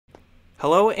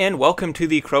Hello and welcome to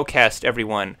the Krowcast,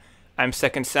 everyone. I'm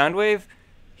Second Soundwave.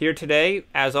 Here today,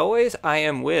 as always, I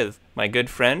am with my good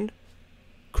friend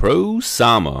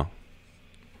Crow-sama.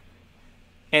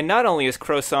 And not only is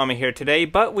Crow-sama here today,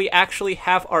 but we actually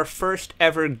have our first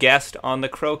ever guest on the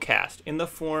Krowcast in the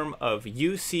form of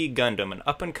UC Gundam, an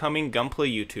up-and-coming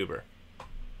Gunpla YouTuber.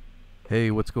 Hey,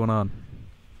 what's going on?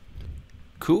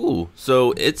 Cool.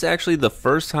 So it's actually the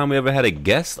first time we ever had a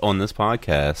guest on this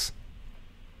podcast.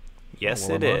 Yes,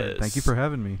 Well, it I'm honored. is. Thank you for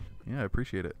having me. Yeah, I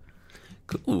appreciate it.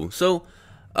 Cool. So,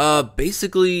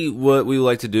 basically what we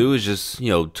like to do is just,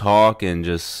 talk and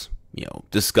just,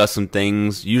 discuss some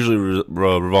things, usually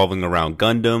revolving around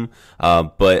Gundam.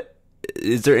 But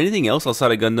is there anything else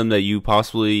outside of Gundam that you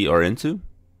possibly are into?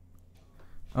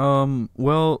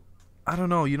 Well, I don't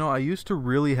know. I used to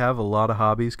really have a lot of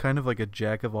hobbies, kind of like a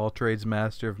jack of all trades,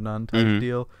 master of none type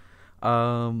deal.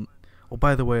 Oh,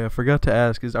 by the way, I forgot to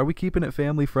ask: are we keeping it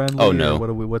family friendly? Oh no.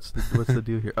 What's the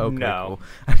deal here? Okay, No. cool.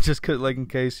 I just could in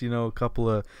case a couple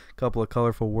of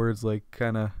colorful words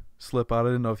kind of slip out.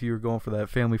 I didn't know if you were going for that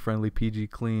family friendly PG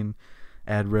clean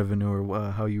ad revenue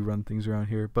or how you run things around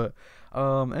here. But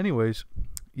anyways,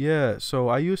 yeah. So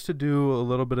I used to do a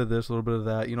little bit of this, a little bit of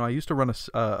that. I used to run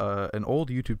an old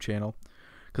YouTube channel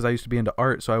because I used to be into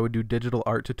art, so I would do digital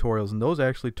art tutorials, and those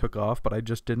actually took off. But I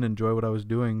just didn't enjoy what I was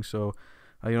doing, so.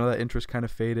 That interest kind of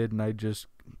faded, and I just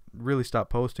really stopped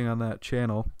posting on that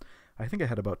channel. I think I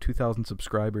had about 2,000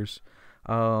 subscribers,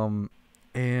 and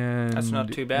That's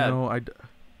not too bad.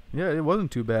 Yeah, it wasn't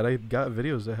too bad. I got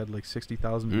videos that had like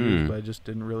 60,000 views, but I just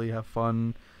didn't really have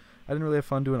fun. I didn't really have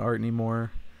fun doing art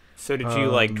anymore. So did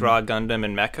you draw Gundam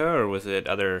and Mecha, or was it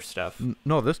other stuff?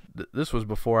 No, this was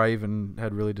before I even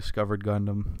had really discovered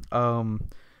Gundam.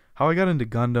 How I got into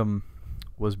Gundam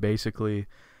was basically.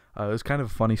 It was kind of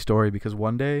a funny story because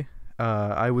one day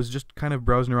I was just kind of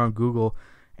browsing around Google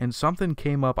and something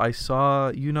came up. I saw,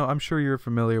 I'm sure you're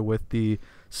familiar with the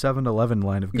 7-Eleven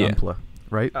line of Gunpla,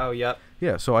 right? Oh, yep.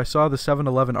 Yeah, so I saw the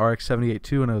 7-Eleven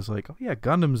RX-78-2 and I was like, oh yeah,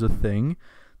 Gundam's a thing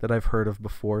that I've heard of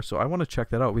before, so I want to check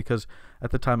that out because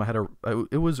at the time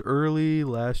it was early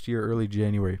last year, early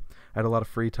January. I had a lot of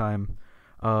free time.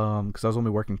 Because I was only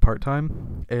working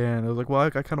part-time, and I was like, well, I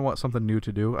kind of want something new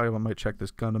to do. I might check this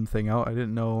Gundam thing out. I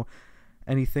didn't know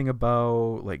anything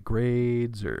about,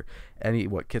 grades or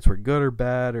what kits were good or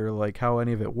bad or, how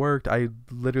any of it worked. I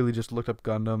literally just looked up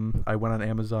Gundam. I went on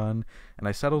Amazon, and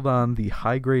I settled on the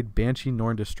high-grade Banshee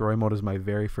Norn Destroy mode as my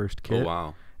very first kit. Oh,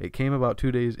 wow. It came about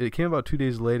 2 days. It came about 2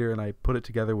 days later, and I put it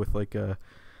together with,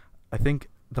 I think...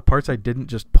 The parts I didn't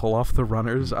just pull off the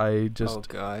runners, I just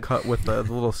cut with the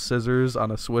little scissors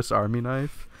on a Swiss Army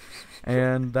knife.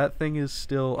 And that thing is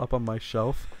still up on my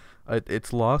shelf.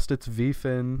 It's lost its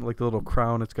V-fin, the little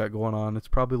crown it's got going on. It's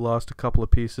probably lost a couple of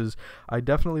pieces. I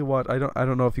definitely watched. I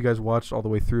don't know if you guys watched all the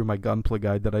way through my Gunpla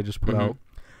guide that I just put out.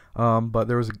 But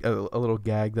there was a little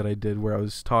gag that I did where I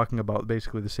was talking about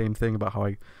basically the same thing about how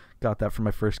I got that for my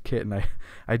first kit, and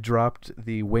I dropped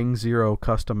the Wing Zero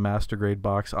custom master grade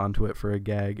box onto it for a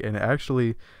gag, and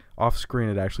actually off screen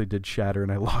it actually did shatter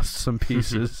and I lost some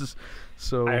pieces.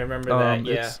 So I remember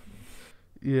that.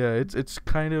 Yeah. It's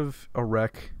kind of a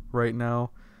wreck right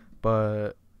now,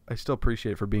 but I still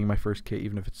appreciate it for being my first kit,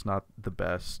 even if it's not the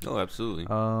best. Oh, absolutely.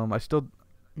 I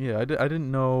didn't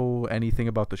know anything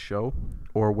about the show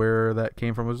or where that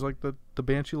came from. It was the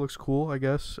Banshee looks cool, I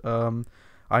guess.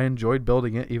 I enjoyed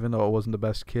building it, even though it wasn't the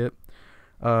best kit.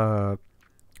 And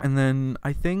then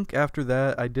I think after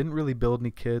that, I didn't really build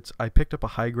any kits. I picked up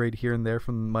a high grade here and there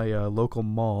from my local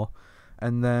mall.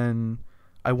 And then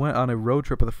I went on a road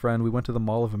trip with a friend. We went to the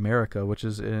Mall of America, which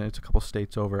is it's a couple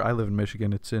states over. I live in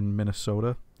Michigan. It's in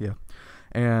Minnesota. Yeah.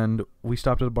 And we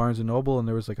stopped at a Barnes & Noble, and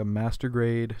there was a master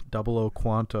grade 00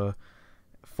 Quanta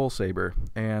full saber,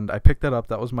 and I picked that up.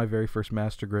 That was my very first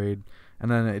master grade, and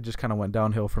then it just kind of went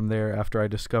downhill from there after I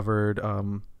discovered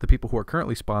the people who are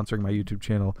currently sponsoring my YouTube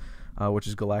channel, which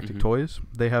is Galactic Toys.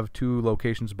 They have 2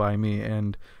 locations by me,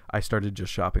 and I started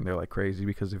just shopping there like crazy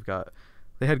because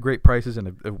they had great prices and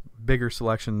a bigger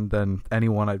selection than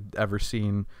anyone I've ever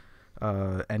seen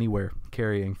anywhere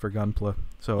carrying for Gunpla.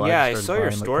 So yeah, I saw your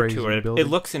store tour. It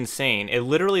looks insane. It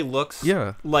literally looks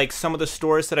like some of the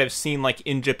stores that I've seen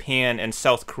in Japan and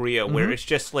South Korea, where it's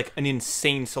just an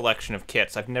insane selection of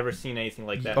kits. I've never seen anything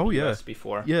like that in the US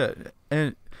before. Yeah,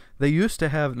 and they used to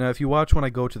have, now if you watch when I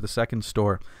go to the second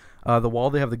store, the wall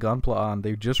they have the Gunpla on,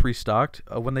 they just restocked.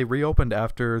 When they reopened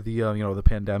after the the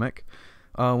pandemic,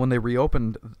 when they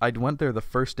reopened, I went there the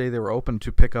first day they were open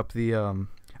to pick up the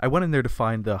I went in there to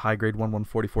find the high-grade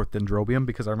 1144th Dendrobium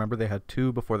because I remember they had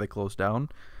 2 before they closed down.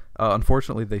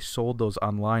 Unfortunately, they sold those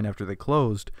online after they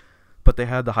closed. but they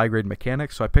had the high grade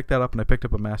mechanics, so I picked that up, and I picked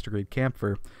up a master grade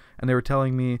camphor, and they were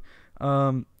telling me,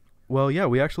 well, yeah,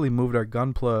 we actually moved our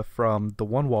Gunpla from the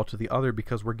one wall to the other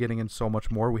because we're getting in so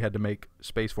much more. We had to make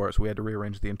space for it, so we had to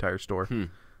rearrange the entire store.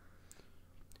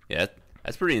 Yeah,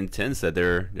 that's pretty intense that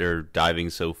they're diving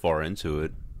so far into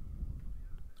it.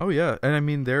 Oh yeah, and I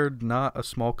mean they're not a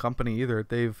small company either.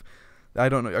 I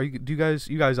don't know. You guys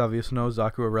obviously know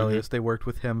Zaku Aurelius? They worked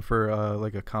with him for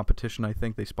like a competition. I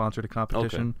think they sponsored a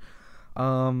competition.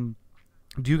 Okay.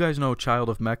 Do you guys know Child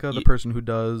of Mecha, the person who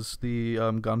does the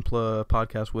Gunpla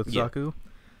podcast with Zaku?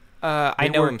 I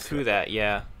know him through that.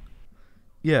 Yeah.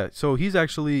 Yeah, so he's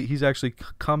actually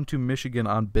come to Michigan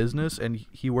on business, and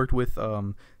he worked with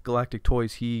Galactic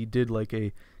Toys. He did like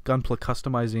a Gunpla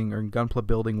customizing or Gunpla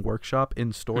building workshop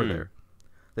in store there.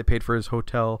 They paid for his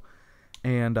hotel,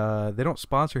 and they don't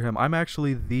sponsor him. I'm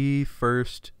actually the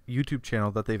first YouTube channel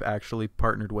that they've actually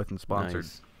partnered with and sponsored.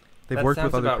 Nice. They've worked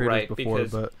with other creators before,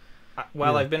 but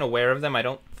while I've been aware of them, I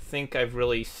don't think I've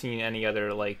really seen any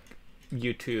other like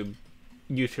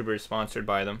YouTubers sponsored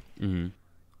by them. Mm-hmm.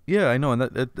 Yeah, I know, and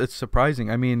that's surprising.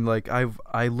 I mean, like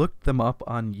I looked them up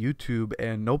on YouTube,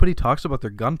 and nobody talks about their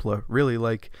Gunpla really.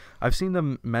 Like I've seen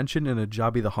them mentioned in a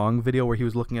Jobby the Hong video where he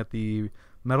was looking at the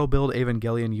Metal Build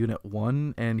Evangelion Unit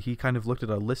 1, and he kind of looked at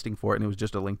a listing for it, and it was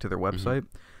just a link to their website.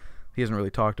 He hasn't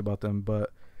really talked about them,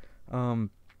 but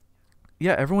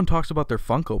yeah, everyone talks about their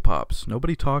Funko Pops.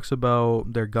 Nobody talks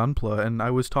about their Gunpla, and I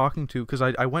was talking to, because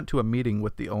I went to a meeting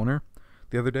with the owner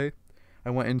the other day. I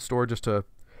went in store just to,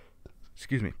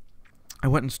 I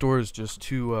went in stores just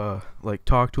to like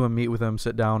talk to him, meet with him,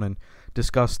 sit down, and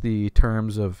discuss the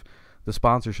terms of the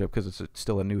sponsorship, because it's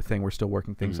still a new thing. We're still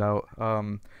working things out.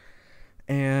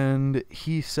 And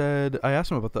he said, I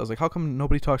asked him about that. I was like, how come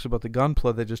nobody talks about the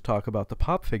Gunpla? They just talk about the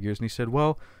pop figures. And he said,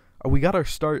 well, we got our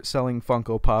start selling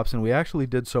Funko Pops, and we actually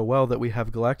did so well that we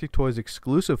have Galactic Toys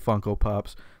exclusive Funko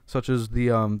Pops, such as the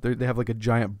they have like a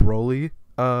giant Broly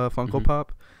Funko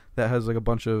Pop that has like a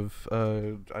bunch of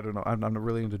I don't know, I'm not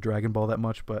really into Dragon Ball that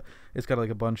much, but it's got like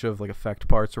a bunch of like effect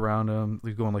parts around him.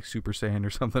 He's going like Super Saiyan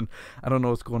or something. I don't know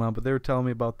what's going on, but they were telling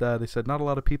me about that. They said not a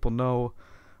lot of people know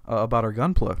about our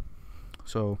Gunpla,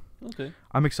 so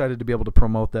I'm excited to be able to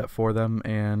promote that for them,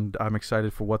 and I'm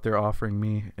excited for what they're offering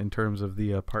me in terms of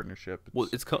the partnership.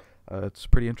 It's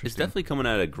pretty interesting. It's definitely coming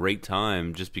at a great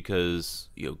time, just because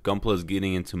Gunpla is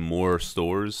getting into more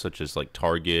stores such as like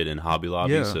Target and Hobby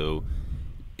Lobby. Yeah. So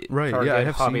Target, I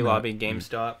have Hobby seen Lobby,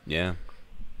 GameStop. Yeah.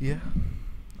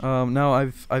 Now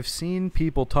I've seen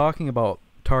people talking about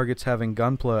Target's having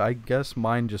Gunpla. I guess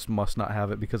mine just must not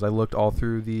have it, because I looked all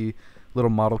through the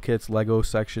little model kits, Lego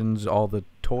sections, all the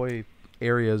toy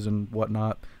areas and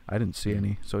whatnot. I didn't see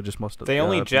any, so it just must have. They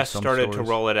only just started to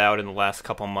roll it out in the last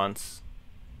couple months.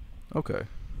 Okay.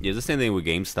 Yeah, it's the same thing with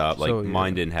GameStop. Like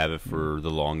mine didn't have it for the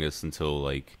longest until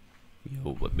like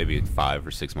maybe 5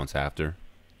 or 6 months after.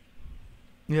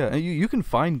 Yeah, and you can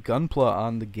find Gunpla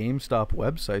on the GameStop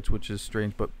websites, which is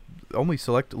strange, but only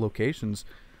select locations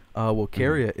will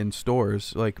carry it in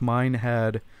stores. Like mine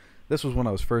had. This was when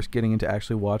I was first getting into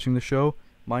actually watching the show.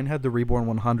 Mine had the Reborn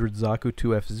 100 Zaku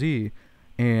 2FZ,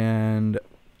 and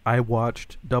I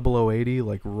watched 0080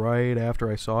 like right after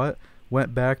I saw it.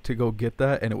 Went back to go get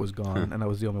that, and it was gone, and that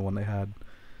was the only one they had.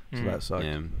 So that sucked.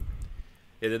 Yeah,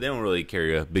 they don't really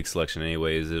carry a big selection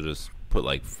anyways. They'll just put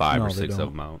like 5 or 6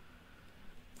 of them out.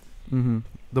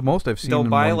 The most I've seen. They'll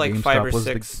buy like GameStop 5 or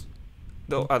 6.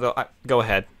 Go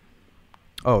ahead.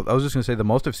 Oh, I was just gonna say the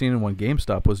most I've seen in one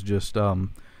GameStop was just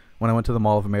when I went to the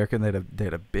Mall of America, and they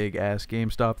had a big ass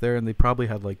GameStop there, and they probably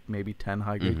had like maybe 10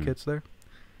 high grade kits there.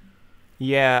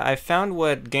 Yeah, I found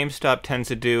what GameStop tends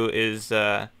to do is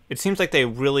it seems like they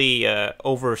really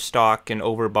overstock and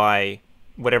overbuy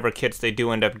whatever kits they do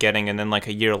end up getting, and then like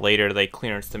a year later they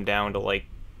clearance them down to like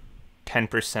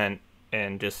 10%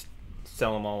 and just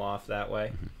sell them all off that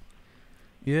way.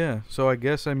 Yeah, so I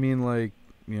guess I mean like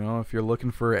if you're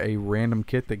looking for a random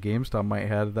kit that GameStop might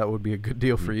have, that would be a good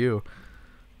deal for you.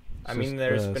 I mean,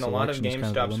 there's been a lot of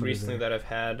GameStops recently that have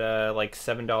had like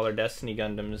 $7 Destiny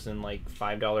Gundams and like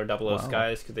 $5 00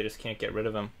 Skies because they just can't get rid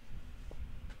of them.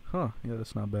 Huh? Yeah,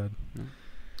 that's not bad.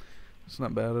 It's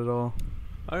not bad at all.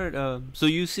 All right. So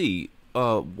you see,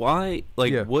 why?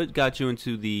 Like, what got you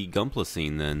into the Gunpla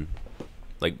scene then?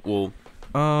 Like, well.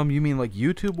 You mean like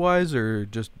YouTube wise, or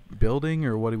just building,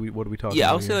 or what are we talking about?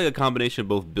 Yeah, I would say like a combination of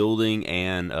both building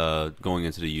and going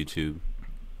into the YouTube.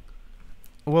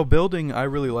 Well, building, I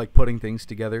really like putting things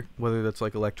together, whether that's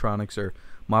like electronics or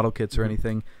model kits or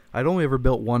anything. I'd only ever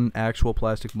built one actual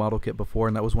plastic model kit before,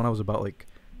 and that was when I was about like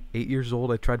 8 years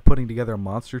old. I tried putting together a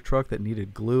monster truck that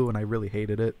needed glue, and I really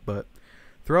hated it, but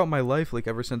throughout my life, like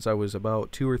ever since I was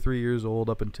about 2 or 3 years old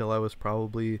up until I was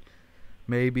probably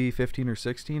maybe 15 or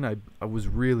 16, I was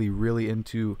really, really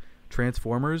into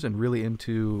Transformers and really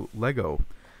into Lego.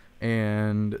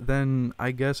 And then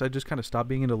I guess I just kind of stopped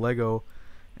being into Lego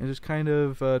and just kind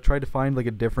of tried to find like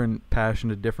a different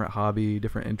passion, a different hobby,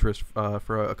 different interest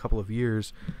for a couple of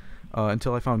years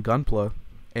until I found Gunpla.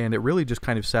 And it really just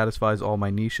kind of satisfies all my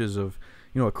niches of,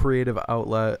 a creative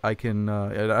outlet. I can,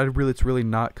 it's really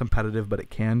not competitive, but it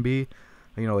can be,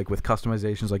 like with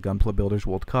customizations like Gunpla Builders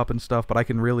World Cup and stuff, but I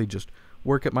can really just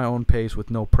work at my own pace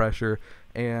with no pressure,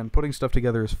 and putting stuff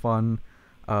together is fun.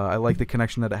 I like the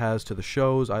connection that it has to the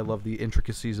shows. I love the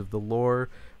intricacies of the lore.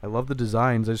 I love the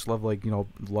designs. I just love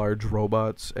large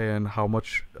robots and how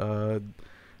much whatever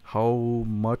you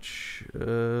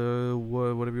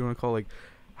want to call it,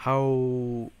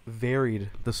 how varied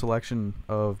the selection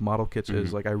of model kits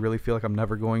is. Like, I really feel like I'm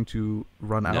never going to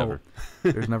run out.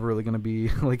 There's never really going to be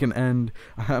like an end.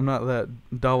 I'm not that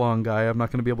Dalong guy. I'm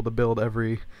not going to be able to build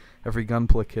every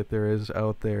Gunpla kit there is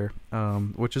out there,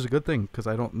 which is a good thing, because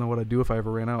I don't know what I'd do if I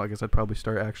ever ran out. I guess I'd probably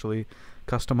start actually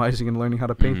customizing and learning how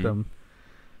to paint them.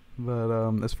 But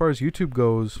as far as YouTube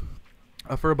goes,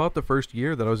 for about the first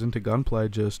year that I was into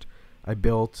Gunpla, I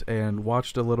built and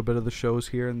watched a little bit of the shows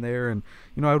here and there, and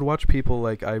I would watch people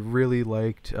like, I really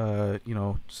liked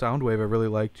Soundwave. I really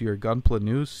liked your Gunpla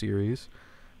news series.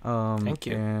 Thank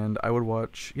you. And I would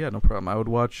watch, no problem. I would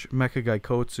watch Mecha Guy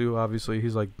Kotsu. Obviously,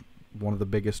 he's like one of the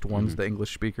biggest ones, the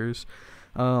English speakers.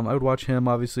 I would watch him.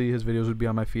 Obviously, his videos would be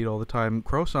on my feed all the time.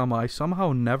 Krowsama, I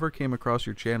somehow never came across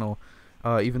your channel,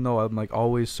 even though I'm like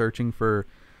always searching for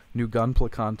new Gunpla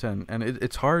content, and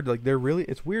it's hard. Like,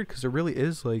 it's weird because there really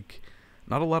is like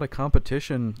not a lot of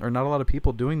competition, or not a lot of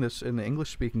people doing this in the English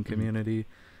speaking community.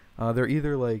 They're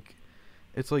either like,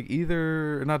 it's like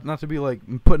either not to be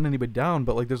like putting anybody down,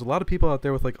 but like there's a lot of people out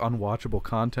there with like unwatchable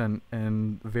content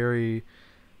and very,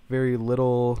 very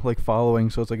little like following,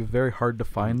 so it's like very hard to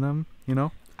find them.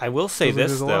 I will say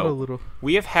this though,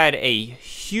 we have had a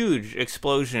huge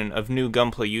explosion of new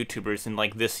Gunpla YouTubers in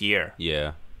like this year.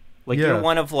 Yeah. Like, you're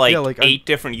one of like 8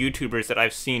 different YouTubers that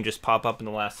I've seen just pop up in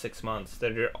the last 6 months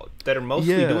that are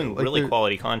mostly doing like really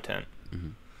quality content.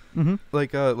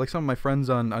 Like some of my friends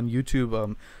on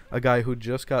YouTube, a guy who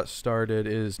just got started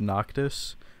is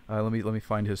Noctis. Let me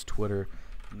find his Twitter.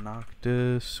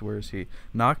 Noctis, where is he?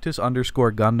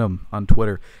 Noctis_Gundam on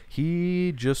Twitter.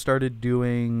 He just started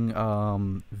doing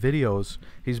videos.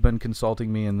 He's been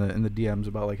consulting me in the DMs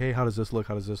about like, hey, how does this look?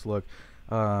 How does this look?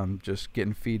 Just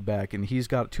getting feedback, and he's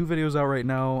got 2 videos out right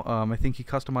now. I think he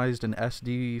customized an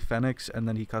SD Phoenix, and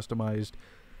then he customized,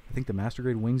 I think, the Master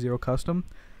Grade Wing Zero custom.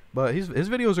 But his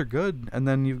videos are good. And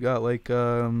then you've got like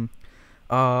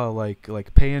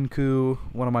Payanku,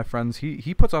 one of my friends.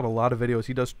 He puts out a lot of videos.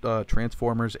 He does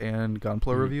Transformers and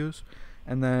Gunpla reviews.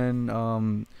 And then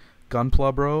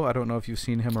Gunpla Bro, I don't know if you've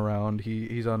seen him around.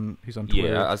 He's on Twitter.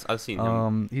 Yeah, I've seen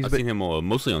him. I've seen him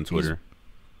mostly on Twitter.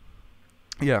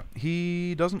 Yeah,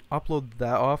 he doesn't upload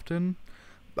that often.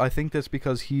 I think that's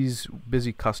because he's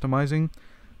busy customizing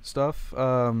stuff.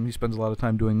 He spends a lot of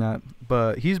time doing that,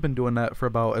 but he's been doing that for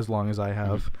about as long as I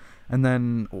have. And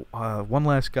then one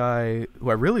last guy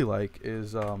who I really like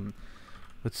is,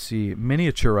 let's see,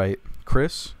 Miniaturite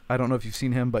Chris. I don't know if you've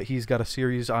seen him, but he's got a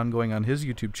series ongoing on his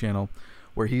YouTube channel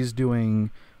where he's doing,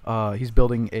 he's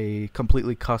building a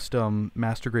completely custom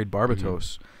Master Grade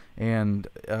Barbatos. And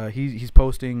he's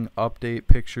posting update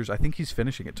pictures. I think he's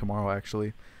finishing it tomorrow,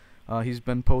 actually. He's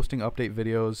been posting update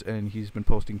videos, and he's been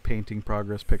posting painting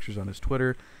progress pictures on his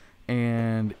Twitter,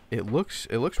 and it looks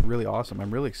really awesome.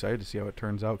 I'm really excited to see how it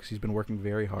turns out, because he's been working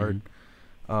very hard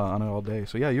on it all day.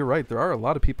 So yeah, you're right. There are a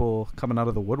lot of people coming out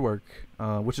of the woodwork,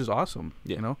 which is awesome.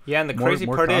 Yeah. Yeah, and the crazy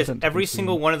part is every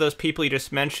single one of those people you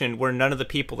just mentioned were none of the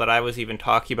people that I was even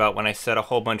talking about when I said a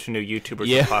whole bunch of new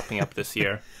YouTubers are popping up this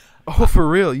year. Oh, for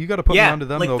real? You got to put me onto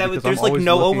them, though, because there's I'm like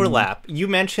no looking... overlap. You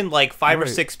mentioned like 5 or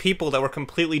 6 people that were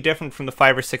completely different from the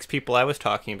 5 or 6 people I was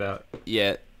talking about.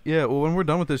 Yeah. Yeah, well, when we're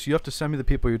done with this, you have to send me the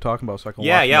people you're talking about so I can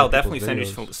watch I'll definitely send you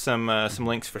some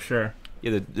links for sure.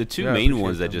 Yeah, the 2 main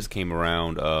ones that just came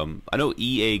around. I know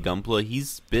EA Gunpla,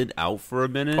 he's been out for a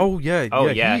minute. Oh, yeah.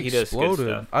 He does good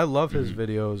stuff. I love his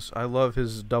videos. I love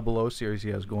his 00 series he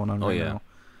has going on right now.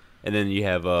 And then you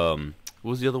have, what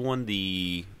was the other one?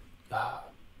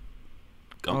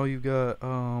 You've got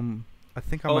I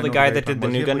think the guy that did the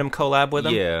new Gundam collab with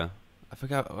him. Yeah, I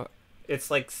forgot.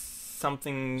 It's like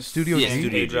something Studio G?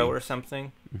 Pedro or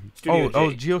something.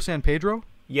 Gio San Pedro.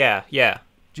 Yeah.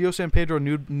 Gio San Pedro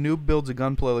new builds a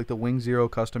Gunpla like the Wing Zero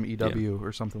custom EW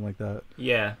or something like that.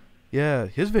 Yeah. Yeah,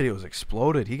 his videos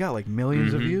exploded. He got like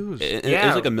millions of views. It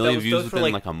was like a million views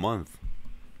within like a month.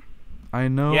 I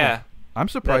know. Yeah. I'm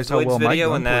surprised how well my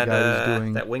Gunpla guide is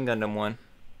doing. That Wing Gundam one.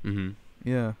 Mm-hmm.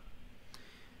 Yeah.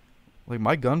 Like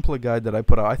my Gunpla guide that I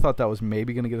put out, I thought that was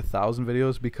maybe going to get 1,000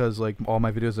 videos because like all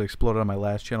my videos that exploded on my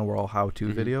last channel were all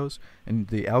how-to videos, and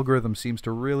the algorithm seems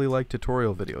to really like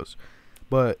tutorial videos.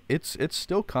 But it's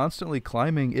still constantly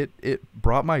climbing. It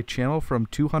brought my channel from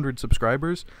 200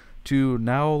 subscribers to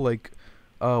now like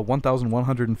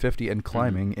 1,150 and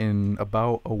climbing in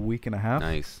about a week and a half.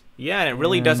 Nice. Yeah, and it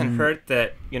really doesn't hurt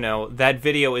that, that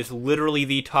video is literally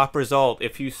the top result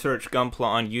if you search Gunpla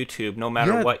on YouTube, no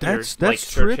matter what your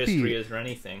search history is or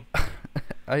anything.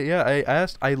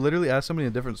 I literally asked somebody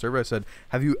in a different server. I said,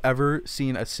 have you ever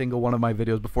seen a single one of my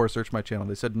videos before I searched my channel?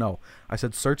 They said no. I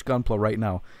said, search Gunpla right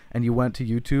now. And you went to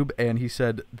YouTube, and he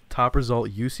said, top result,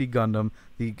 UC Gundam,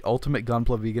 the ultimate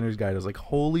Gunpla beginner's guide. I was like,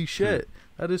 holy shit,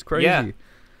 that is crazy. Yeah.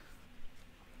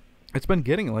 It's been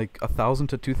getting like 1,000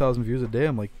 to 2,000 views a day.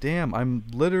 I'm like, damn, I'm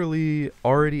literally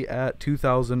already at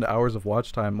 2,000 hours of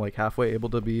watch time, like halfway able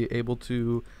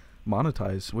to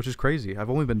monetize, which is crazy. I've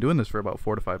only been doing this for about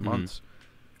 4 to 5 months.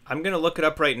 I'm going to look it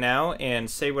up right now and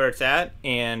say where it's at.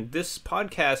 And this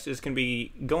podcast is going to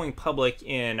be going public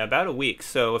in about a week.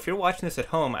 So if you're watching this at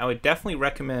home, I would definitely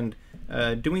recommend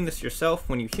doing this yourself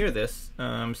when you hear this,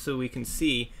 so we can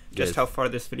see just how far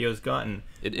this video has gotten.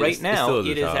 Right now,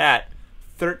 it is at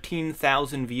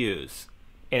 13,000 views,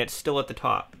 and it's still at the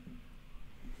top.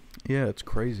 Yeah, it's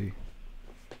crazy.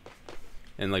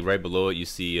 And like right below it, you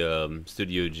see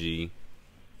Studio G.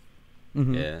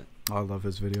 Yeah, I love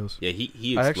his videos. Yeah,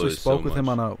 he I actually spoke with him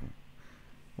on a.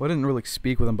 Well, I didn't really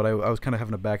speak with him, but I was kind of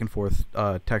having a back and forth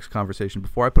text conversation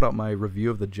before I put out my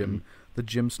review of the Gym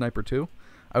Sniper 2.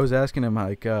 I was asking him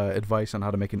like advice on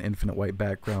how to make an infinite white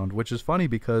background, which is funny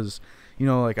because,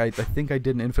 like I think I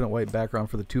did an infinite white background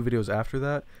for the 2 videos after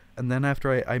that, and then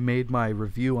after I made my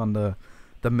review on the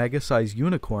mega size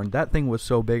unicorn, that thing was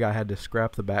so big I had to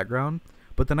scrap the background.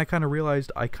 But then I kind of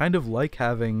realized I kind of like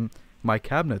having my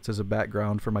cabinets as a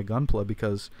background for my Gunpla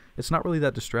because it's not really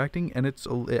that distracting, and it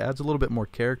adds a little bit more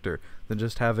character than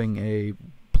just having a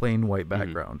plain white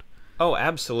background. Oh,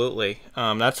 absolutely.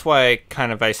 That's why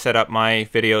I set up my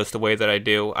videos the way that I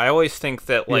do. I always think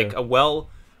that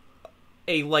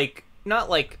not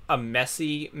like a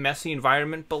messy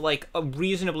environment, but like a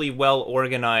reasonably well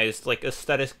organized, like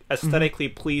aesthetically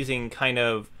pleasing kind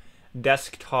of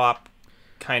desktop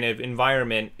kind of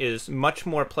environment is much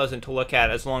more pleasant to look at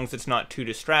as long as it's not too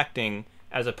distracting,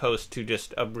 as opposed to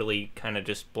just a really kind of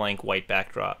just blank white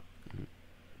backdrop.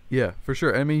 Yeah, for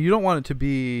sure. I mean, you don't want it to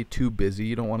be too busy.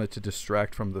 You don't want it to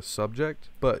distract from the subject,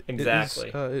 but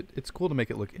exactly, it's cool to make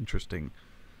it look interesting.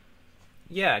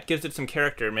 Yeah, it gives it some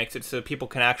character, makes it so people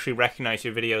can actually recognize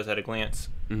your videos at a glance.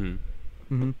 And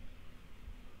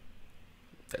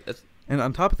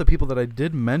on top of the people that I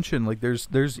did mention, like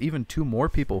there's even 2 more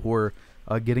people who are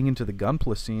getting into the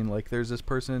Gunpla scene. Like there's this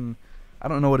person, I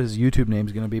don't know what his YouTube name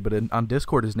is going to be, but on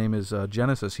Discord his name is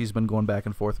Genesis. He's been going back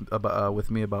and forth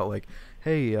with me about like,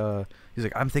 hey, he's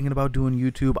like, I'm thinking about doing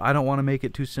YouTube. I don't want to make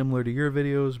it too similar to your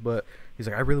videos, but he's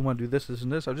like, I really want to do this,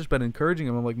 and this. I've just been encouraging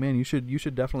him. I'm like, man, you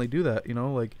should definitely do that.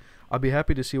 Like I'll be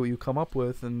happy to see what you come up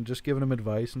with, and just giving him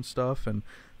advice and stuff. And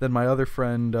then my other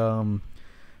friend,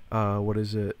 what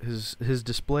is it? His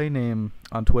display name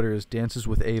on Twitter is Dances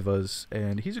with Avas,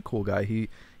 and he's a cool guy.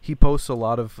 He posts a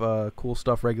lot of cool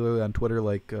stuff regularly on Twitter,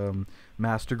 like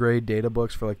master grade data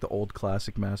books for like the old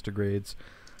classic master grades.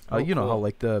 You know how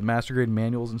like the master grade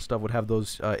manuals and stuff would have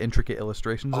those intricate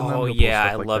illustrations in them. Oh yeah,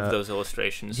 I love those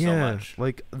illustrations so much.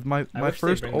 Like my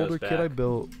first older kit I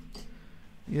built.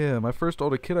 Yeah, my first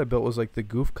older kit I built was like the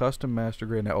Goof Custom Master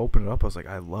Grade, and I opened it up. I was like,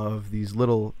 I love these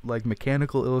little like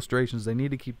mechanical illustrations. They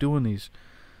need to keep doing these.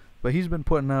 But he's been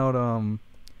putting out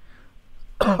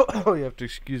oh, you have to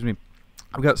excuse me.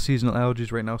 I've got seasonal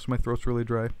allergies right now, so my throat's really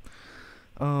dry.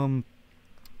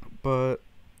 But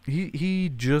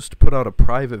he just put out a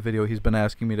private video he's been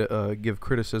asking me to give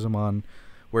criticism on,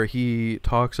 where he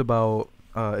talks about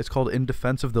it's called In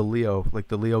Defense of the Leo, like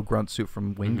the Leo grunt suit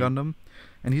from Wing Gundam.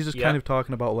 And he's just kind of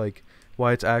talking about like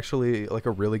why it's actually like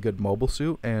a really good mobile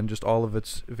suit and just all of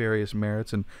its various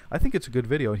merits. And I think it's a good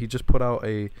video. He just put out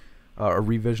a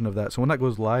revision of that. So when that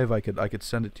goes live, I could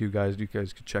send it to you guys. You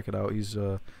guys could check it out. He's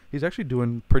actually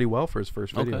doing pretty well for his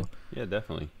first video. Okay. Yeah,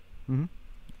 definitely.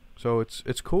 So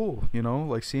it's cool,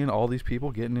 like seeing all these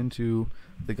people getting into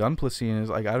the Gunpla scene is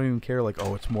like, I don't even care like,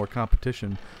 oh, it's more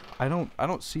competition. I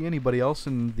don't see anybody else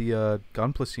in the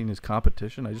Gunpla scene as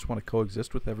competition. I just want to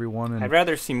coexist with everyone. And I'd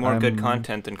rather see more good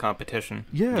content than competition.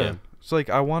 Yeah. It's like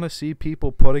I want to see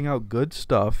people putting out good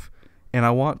stuff, and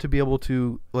I want to be able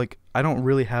to like I don't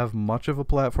really have much of a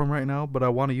platform right now, but I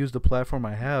want to use the platform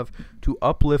I have to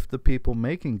uplift the people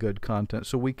making good content,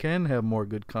 so we can have more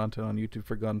good content on YouTube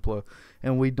for Gunpla,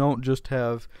 and we don't just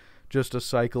have just a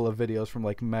cycle of videos from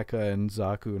like Mecha and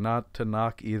Zaku. Not to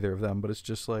knock either of them, but it's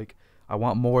just like I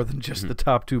want more than just the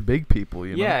top 2 big people,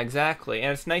 you know? Yeah, exactly.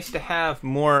 And it's nice to have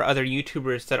more other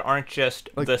YouTubers that aren't just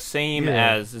like, the same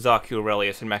as Zaku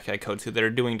Aurelius and Mecha Kotsu, that are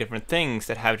doing different things,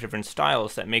 that have different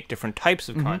styles, that make different types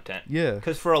of content. Yeah.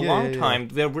 Because for a long time,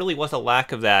 there really was a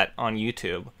lack of that on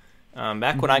YouTube.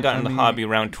 Back when I got in the hobby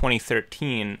around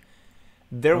 2013,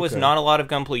 there was not a lot of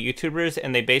Gunpla YouTubers,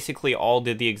 and they basically all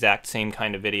did the exact same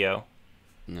kind of video.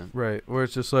 Yeah. Right, where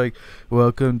it's just like,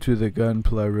 welcome to the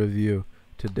Gunpla review.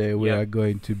 Today we are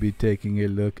going to be taking a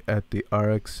look at the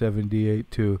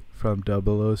RX-78-2 from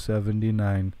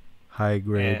 0079, high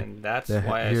grade. And that's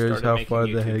why I started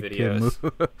making YouTube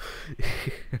videos.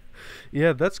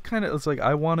 Yeah, that's kind of, it's like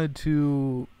I wanted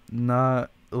to not,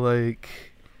 like,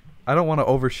 I don't want to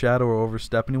overshadow or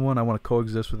overstep anyone. I want to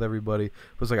coexist with everybody.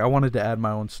 But it's like I wanted to add my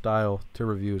own style to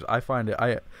reviews. I find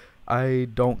it, I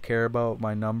don't care about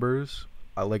my numbers.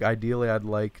 Like, ideally, I'd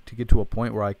like to get to a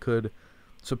point where I could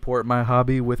support my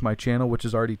hobby with my channel, which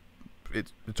is already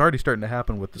it's already starting to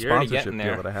happen with the sponsorship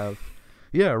deal that I have.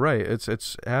 Yeah, right.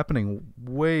 It's happening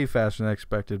way faster than I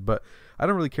expected, but I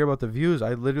don't really care about the views.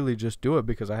 I literally just do it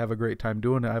because I have a great time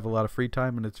doing it. I have a lot of free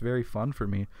time, and it's very fun for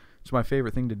me. It's my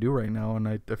favorite thing to do right now, and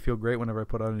I feel great whenever I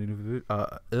put out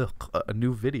a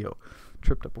new video.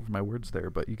 Tripped up over my words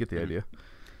there, but you get the idea.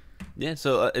 Yeah.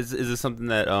 So is this something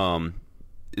that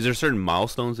is there certain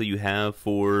milestones that you have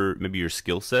for maybe your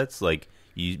skill sets? Like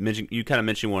you kind of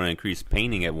mentioned you want to increase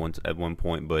painting at one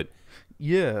point, but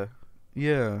yeah.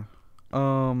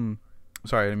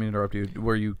 Sorry, I didn't mean to interrupt you.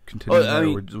 Were you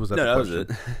continuing? Was that the question? That was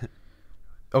it.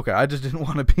 Okay, I just didn't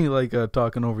want to be like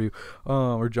talking over you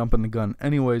or jumping the gun.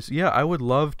 Anyways, yeah, I would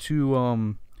love to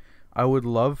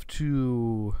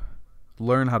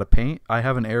learn how to paint. I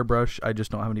have an airbrush. I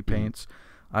just don't have any paints.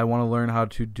 I want to learn how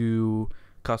to do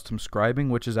custom scribing,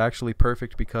 which is actually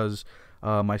perfect because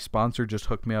my sponsor just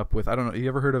hooked me up with, I don't know, you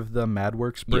ever heard of the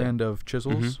Madworks brand of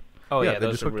chisels? Oh yeah, they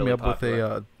just hooked me up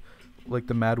popular. With like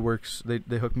the Madworks.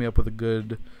 They hooked me up with a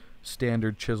good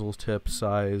standard chisel tip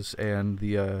size and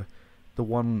the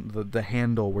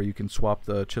handle where you can swap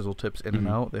the chisel tips in and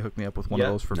out. They hooked me up with one of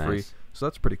those for free, so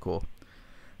that's pretty cool.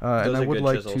 And I would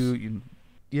like to,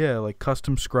 like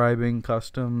custom scribing,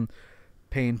 custom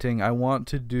painting. I want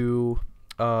to do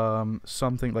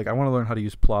something like I want to learn how to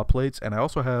use plot plates, and I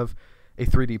also have a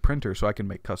 3D printer so I can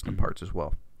make custom parts as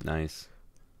well. Nice.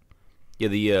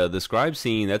 Yeah, the scribe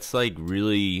scene, that's like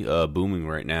really booming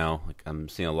right now. Like I'm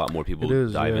seeing a lot more people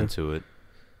dive into it.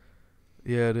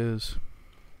 Yeah, it is.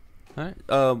 All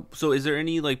right. So is there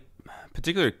any like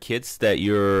particular kits that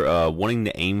you're wanting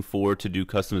to aim for to do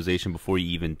customization before you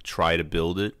even try to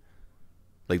build it?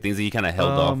 Like things that you kind of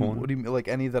held off on? What do you mean? Like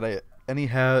any that I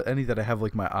have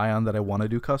like my eye on that I want to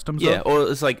do customs? Yeah, or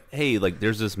it's like, hey, like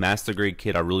there's this master grade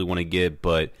kit I really want to get,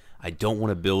 but I don't want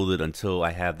to build it until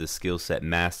I have the skill set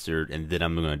mastered, and then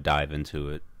I'm going to dive into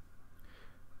it.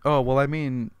 Oh, well, I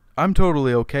mean, I'm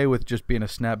totally okay with just being a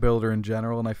snap builder in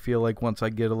general, and I feel like once I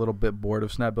get a little bit bored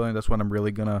of snap building, that's when I'm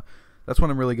really gonna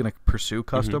pursue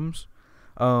customs.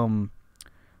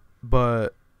 But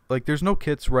like there's no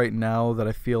kits right now that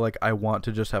I feel like I want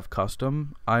to just have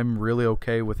custom. I'm really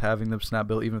okay with having them snap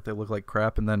built even if they look like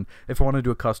crap, and then if I want to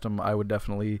do a custom, I would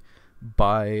definitely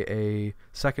buy a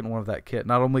second one of that kit,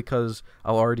 not only because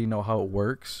I'll already know how it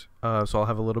works, so I'll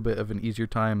have a little bit of an easier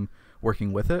time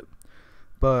working with it,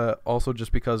 but also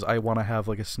just because I want to have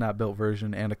like a snap built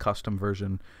version and a custom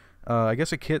version. I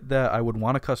guess a kit that I would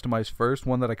want to customize first,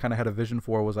 one that I kind of had a vision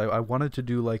for, was I wanted to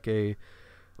do like a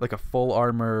full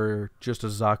armor, just a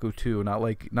Zaku 2, not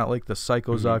like the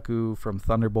Psycho Zaku from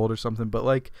Thunderbolt or something, but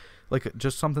like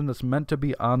just something that's meant to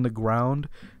be on the ground,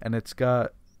 and it's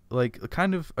got like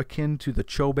kind of akin to the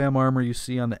Chobam armor you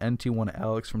see on the NT1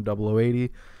 Alex from 0080.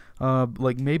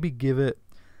 Like maybe give it,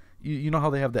 you know how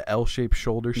they have the L-shaped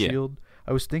shoulder shield?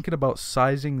 I was thinking about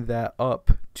sizing that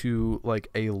up to like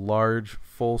a large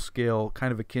full scale,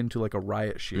 kind of akin to like a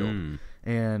riot shield,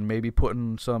 and maybe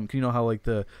putting some, you know how like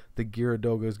the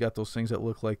Gyaradoga's got those things that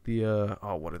look like the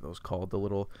what are those called?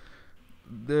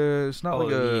 It's not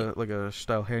like a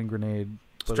style hand grenade,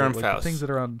 but Sturmfaust. Like the things that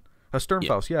are on a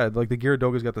Sturmfaust, yeah, like the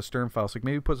Gyaradoga's got the Sturmfaust. Like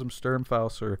maybe put some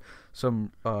Sturmfaust or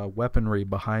some weaponry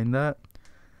behind that,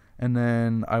 and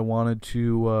then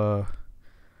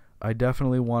I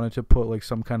definitely wanted to put like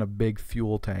some kind of big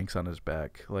fuel tanks on his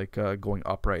back, like going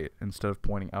upright instead of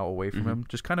pointing out away from him.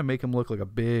 Just kind of make him look like a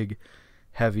big,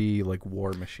 heavy like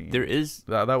war machine. There is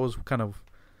that was kind of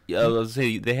Yeah, I was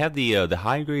say they have the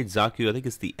high grade Zaku. I think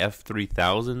it's the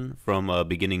F3000 from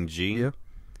Beginning G. Yeah.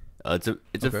 It's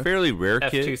a fairly rare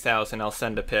kit. F2000. I'll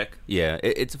send a pic. Yeah,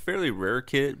 it's a fairly rare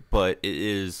kit, but it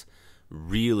is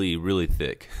really, really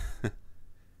thick.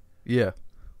 Yeah.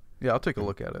 I'll take a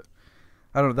look at it.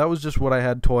 I don't know. That was just what I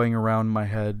had toying around my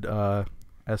head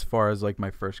as far as like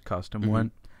my first custom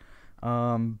went.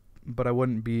 But I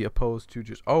wouldn't be opposed to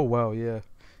just, oh wow, yeah.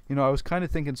 You know, I was kind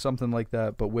of thinking something like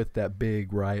that, but with that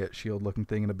big riot shield looking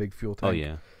thing and a big fuel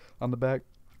tank on the back.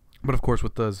 But of course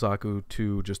with the Zaku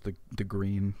 2, just the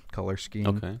green color scheme.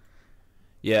 Okay.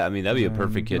 Yeah, I mean that'd be a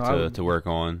perfect kit to work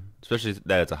on, especially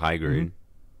that it's a high grade.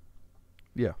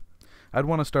 Yeah. I'd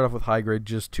want to start off with high grade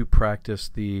just to practice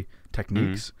the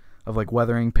techniques of like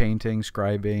weathering, painting,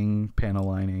 scribing, panel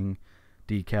lining,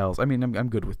 decals. I mean, I'm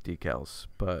good with decals,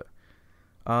 but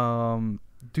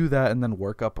do that and then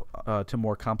work up to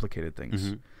more complicated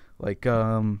things. Like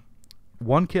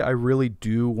one kit I really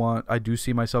do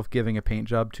see myself giving a paint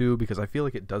job to, because I feel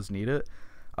like it does need it,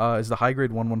 is the high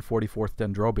grade 1/144th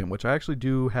Dendrobium, which I actually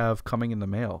do have coming in the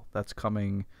mail. That's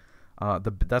coming.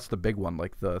 That's the big one,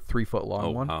 like the 3 foot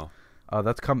long one. Wow.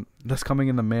 That's coming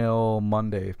in the mail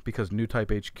Monday, because New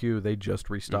Type HQ, they just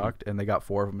restocked and they got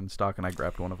 4 of them in stock, and I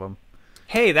grabbed one of them.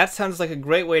 Hey, that sounds like a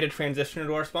great way to transition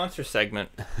into our sponsor segment.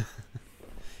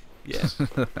 Yeah.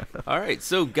 All right,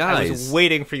 so guys, I was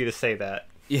waiting for you to say that.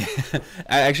 Yeah,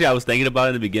 I was thinking about it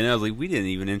in the beginning. I was like, we didn't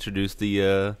even introduce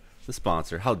the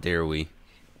sponsor. How dare we?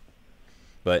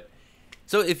 But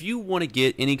so if you want to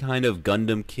get any kind of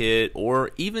Gundam kit,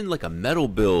 or even like a metal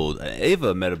build, an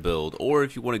Eva metal build, or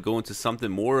if you want to go into something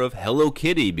more of Hello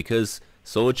Kitty, because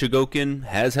Solo Chogokin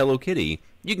has Hello Kitty,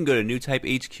 you can go to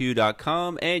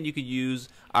newtypehq.com and you can use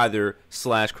either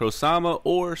 /Crosama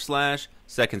or /Second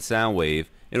Soundwave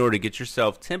in order to get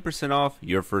yourself 10% off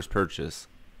your first purchase.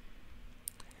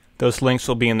 Those links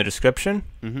will be in the description.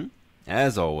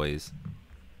 As always.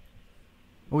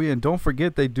 Oh yeah, and don't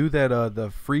forget they do that the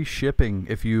free shipping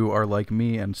if you are like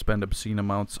me and spend obscene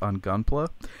amounts on Gunpla.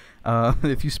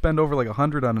 If you spend over like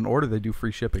 100 on an order, they do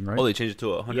free shipping, right? Oh, they changed it to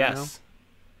 100 now? Yes.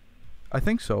 I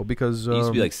think so, because it used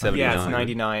to be like 79. Yeah, it's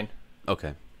 99.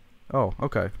 Okay. Oh,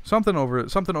 okay. Something over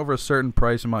a certain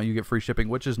price amount, you get free shipping,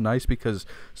 which is nice because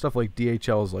stuff like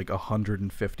DHL is like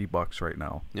 $150 right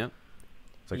now. Yep.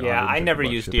 It's like I never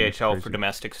use shipping. DHL for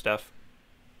domestic stuff.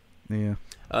 Yeah.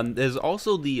 There's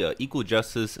also the Equal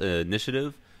Justice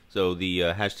Initiative, so the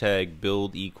hashtag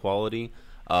Build Equality.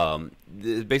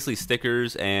 Basically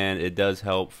stickers, and it does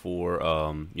help for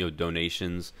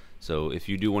donations. So if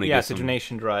you do want to get it's a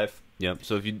donation drive. Yep.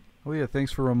 So if you Oh yeah,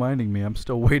 thanks for reminding me. I'm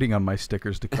still waiting on my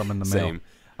stickers to come in the mail. Same.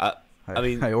 I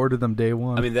mean, I ordered them day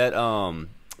one. I mean that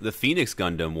the Phoenix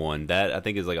Gundam one, that I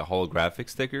think is like a holographic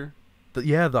sticker.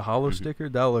 The holo sticker,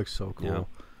 that looks so cool. Yeah.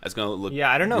 That's gonna look.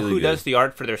 Yeah, I don't know really who good. does the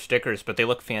art for their stickers, but they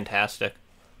look fantastic.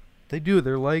 They do.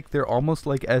 They're almost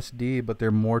like SD, but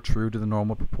they're more true to the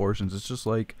normal proportions. It's just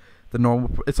like the normal.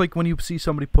 It's like when you see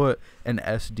somebody put an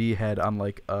SD head on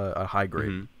like a high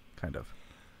grade, kind of.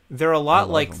 They're a lot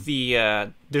like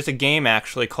there's a game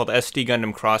actually called SD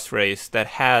Gundam Cross Race that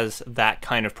has that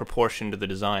kind of proportion to the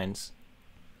designs.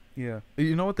 Yeah,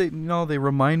 you know what they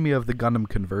remind me of the Gundam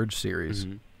Converge series.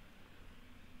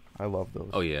 I love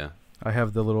those. Oh yeah. I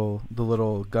have the little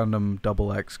Gundam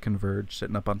XX Converge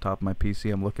sitting up on top of my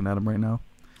PC. I'm looking at them right now.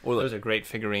 Well, those are great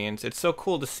figurines. It's so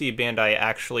cool to see Bandai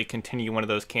actually continue one of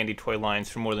those candy toy lines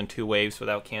for more than 2 waves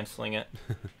without canceling it.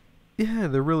 Yeah,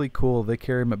 they're really cool. They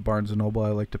carry them at Barnes & Noble. I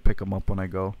like to pick them up when I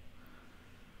go.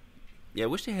 Yeah, I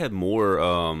wish they had more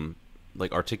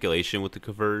like articulation with the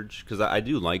Converge, because I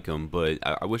do like them, but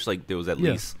I wish like there was at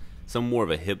least some more of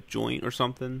a hip joint or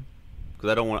something, because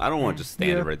I don't want to just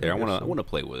stand it right there. I want to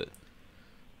play with it.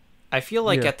 I feel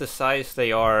like at the size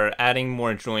they are, adding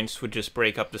more joints would just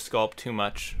break up the sculpt too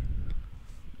much.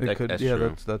 That's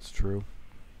true. That's true.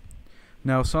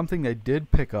 Now, something I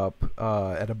did pick up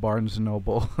at a Barnes &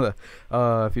 Noble,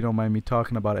 if you don't mind me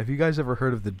talking about it. Have you guys ever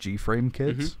heard of the G-Frame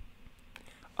kits?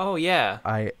 Oh, yeah.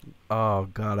 I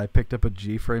picked up a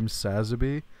G-Frame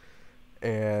Sazabi,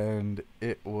 and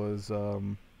it was,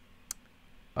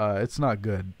 it's not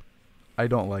good. I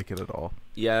don't like it at all.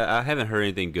 Yeah, I haven't heard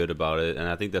anything good about it, and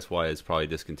I think that's why it's probably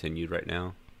discontinued right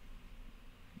now.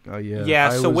 Yeah. Yeah,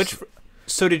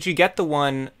 so did you get the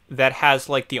one that has,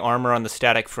 like, the armor on the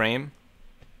static frame?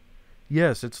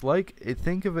 Yes, it's like,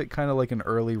 think of it kind of like an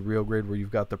early real grade where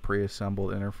you've got the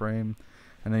pre-assembled inner frame,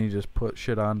 and then you just put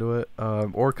shit onto it,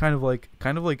 or kind of like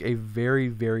a very,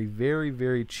 very, very,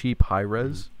 very cheap high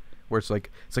res, where it's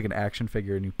like an action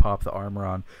figure and you pop the armor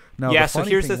on. Now, yeah. So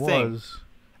here's the thing.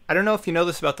 I don't know if you know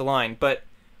this about the line, but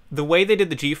the way they did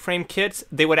the G-frame kits,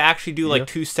 they would actually do like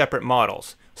two separate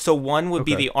models. So one would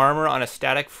be the armor on a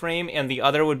static frame, and the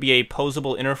other would be a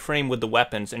posable inner frame with the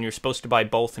weapons, and you're supposed to buy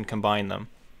both and combine them.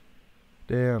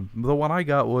 Damn. The one I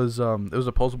got was it was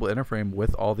a posable inner frame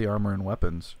with all the armor and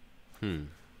weapons.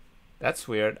 That's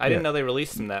weird. I didn't know they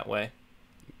released them that way.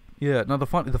 Yeah. Now the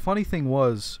funny thing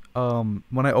was,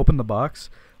 when I opened the box,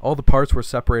 all the parts were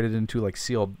separated into like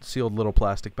sealed little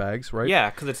plastic bags, right? Yeah,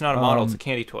 because it's not a model; it's a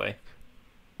candy toy.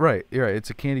 Right. Yeah. It's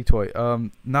a candy toy.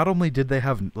 Not only did they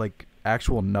have like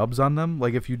actual nubs on them,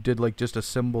 like if you did like just a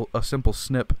simple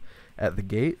snip at the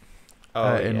gate,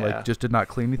 and like just did not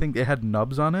clean anything, it had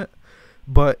nubs on it.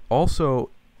 But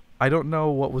also, I don't know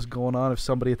what was going on, if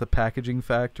somebody at the packaging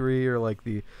factory or like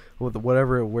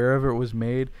wherever it was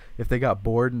made, if they got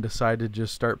bored and decided to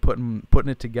just start putting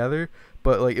it together.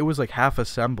 But like it was like half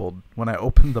assembled when I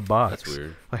opened the box. That's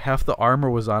weird. Like half the armor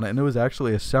was on it, and it was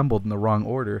actually assembled in the wrong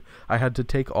order. I had to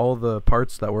take all the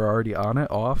parts that were already on it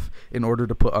off in order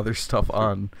to put other stuff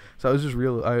on. So I was just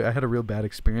I had a real bad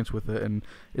experience with it, and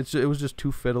it was just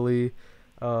too fiddly,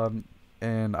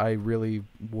 and I really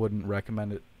wouldn't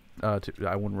recommend it.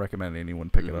 I wouldn't recommend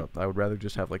anyone pick it up. I would rather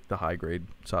just have like the high grade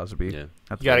Sazabi. Yeah.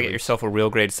 You gotta get yourself a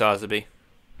real grade Sazabi.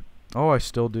 Oh, I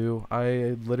still do.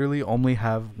 I literally only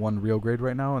have one real grade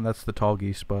right now, and that's the Tall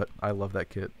Geese, but I love that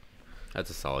kit. That's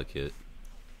a solid kit.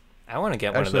 I want to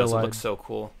get one of those. It looks so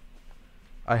cool.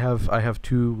 I have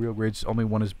two real grades. Only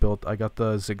one is built. I got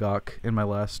the Zigok in my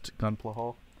last Gunpla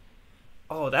haul.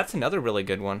 Oh, that's another really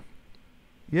good one.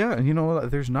 Yeah, and you know,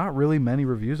 there's not really many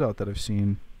reviews out that I've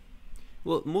seen.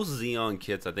 Well, most Xeon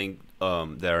kits, I think,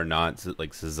 that are not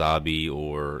like Sazabi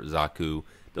or Zaku,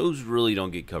 those really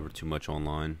don't get covered too much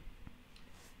online.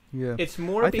 Yeah, it's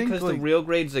more because the real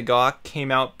grade Zagok came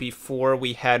out before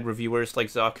we had reviewers like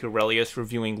Zaku Relius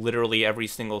reviewing literally every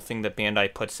single thing that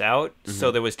Bandai puts out.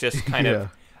 So there was just kind of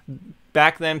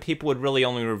back then people would really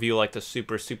only review like the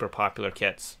super popular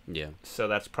kits. Yeah. So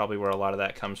that's probably where a lot of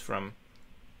that comes from.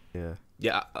 Yeah.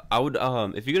 Yeah, I would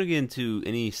if you're gonna get into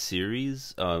any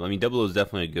series, I mean 00 is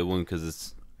definitely a good one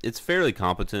because it's fairly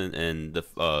competent, and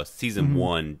the season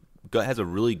 1 has a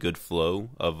really good flow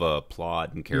of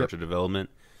plot and character development.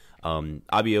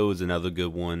 IBO is another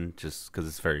good one just because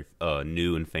it's very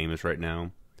new and famous right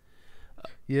now.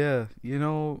 Yeah, you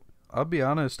know, I'll be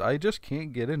honest, I just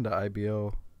can't get into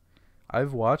IBO.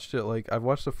 I've watched it, like, I've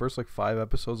watched the first, like, 5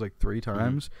 episodes, like, 3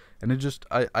 times, and it just,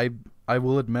 I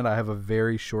will admit I have a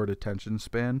very short attention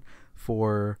span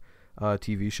for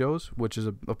TV shows, which is,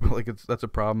 that's a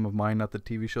problem of mine, not the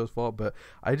TV show's fault, but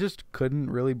I just couldn't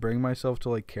really bring myself to,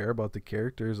 like, care about the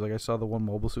characters. Like, I saw the one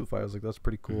Mobile Suit fight, I was like, that's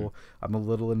pretty cool. I'm a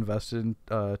little invested in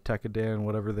Tekkadan and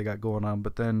whatever they got going on,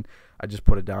 but then I just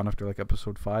put it down after, like,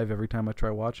 episode 5 every time I try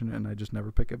watching it, and I just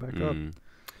never pick it back up.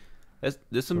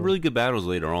 There's some really good battles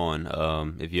later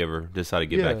on, if you ever decide to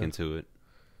get back into it.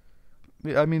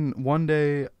 I mean, one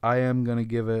day I am gonna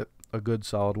give it a good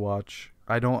solid watch.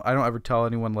 I don't ever tell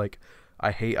anyone like I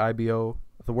hate IBO.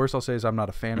 The worst I'll say is I'm not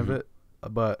a fan of it,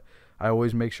 but I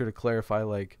always make sure to clarify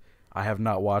like I have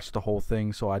not watched the whole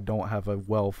thing, so I don't have a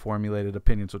well formulated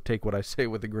opinion. So take what I say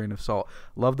with a grain of salt.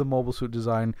 Love the mobile suit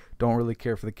design. Don't really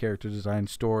care for the character design.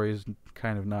 Stories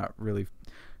kind of not really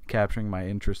capturing my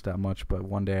interest that much, but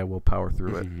one day I will power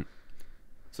through it.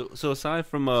 So aside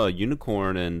from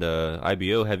Unicorn and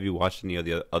IBO, have you watched any of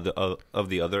the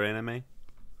other anime?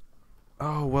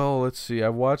 Oh well, let's see.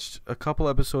 I've watched a couple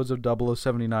episodes of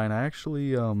 0079. I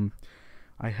actually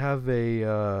I have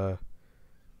a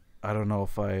I don't know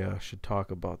if I should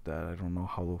talk about that. I don't know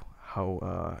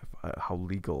how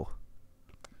legal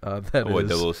that is. What,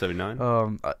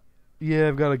 0079? Yeah,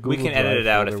 I've got a Google. We can edit it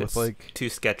out if it's like, too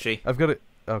sketchy. I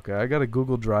got a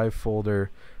Google Drive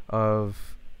folder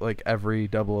of like every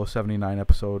 0079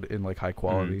 episode in like high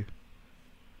quality.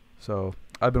 So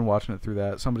I've been watching it through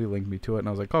that. Somebody linked me to it, and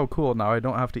I was like, oh, cool. Now I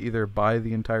don't have to either buy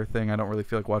the entire thing. I don't really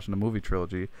feel like watching the movie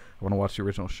trilogy. I want to watch the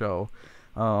original show.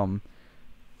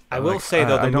 I will say,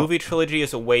 though, the movie trilogy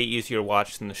is a way easier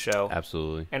watch than the show.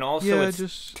 Absolutely. And also,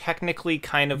 it's technically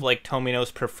kind of like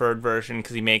Tomino's preferred version,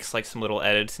 because he makes like some little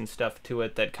edits and stuff to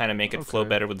it that kind of make it flow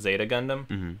better with Zeta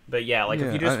Gundam. But yeah, like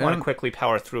if you just want to quickly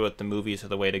power through it, the movies are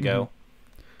the way to go.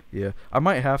 Yeah, I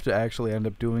might have to actually end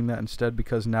up doing that instead,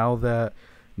 because now that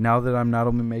I'm not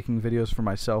only making videos for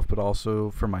myself but also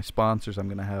for my sponsors, I'm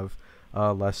gonna have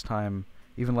less time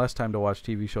to watch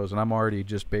TV shows, and I'm already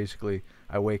just basically,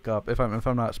 I wake up, if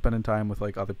I'm not spending time with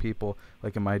like other people,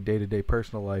 like in my day-to-day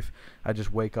personal life, I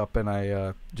just wake up and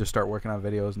I just start working on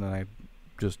videos, and then I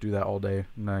just do that all day,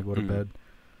 and then I go to bed.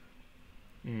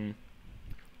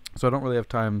 So I don't really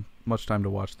have much time to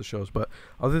watch the shows. But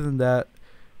other than that,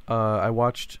 I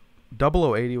watched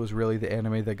 0080 was really the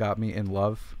anime that got me in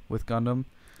love with Gundam.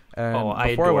 And I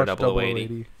adore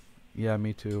 0080. Yeah,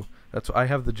 me too. I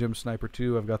have the Gym Sniper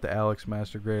 2. I've got the Alex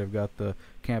Master Grade. I've got the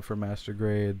Camphor Master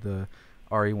Grade, the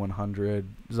RE100,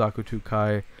 Zeta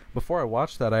Kai. Before I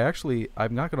watched that,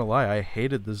 I'm not going to lie, I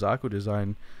hated the Zaku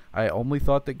design. I only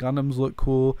thought that Gundams looked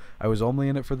cool. I was only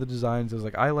in it for the designs. I was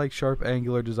like, I like sharp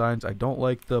angular designs. I don't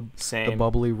like the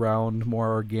bubbly, round,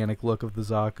 more organic look of the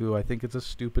Zaku. I think it's a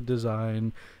stupid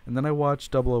design. And then I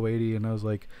watched 0080, and I was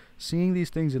like, seeing these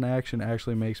things in action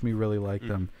actually makes me really like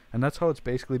them. And that's how it's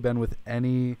basically been with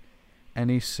any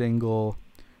single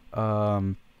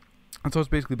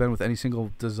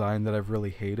design that I've really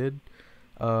hated.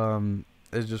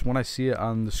 It's just when I see it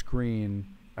on the screen,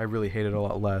 I really hate it a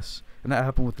lot less. And that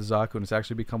happened with the Zaku, and it's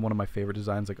actually become one of my favorite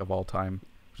designs of all time,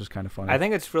 which is kind of funny. I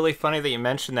think it's really funny that you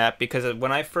mentioned that, because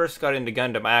when I first got into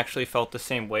Gundam, I actually felt the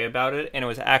same way about it, and it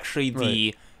was actually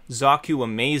the Zaku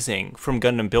Amazing from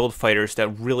Gundam Build Fighters that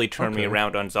really turned me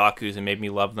around on Zakus and made me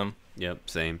love them. Yep,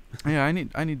 same. Yeah, I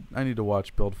need to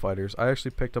watch Build Fighters. I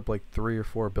actually picked up like 3 or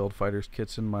 4 Build Fighters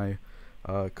kits in my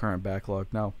current backlog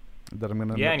now that I'm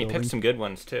gonna. Yeah, and you picked some good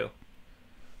ones too.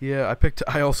 Yeah,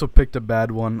 I also picked a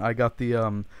bad one. I got the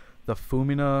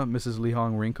Fumina Mrs.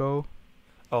 Lihong Rinko.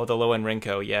 Oh, the low-end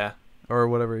Rinko, yeah. Or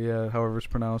whatever, yeah, however it's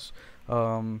pronounced.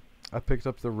 I picked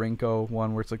up the Rinko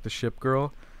one where it's like the ship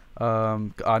girl.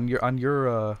 On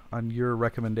your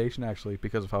recommendation, actually,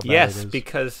 because of how bad it is. Yes,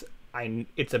 because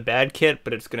it's a bad kit,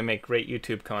 but it's gonna make great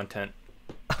YouTube content.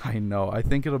 I know. I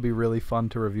think it'll be really fun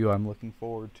to review. I'm looking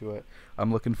forward to it.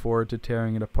 I'm looking forward to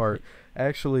tearing it apart.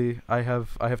 Actually, I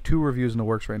have 2 reviews in the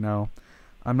works right now.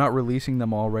 I'm not releasing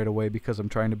them all right away because I'm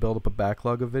trying to build up a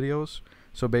backlog of videos.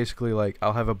 So basically, like,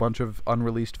 I'll have a bunch of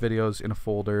unreleased videos in a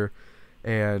folder,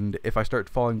 and if I start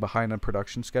falling behind on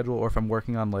production schedule, or if I'm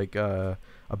working on like a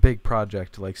big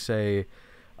project, like say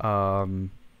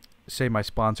my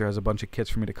sponsor has a bunch of kits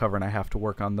for me to cover and I have to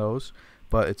work on those,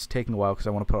 but it's taking a while because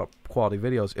I want to put up quality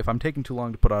videos. If I'm taking too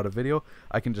long to put out a video,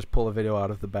 I can just pull a video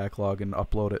out of the backlog and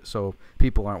upload it, so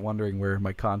people aren't wondering where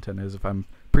my content is if I'm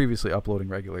previously uploading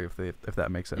regularly, if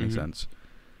that makes any sense.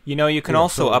 You know, you can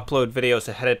also upload videos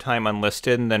ahead of time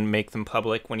unlisted and then make them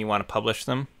public when you want to publish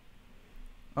them.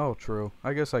 Oh, true.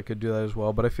 I guess I could do that as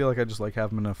well, but I feel like I just like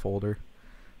have them in a folder.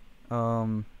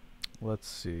 Let's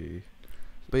see.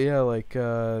 But yeah, like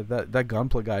that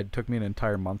Gunpla guide took me an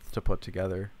entire month to put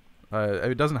together.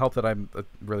 It doesn't help that I'm a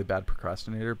really bad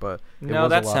procrastinator, but no,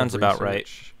 that sounds about right.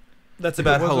 That's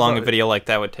about how long a video like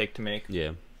that would take to make.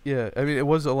 Yeah. Yeah, I mean, it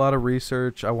was a lot of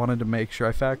research. I wanted to make sure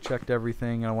I fact-checked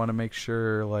everything. I want to make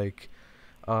sure, like,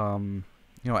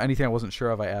 anything I wasn't sure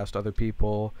of, I asked other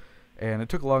people. And it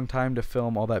took a long time to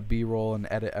film all that B-roll and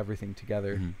edit everything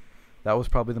together. That was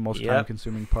probably the most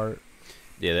time-consuming part.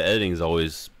 Yeah, the editing is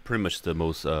always pretty much the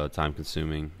most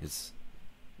time-consuming.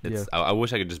 I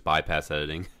wish I could just bypass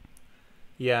editing.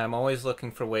 Yeah, I'm always looking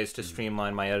for ways to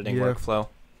streamline my editing workflow.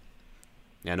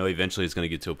 Yeah, I know eventually it's going to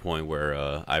get to a point where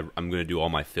I'm going to do all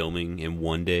my filming in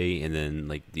one day, and then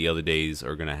like the other days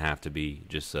are going to have to be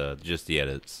just the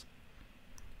edits.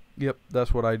 Yep,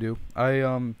 that's what I do.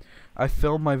 I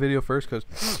film my video first because,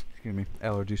 excuse me,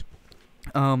 allergies.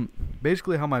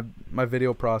 Basically how my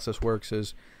video process works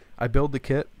is I build the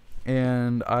kit,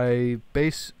 and I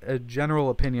base a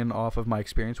general opinion off of my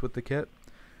experience with the kit,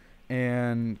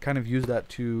 and kind of use that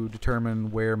to determine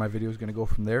where my video is going to go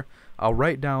from there. I'll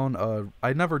write down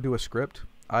I never do a script.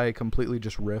 I completely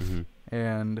just riff.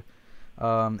 And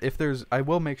I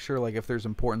will make sure, like, if there's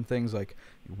important things, like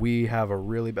we have a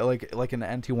really like in the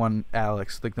NT1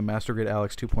 Alex, like the Master Grade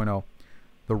Alex 2.0,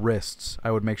 the wrists,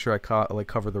 I would make sure I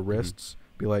cover the wrists.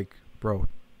 Be like, bro,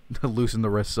 loosen the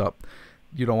wrists up.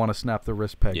 You don't want to snap the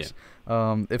wrist pegs.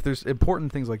 If there's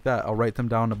important things like that, I'll write them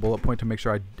down in a bullet point to make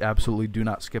sure I absolutely do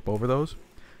not skip over those.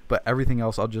 But everything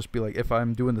else, I'll just be like, if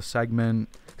I'm doing the segment,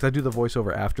 because I do the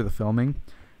voiceover after the filming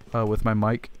with my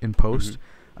mic in post,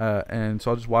 and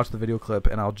so I'll just watch the video clip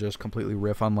and I'll just completely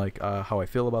riff on like how I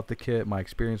feel about the kit, my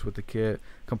experience with the kit,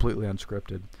 completely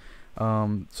unscripted.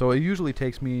 So it usually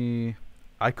takes me,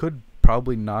 I could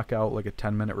probably knock out like a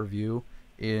 10-minute review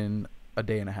in a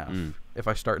day and a half if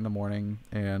I start in the morning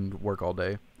and work all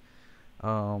day.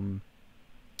 But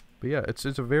yeah, it's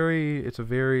a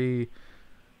very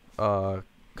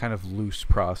kind of loose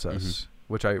process,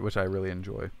 which I really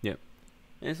enjoy. Yeah,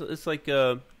 and it's like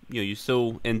you're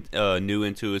so new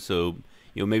into it, so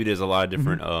maybe there's a lot of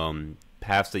different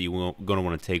paths that you're gonna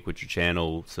want to take with your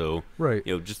channel. So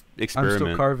just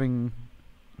experiment.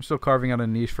 I'm still carving out a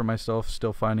niche for myself,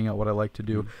 still finding out what I like to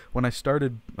do. When I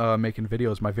started making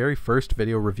videos, my very first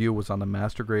video review was on the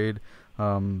Master Grade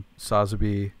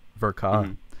Sazabi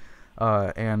Verka.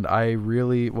 And I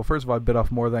really, well, first of all, I bit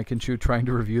off more than I can chew trying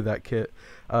to review that kit.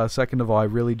 Second of all, I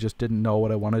really just didn't know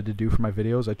what I wanted to do for my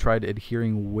videos. I tried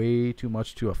adhering way too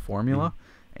much to a formula,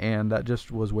 and that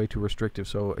just was way too restrictive.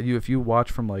 So if you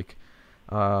watch from like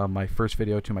my first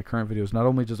video to my current videos, not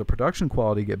only does the production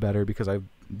quality get better because I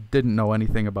didn't know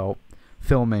anything about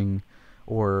filming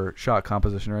or shot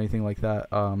composition or anything like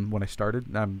that when I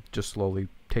started. I'm just slowly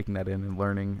taking that in and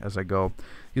learning as I go.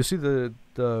 You'll see the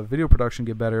video production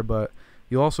get better, but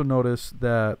you'll also notice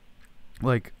that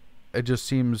like it just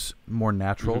seems more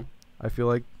natural, I feel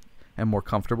like, and more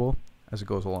comfortable as it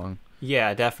goes along.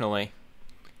 Yeah, definitely.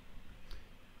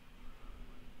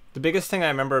 The biggest thing I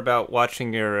remember about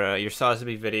watching your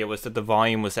Sotheby video was that the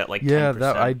volume was at like 10%. Yeah,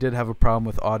 that I did have a problem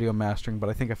with audio mastering, but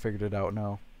I think I figured it out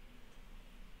now.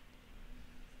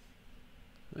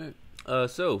 Right.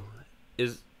 So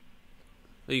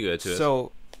you go to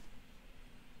So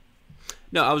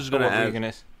no, I was just gonna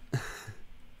ask.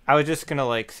 I was just gonna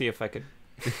like see if I could.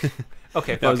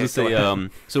 Okay, I was gonna say.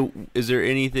 So, is there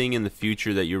anything in the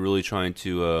future that you're really trying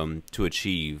to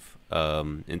achieve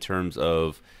in terms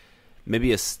of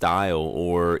maybe a style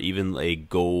or even a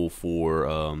goal for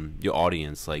your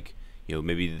audience? Like,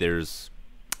 maybe there's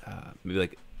maybe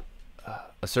like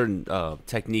a certain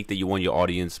technique that you want your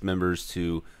audience members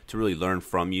to really learn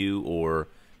from you, or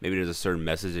maybe there's a certain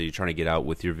message that you're trying to get out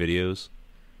with your videos.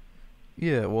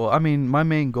 Yeah, well, I mean, my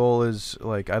main goal is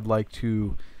like I'd like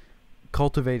to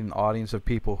cultivate an audience of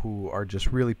people who are just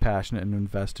really passionate and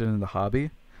invested in the hobby,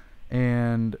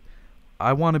 and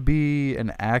I want to be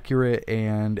an accurate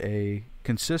and a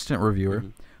consistent reviewer,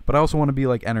 but I also want to be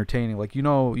like entertaining. Like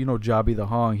Jobby the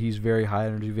Hong, he's very high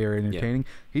energy, very entertaining. Yeah.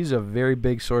 He's a very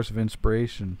big source of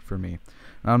inspiration for me.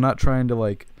 And I'm not trying to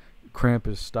like cramp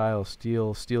his style,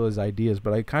 steal his ideas,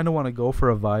 but I kind of want to go for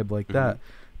a vibe like that,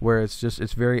 where it's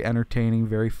very entertaining,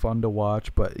 very fun to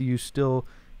watch, but you still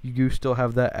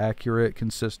have that accurate,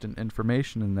 consistent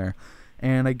information in there.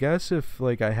 And I guess if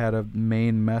like I had a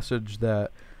main message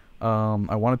that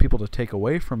I wanted people to take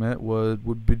away from it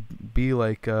would be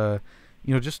like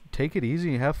just take it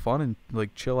easy and have fun and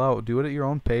like chill out, do it at your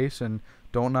own pace, and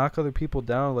don't knock other people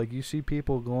down. Like you see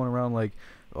people going around like,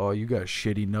 oh, you got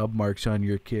shitty nub marks on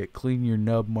your kit. Clean your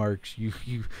nub marks. You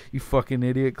fucking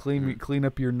idiot. Clean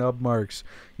up your nub marks.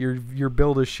 Your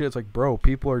build is shit. It's like, bro,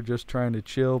 people are just trying to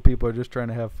chill. People are just trying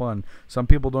to have fun. Some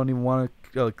people don't even want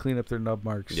to clean up their nub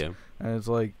marks. Yeah. And it's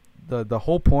like the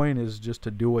whole point is just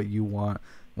to do what you want.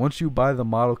 Once you buy the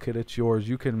model kit, it's yours.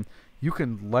 You can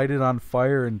light it on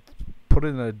fire and put it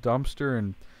in a dumpster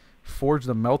and forge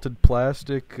the melted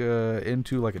plastic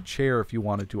into like a chair if you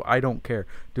wanted to. I don't care.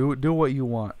 Do what you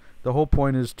want. The whole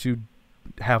point is to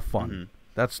have fun.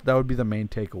 That would be the main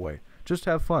takeaway. Just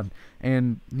have fun.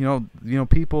 And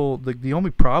people, the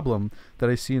only problem that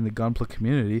I see in the Gunpla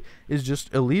community is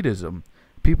just elitism.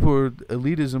 People are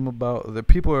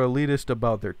elitist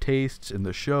about their tastes in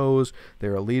the shows.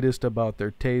 They're elitist about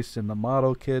their tastes in the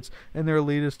model kits, and they're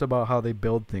elitist about how they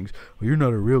build things. Well, you're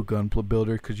not a real Gunpla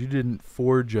builder because you didn't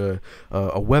forge a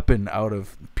weapon out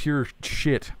of pure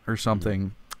shit or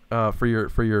something for your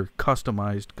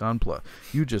customized Gunpla.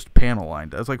 You just panel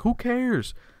lined. I was like, who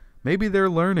cares? Maybe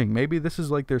they're learning. Maybe this is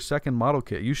like their second model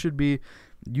kit. You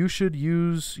should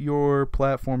use your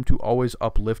platform to always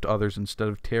uplift others instead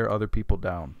of tear other people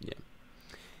down. Yeah,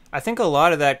 I think a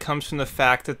lot of that comes from the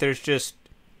fact that there's just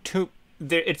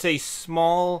it's a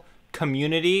small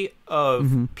community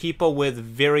of people with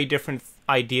very different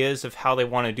ideas of how they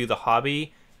want to do the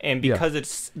hobby, and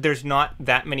because there's not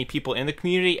that many people in the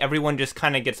community, everyone just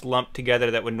kind of gets lumped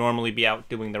together that would normally be out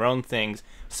doing their own things.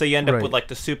 So you end up with like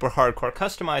the super hardcore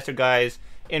customizer guys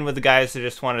in with the guys that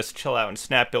just want to chill out and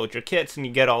snap build your kits, and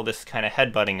you get all this kind of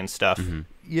headbutting and stuff.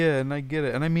 Yeah, and I get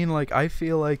it. And I mean, like, I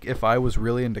feel like if I was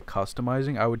really into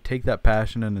customizing, I would take that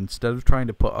passion, and instead of trying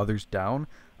to put others down,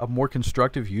 a more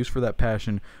constructive use for that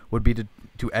passion would be to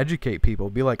educate people.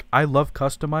 Be like, I love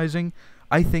customizing.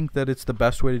 I think that it's the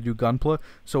best way to do Gunpla.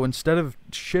 So instead of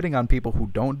shitting on people who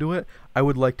don't do it, I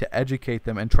would like to educate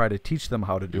them and try to teach them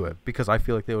how to do it, because I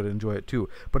feel like they would enjoy it too.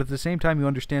 But at the same time, you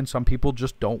understand some people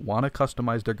just don't want to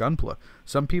customize their Gunpla.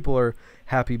 Some people are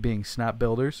happy being snap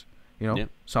builders.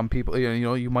 Some people,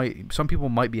 some people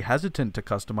might be hesitant to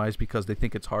customize because they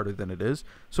think it's harder than it is.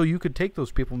 So you could take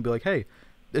those people and be like, hey,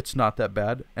 it's not that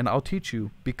bad, and I'll teach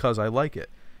you because I like it.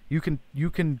 You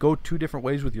can go two different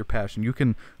ways with your passion. You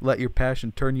can let your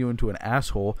passion turn you into an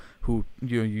asshole who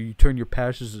you turn your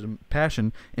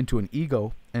passion into an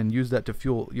ego and use that to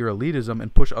fuel your elitism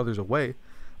and push others away,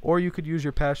 or you could use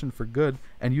your passion for good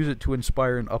and use it to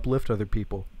inspire and uplift other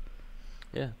people.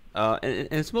 Yeah, And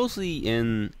it's mostly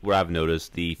in where I've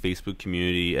noticed the Facebook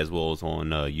community as well as on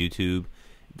YouTube.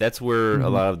 That's where a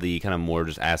lot of the kind of more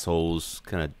just assholes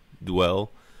kind of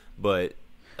dwell. But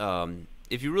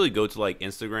if you really go to like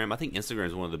Instagram, I think Instagram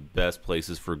is one of the best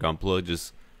places for Gunpla.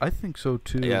 Just I think so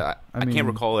too. Yeah, I can't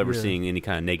recall ever seeing any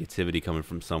kind of negativity coming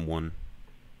from someone.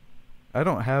 I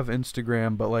don't have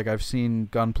Instagram, but like I've seen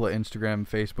Gunpla Instagram,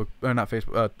 Facebook, or not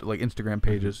Facebook, like Instagram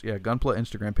pages. Yeah, Gunpla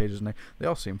Instagram pages, and they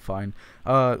all seem fine.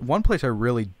 One place I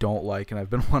really don't like, and I've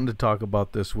been wanting to talk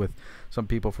about this with some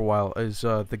people for a while, is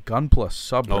the Gunpla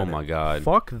subreddit. Oh my god!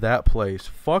 Fuck that place.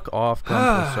 Fuck off,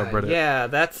 Gunpla subreddit. Yeah,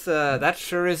 that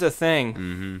sure is a thing.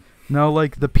 Mm-hmm. Now,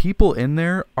 like the people in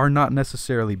there are not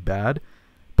necessarily bad,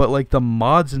 but like the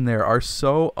mods in there are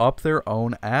so up their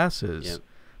own asses. Yep.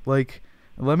 Like.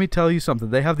 Let me tell you something.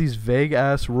 They have these vague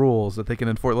ass rules that they can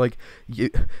enforce. Like you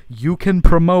can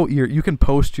you can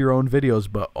post your own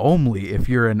videos, but only if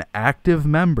you're an active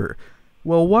member.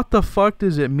 Well, what the fuck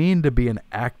does it mean to be an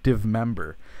active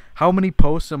member? How many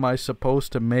posts am I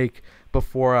supposed to make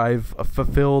before I've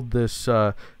fulfilled this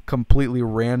completely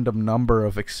random number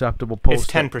of acceptable posts?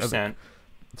 It's 10%.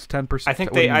 It's 10%. I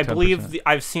think I believe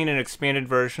I've seen an expanded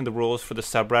version of the rules for the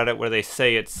subreddit where they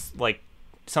say it's like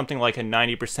something like a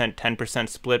 90%, 10%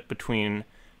 split between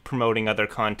promoting other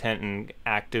content and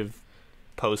active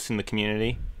posts in the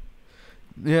community.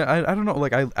 Yeah, I don't know.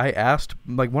 Like I asked,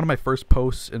 like one of my first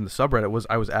posts in the subreddit was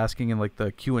I was asking in like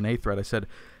the Q&A thread. I said,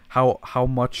 how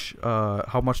much do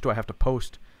I have to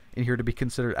post in here to be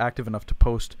considered active enough to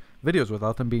post videos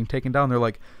without them being taken down? They're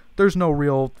like, there's no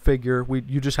real figure.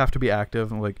 You just have to be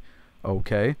active. I'm like,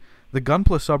 okay. The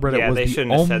Gunpla subreddit was they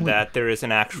shouldn't have said that. There is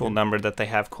an actual number that they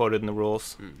have quoted in the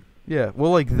rules. Yeah,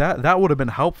 well, like that would have been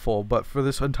helpful, but for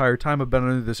this entire time I've been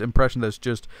under this impression that it's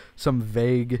just some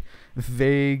vague,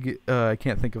 I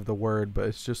can't think of the word, but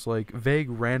it's just like vague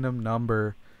random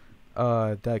number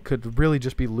that could really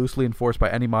just be loosely enforced by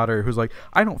any moderator who's like,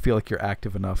 I don't feel like you're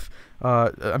active enough.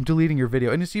 I'm deleting your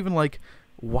video. And it's even like,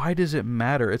 why does it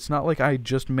matter? It's not like I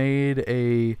just made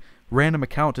a random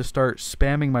account to start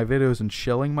spamming my videos and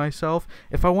shilling myself.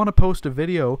 If I want to post a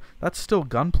video, that's still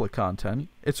Gunpla content.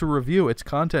 It's a review. It's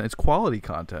content. It's quality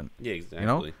content. Yeah, exactly. You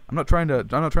know, I'm not trying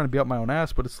to be up my own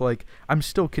ass, but it's like I'm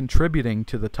still contributing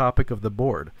to the topic of the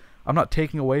board. I'm not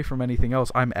taking away from anything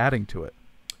else. I'm adding to it.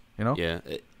 You know. Yeah.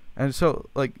 And so,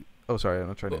 like, oh, sorry, I'm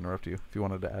not trying to interrupt you. If you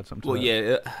wanted to add something. Well,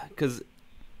 yeah, because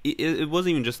it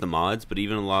wasn't even just the mods, but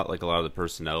even a lot of the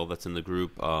personnel that's in the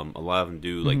group. A lot of them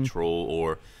do like troll,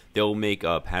 or they'll make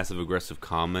passive aggressive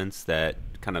comments that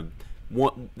kind of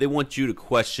want you to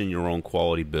question your own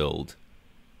quality build.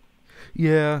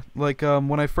 Yeah, like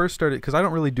when I first started, because I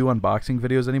don't really do unboxing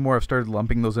videos anymore. I've started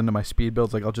lumping those into my speed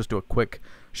builds. Like I'll just do a quick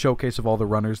showcase of all the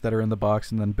runners that are in the box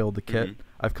and then build the kit.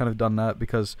 I've kind of done that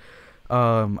because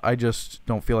I just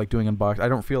don't feel like doing I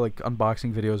don't feel like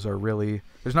unboxing videos are really.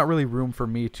 There's not really room for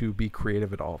me to be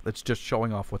creative at all. It's just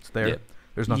showing off what's there. Yeah.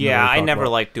 There's nothing. Yeah, I never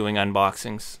liked doing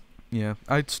unboxings. Yeah,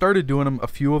 I started doing them, a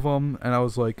few of them, and I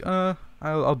was like,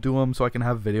 I'll do them so I can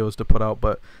have videos to put out.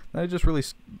 But I just really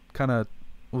kind of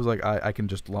was like, I can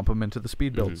just lump them into the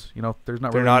speed builds. You know, they're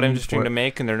not interesting to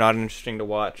make, and they're not interesting to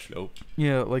watch. Nope.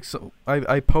 Yeah, like so,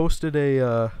 I posted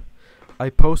a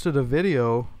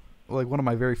video. Like one of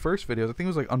my very first videos, I think it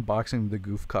was like unboxing the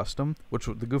Goof Custom, which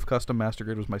the Goof Custom Master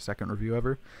Grade was my second review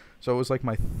ever. So it was like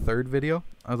my third video.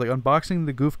 I was like unboxing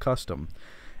the Goof Custom,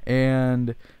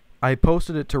 and I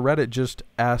posted it to Reddit just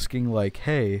asking like,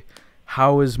 hey,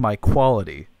 how is my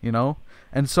quality, you know?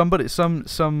 And some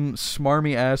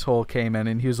smarmy asshole came in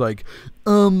and he was like,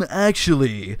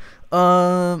 actually,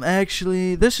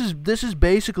 this is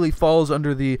basically falls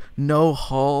under the no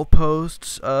haul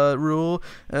posts rule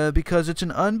because it's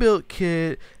an unbuilt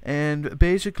kit, and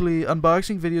basically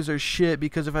unboxing videos are shit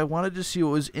because if I wanted to see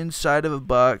what was inside of a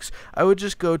box, I would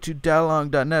just go to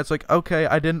dalong.net. It's like, okay,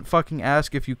 I didn't fucking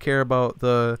ask if you care about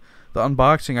the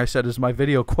unboxing. I said, is my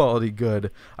video quality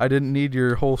good? I didn't need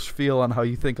your whole spiel on how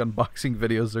you think unboxing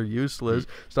videos are useless.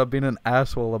 Stop being an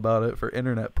asshole about it for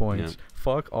internet points. Yeah.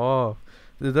 Fuck off.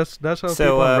 That's how.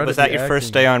 So was that your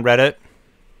first day on Reddit?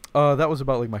 That was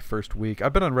about like my first week.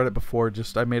 I've been on Reddit before.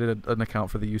 Just I made an account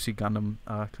for the UC Gundam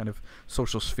kind of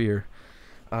social sphere.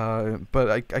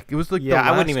 But it was like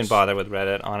I wouldn't even bother with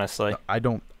Reddit, honestly. I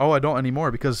don't anymore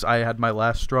because I had my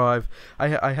last straw. I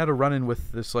had a run-in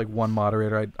with this like one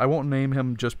moderator. I won't name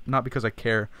him, just not because I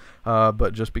care,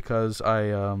 but just because I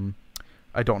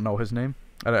don't know his name.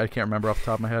 I can't remember off the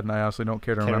top of my head, and I honestly don't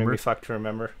care to remember. Can't be fucked to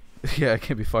remember. Yeah, I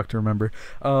can't be fucked to remember.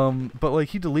 But like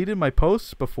he deleted my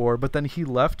posts before, but then he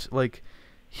left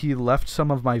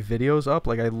some of my videos up.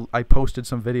 Like I posted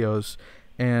some videos.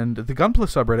 And the Gunpla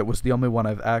subreddit was the only one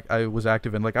I was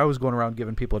active in. Like, I was going around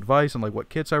giving people advice on like what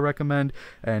kits I recommend,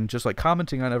 and just like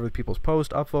commenting on other people's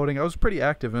posts, upvoting. I was pretty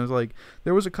active, and it was like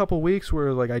there was a couple weeks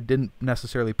where like I didn't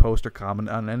necessarily post or comment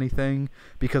on anything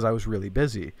because I was really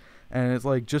busy. And it's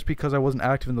like, just because I wasn't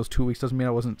active in those 2 weeks doesn't mean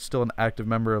I wasn't still an active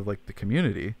member of like the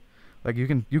community. Like, you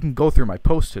can go through my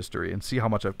post history and see how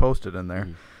much I've posted in there.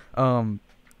 And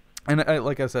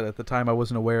like I said, at the time I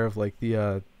wasn't aware of like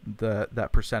that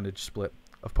percentage split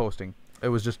of posting. It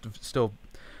was just still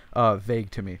vague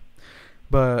to me.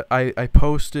 But I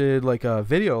posted like a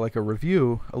video, like a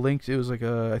review, a link. It was like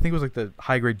I think it was like the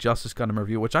High Grade Justice Gundam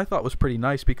review, which I thought was pretty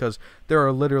nice because there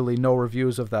are literally no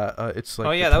reviews of that. It's like,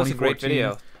 oh yeah, that was a great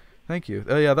video. Thank you.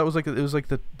 Yeah, that was like, it was like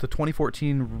the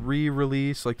 2014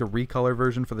 re-release, like the recolor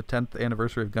version for the 10th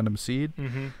anniversary of Gundam Seed.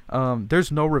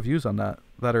 There's no reviews on that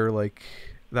are like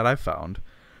that I've found.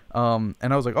 And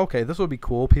I was like, okay, this will be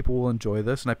cool. People will enjoy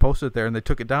this. And I posted it there, and they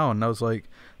took it down. And I was like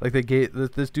they gave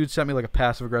this dude sent me like a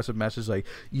passive aggressive message like,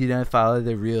 you don't follow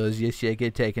the rules, you should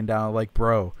get taken down. Like,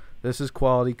 bro, this is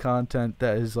quality content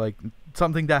that is like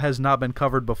something that has not been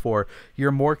covered before.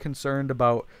 You're more concerned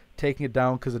about taking it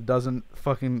down because it doesn't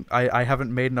fucking I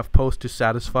haven't made enough posts to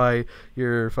satisfy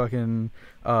your fucking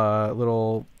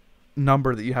little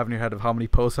number that you have in your head of how many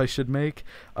posts I should make,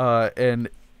 and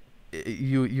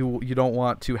you don't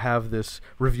want to have this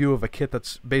review of a kit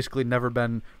that's basically never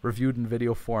been reviewed in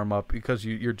video form up because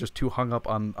you're just too hung up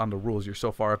on the rules. You're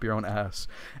so far up your own ass.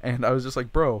 And I was just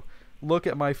like, bro, look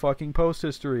at my fucking post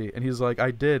history. And he's like,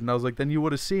 I did. And I was like, then you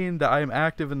would have seen that I am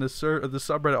active in the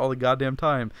subreddit all the goddamn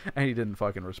time. And he didn't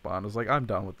fucking respond. I was like, I'm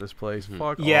done with this place.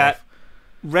 Fuck off.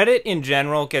 Reddit in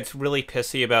general gets really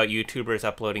pissy about YouTubers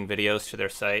uploading videos to their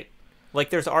site. Like,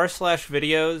 there's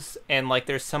r/videos, and like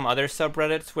there's some other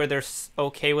subreddits where they're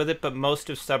okay with it, but most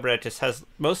of Reddit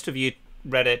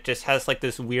just has like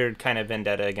this weird kind of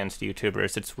vendetta against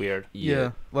YouTubers. It's weird.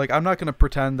 Yeah. Like, I'm not gonna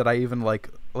pretend that I even like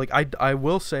I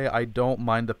will say I don't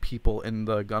mind the people in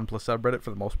the Gunpla subreddit for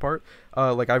the most part.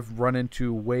 Like, I've run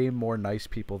into way more nice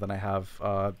people than I have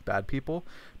bad people.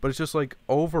 But it's just like,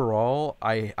 overall,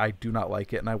 I do not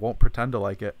like it, and I won't pretend to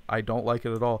like it. I don't like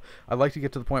it at all. I'd like to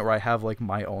get to the point where I have like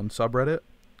my own subreddit,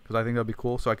 because I think that'd be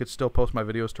cool. So I could still post my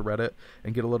videos to Reddit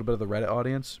and get a little bit of the Reddit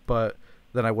audience, but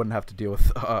then I wouldn't have to deal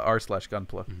with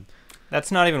r/Gunpla.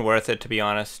 That's not even worth it, to be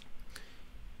honest.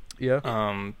 Yeah.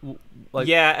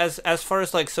 Yeah. As far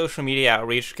as like social media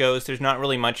outreach goes, there's not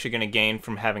really much you're gonna gain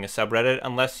from having a subreddit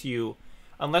unless you're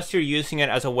using it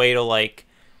as a way to like,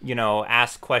 you know,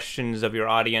 ask questions of your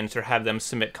audience or have them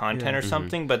submit content or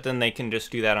something. But then they can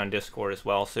just do that on Discord as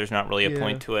well. So there's not really a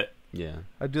point to it. Yeah,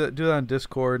 I do that on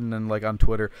Discord and then like on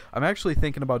Twitter. I'm actually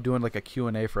thinking about doing like a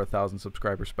Q&A for 1,000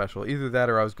 subscriber special. Either that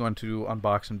or I was going to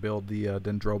unbox and build the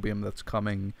Dendrobium that's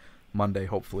coming Monday,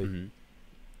 hopefully.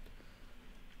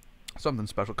 Something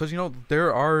special, because you know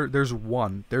there's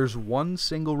one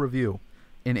single review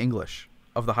in English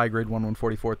of the high grade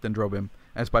 1144th Dendrobium,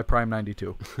 and it's by Prime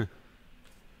 92.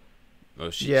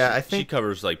 I think she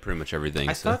covers like pretty much everything.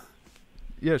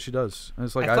 Yeah, she does. And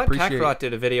it's like, I thought Kakarot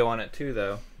did a video on it too,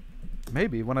 though.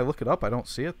 Maybe when I look it up, I don't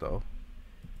see it though.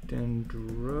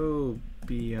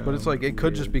 Dendrobium. But it's like, it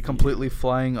could just be completely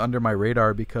flying under my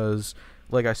radar because,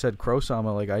 like I said,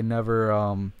 Krowsama, like I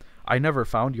never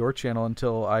found your channel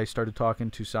until I started talking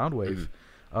to Soundwave.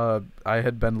 I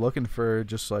had been looking for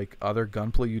just like other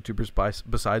Gunpla YouTubers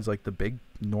besides like the big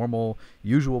normal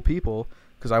usual people,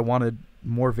 because I wanted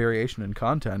more variation in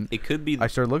content. It could be I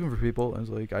started looking for people, and I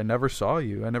was like, I never saw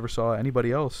you. I never saw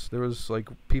anybody else. There was like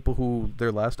people who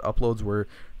their last uploads were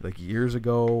like years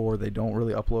ago, or they don't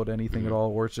really upload anything at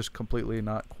all, or it's just completely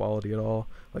not quality at all,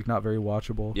 like not very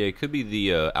watchable. Yeah, it could be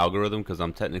the algorithm, because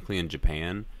I'm technically in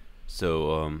Japan.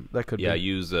 So that could be. I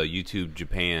use YouTube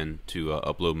Japan to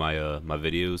upload my my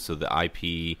videos, so the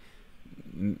IP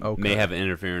may have an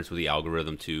interference with the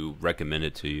algorithm to recommend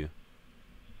it to you.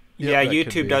 Yeah,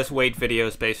 YouTube does weight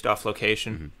videos based off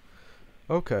location.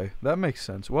 Okay, that makes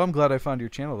sense. Well, I'm glad I found your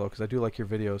channel though, because I do like your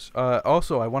videos.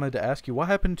 Also, I wanted to ask you, what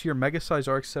happened to your Mega Size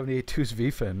RX-78-2's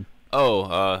V-fin?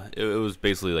 Oh, it was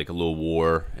basically like a little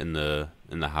war in the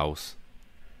house.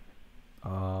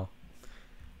 Yeah,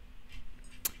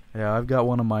 I've got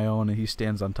one of my own, and he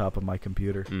stands on top of my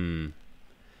computer.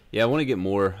 Yeah, I want to get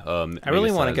more. I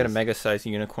really want to get a Mega Size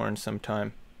unicorn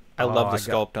sometime. I love the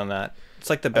sculpt on that. It's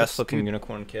like the best looking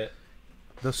unicorn kit.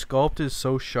 The sculpt is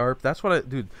so sharp. That's what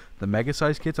dude, the Mega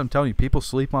Size kits, I'm telling you, people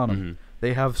sleep on them.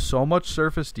 They have so much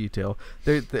surface detail.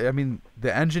 I mean,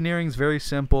 the engineering's very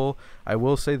simple. I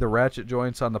will say the ratchet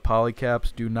joints on the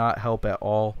polycaps do not help at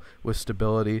all with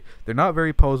stability. They're not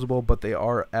very posable, but they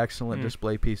are excellent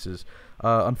display pieces.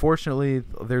 Unfortunately,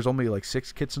 there's only like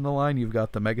 6 kits in the line. You've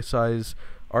got the Mega Size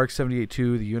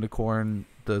RX-78-2, the Unicorn,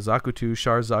 the Zakutu,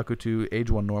 Char Zakutu, Age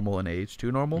 1 Normal, and Age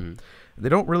 2 Normal. They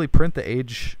don't really print the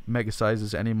Age Mega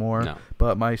Sizes anymore,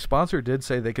 but my sponsor did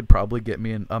say they could probably get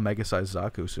me a Mega Size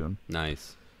Zaku soon.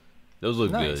 Nice. Those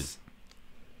look good.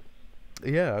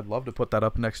 Yeah, I'd love to put that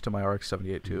up next to my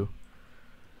RX-78 too.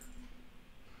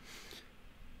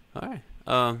 All right.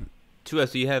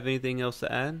 2S, do you have anything else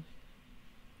to add?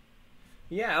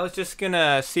 Yeah, I was just going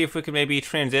to see if we could maybe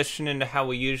transition into how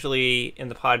we usually, in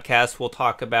the podcast, we'll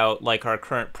talk about like our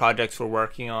current projects we're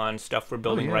working on, stuff we're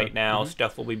building right now,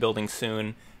 stuff we'll be building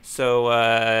soon. So,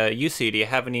 UC, do you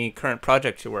have any current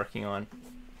projects you're working on?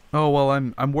 Oh, well,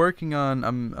 I'm working on,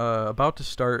 I'm about to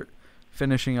start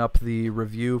finishing up the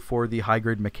review for the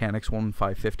high-grade mechanics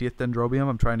 1/550th Dendrobium.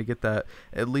 I'm trying to get that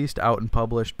at least out and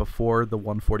published before the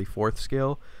 1/44th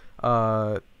scale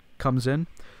comes in.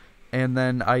 And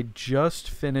then I just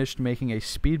finished making a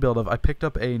speed build of, I picked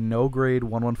up a no-grade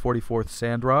 1/144th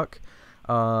Sandrock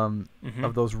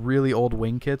of those really old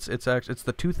wing kits. It's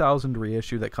the 2000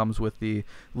 reissue that comes with the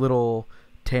little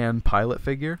tan pilot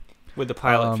figure. With the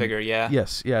pilot figure, yeah.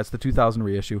 Yes, yeah, it's the 2000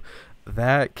 reissue.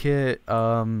 That kit,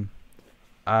 I'm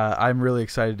really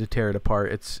excited to tear it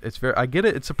apart. It's very, I get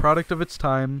it, it's a product of its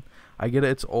time. I get it,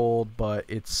 it's old, but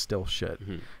it's still shit.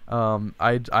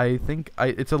 I think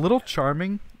it's a little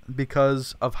charming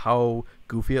because of how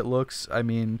goofy it looks. I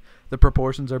mean, the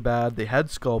proportions are bad. The head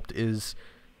sculpt is,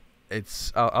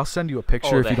 I'll send you a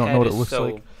picture if you don't know what it looks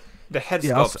like. The head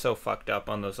sculpt's so fucked up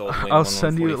on those old wing I'll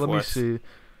send you, let me see.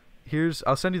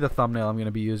 I'll send you the thumbnail I'm going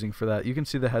to be using for that. You can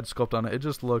see the head sculpt on it. It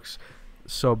just looks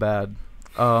so bad.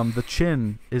 The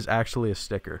chin is actually a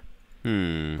sticker.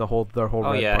 The whole red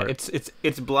part.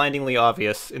 It's blindingly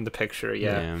obvious in the picture.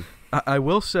 Yeah. I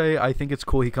will say I think it's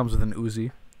cool. He comes with an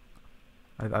Uzi.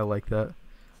 I like that,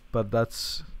 but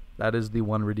that is the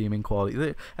one redeeming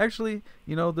quality. Actually,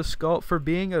 you know, the sculpt, for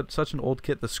being such an old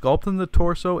kit, the sculpt in the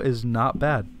torso is not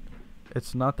bad.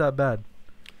 It's not that bad.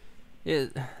 Yeah.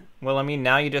 Well, I mean,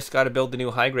 now you just got to build the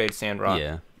new high grade Sandrock.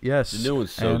 Yeah. Yes. The new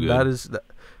one's so good. That is.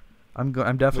 I'm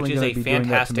definitely going to be doing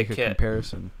that to make a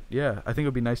comparison. Yeah, I think it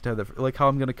would be nice to have that. Like how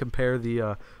I'm going to compare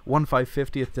the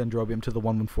 1/550th Dendrobium to the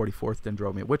 1/144th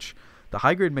Dendrobium, which the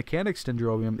high grade mechanics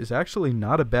Dendrobium is actually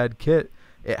not a bad kit.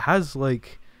 It has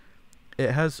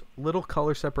little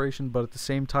color separation, but at the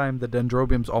same time, the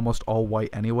Dendrobium's almost all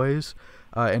white anyways,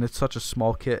 and it's such a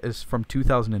small kit. It's from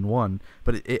 2001,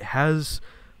 but it has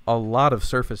a lot of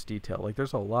surface detail. Like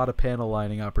there's a lot of panel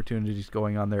lining opportunities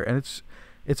going on there, and it's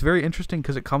very interesting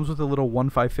because it comes with a little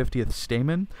 1/550th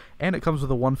Stamen, and it comes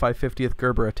with a 1/550th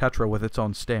Gerber Tetra with its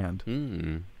own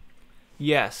stand.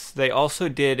 Yes, they also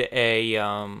did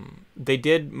they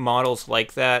did models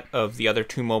like that of the other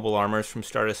 2 mobile armors from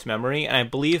Stardust Memory, and I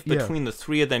believe between the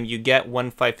 3 of them, you get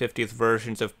 1/550th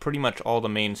versions of pretty much all the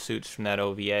main suits from that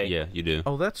OVA. Yeah, you do.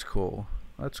 Oh, that's cool.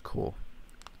 That's cool.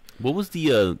 What was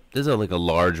the there's like a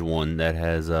large one that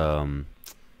has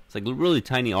it's like really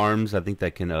tiny arms, I think,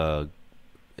 that can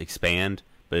expand,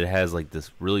 but it has like this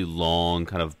really long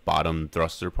kind of bottom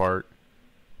thruster part.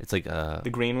 It's like the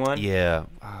green one. Yeah,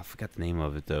 I forgot the name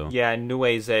of it though. Yeah,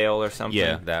 Nue Zale or something.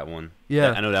 Yeah, that one.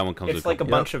 Yeah, I know that one comes. It's like a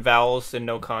bunch of vowels and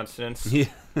no consonants. Yeah,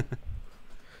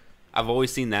 I've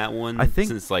always seen that one. I think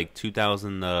since like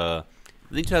 2000. I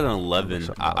think 2011.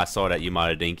 I saw it at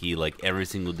Yamada Denki like every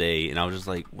single day, and I was just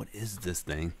like, "What is this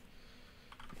thing?"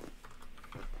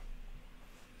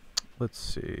 Let's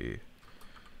see.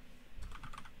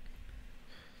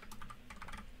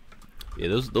 Yeah,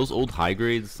 those old high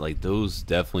grades, like those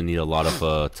definitely need a lot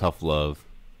of tough love.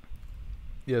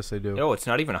 Yes, they do. Oh, it's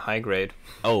not even a high grade.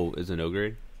 Oh, is it no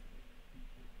grade?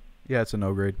 Yeah, it's a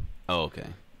no grade. Oh, okay.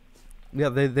 Yeah,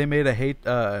 they made I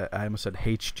almost said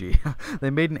HG. They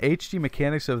made an HG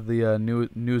mechanics of the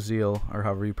New Zeal, or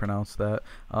however you pronounce that.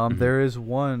 There is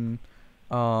one.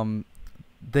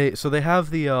 They have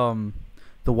the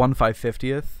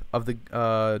 1/550th of the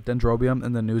Dendrobium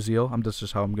and the New Zeal. That's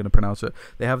just how I'm going to pronounce it.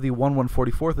 They have the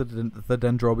 1/144th of the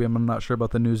Dendrobium. I'm not sure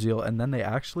about the New Zeal. And then they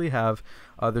actually have,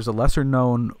 there's a lesser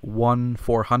known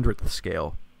 1/400th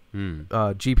scale.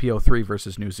 GPO3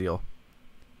 versus New Zeal.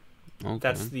 Okay.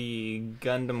 That's the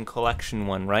Gundam collection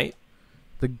one, right?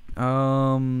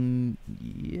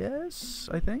 Yes,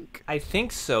 I think. I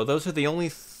think so. Those are the only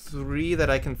 3 that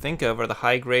I can think of, are the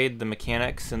high grade, the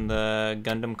mechanics, and the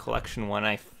Gundam collection one.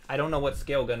 I don't know what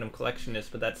scale Gundam collection is,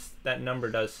 but that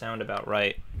number does sound about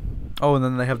right. Oh, and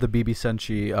then they have the BB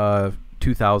Senshi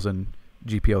 2000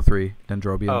 GPO3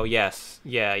 Dendrobium. Oh, yes.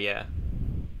 Yeah.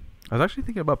 I was actually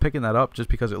thinking about picking that up just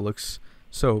because it looks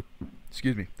so...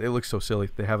 Excuse me. They look so silly.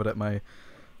 They have it at my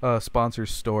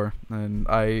sponsor's store, and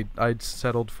I'd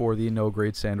settled for the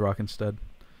no-grade Sandrock instead.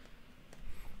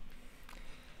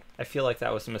 I feel like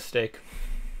that was a mistake.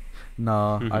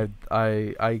 Nah,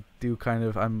 I do kind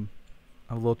of... I'm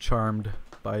a little charmed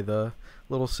by the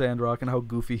little Sandrock and how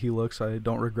goofy he looks. I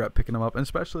don't regret picking him up, and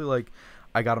especially, like,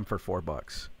 I got him for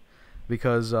 $4.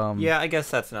 Because... yeah, I guess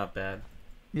that's not bad.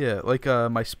 Yeah, like,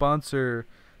 my sponsor...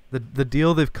 The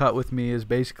deal they've cut with me is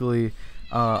basically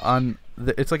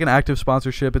it's like an active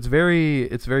sponsorship. It's very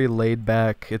laid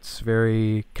back. It's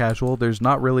very casual. There's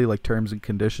not really like terms and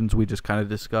conditions. We just kind of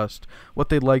discussed what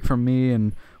they'd like from me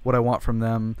and what I want from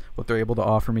them, what they're able to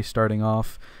offer me starting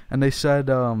off. And they said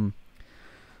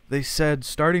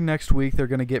starting next week they're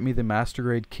going to get me the Master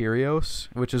Grade Kyrios,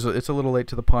 which is it's a little late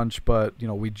to the punch, but you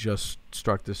know, we just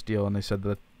struck this deal, and they said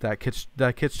that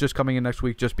kit's just coming in next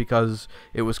week just because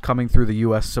it was coming through the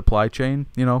U.S. supply chain,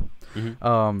 you know.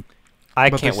 Mm-hmm. I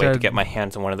can't wait to get my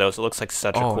hands on one of those. It looks like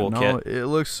such a cool kit. It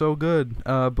looks so good.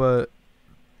 But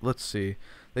let's see.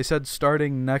 They said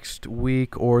starting next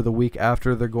week or the week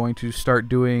after, they're going to start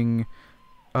doing.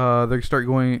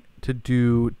 Going to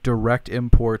do direct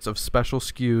imports of special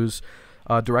SKUs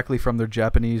directly from their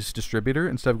Japanese distributor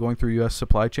instead of going through U.S.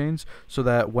 supply chains, so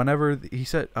that whenever he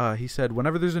said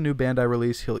whenever there's a new Bandai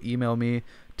release, he'll email me,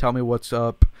 tell me what's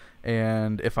up,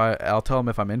 and I'll tell him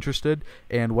if I'm interested.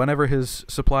 And whenever his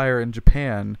supplier in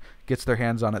Japan gets their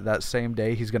hands on it that same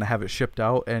day, he's gonna have it shipped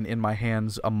out and in my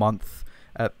hands a month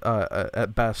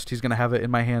at best. He's gonna have it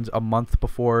in my hands a month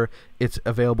before it's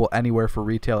available anywhere for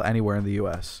retail anywhere in the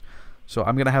U.S. So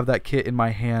I'm going to have that kit in my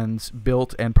hands,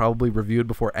 built and probably reviewed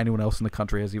before anyone else in the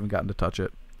country has even gotten to touch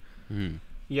it. Mm.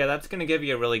 Yeah, that's going to give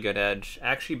you a really good edge.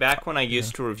 Actually, back when I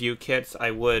used to review kits,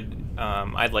 I'd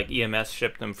like EMS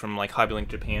ship them from like Hobbylink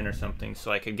Japan or something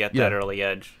so I could get that early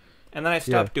edge. And then I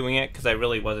stopped doing it because I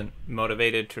really wasn't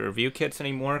motivated to review kits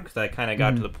anymore, because I kind of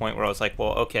got to the point where I was like,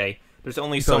 well, okay, there's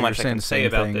only so much I can say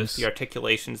about this. The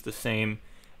articulation's the same,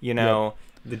 you know. Yep.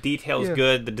 The detail's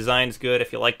good, the design's good.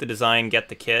 If you like the design, get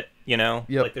the kit, you know?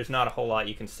 Yep. Like, there's not a whole lot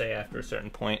you can say after a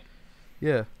certain point.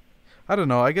 Yeah. I don't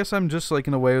know. I guess I'm just, like,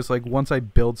 in a way, it's like, once I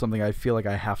build something, I feel like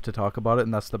I have to talk about it,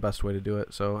 and that's the best way to do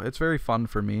it. So, it's very fun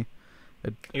for me.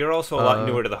 You're also a lot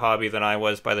newer to the hobby than I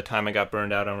was by the time I got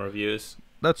burned out on reviews.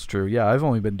 That's true. Yeah, I've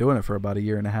only been doing it for about a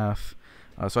year and a half.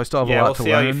 So I still have a lot to learn.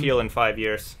 Yeah, we'll see how you feel in 5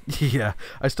 years. Yeah,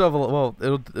 I still have a lot. Well,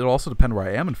 it'll also depend where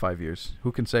I am in 5 years.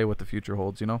 Who can say what the future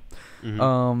holds, you know?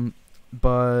 Mm-hmm.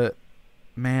 But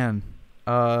man,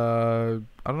 I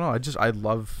don't know. I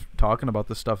love talking about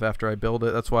this stuff after I build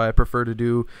it. That's why I prefer to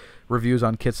do reviews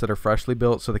on kits that are freshly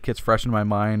built, so the kit's fresh in my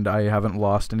mind. I haven't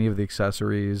lost any of the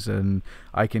accessories, and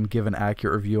I can give an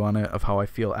accurate review on it of how I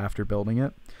feel after building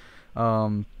it.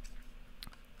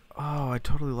 I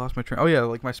totally lost my train. Oh yeah,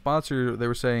 like my sponsor, they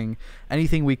were saying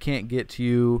anything we can't get to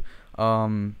you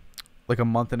like a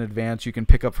month in advance, you can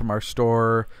pick up from our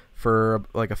store for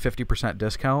like a 50%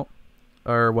 discount.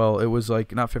 Or, well, it was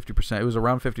like not 50%. It was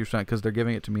around 50% because they're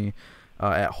giving it to me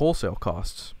at wholesale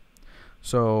costs.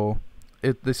 So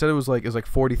they said it was like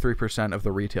 43% of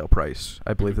the retail price,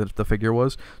 I believe that the figure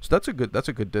was. So that's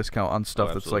a good discount on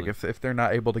stuff that's like if they're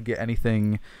not able to get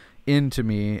anything into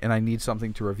me and I need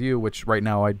something to review, which right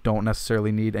now I don't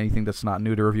necessarily need anything that's not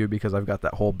new to review because I've got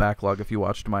that whole backlog. If you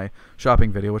watched my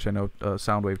shopping video, which I know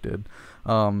Soundwave did.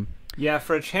 Yeah,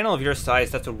 for a channel of your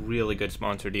size, that's a really good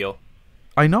sponsor deal.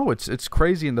 I know, it's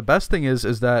crazy, and the best thing is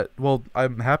that, well,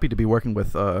 I'm happy to be working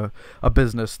with a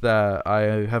business that I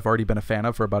have already been a fan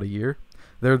of for about a year.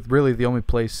 They're really the only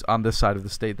place on this side of the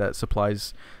state that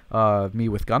supplies me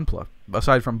with Gunpla,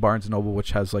 aside from Barnes & Noble,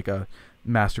 which has like a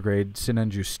master grade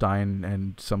Sinenju Stein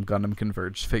and some Gundam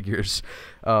Converged figures.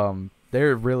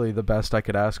 They're really the best I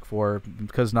could ask for,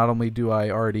 because not only do I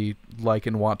already like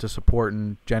and want to support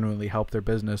and genuinely help their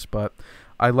business, but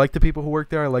I like the people who work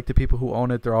there. I like the people who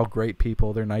own it. They're all great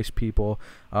people. They're nice people,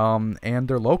 and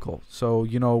they're local. So,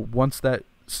 you know, once that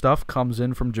stuff comes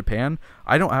in from Japan,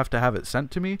 I don't have to have it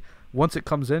sent to me. Once it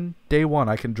comes in, day one,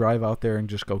 I can drive out there and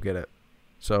just go get it.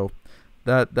 So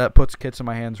that puts kits in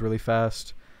my hands really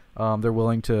fast. They're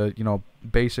willing to, you know,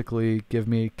 basically give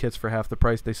me kits for half the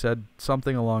price. They said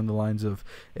something along the lines of,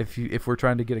 if we're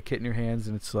trying to get a kit in your hands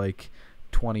and it's like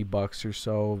 $20 or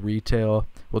so retail,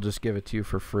 we'll just give it to you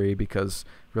for free, because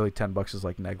really $10 is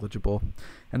like negligible.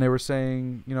 And they were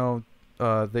saying, you know,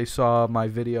 they saw my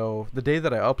video the day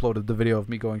that I uploaded the video of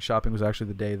me going shopping was actually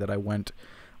the day that I went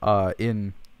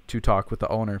in to talk with the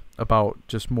owner about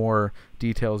just more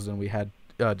details than we had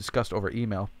discussed over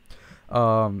email.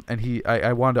 And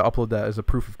I wanted to upload that as a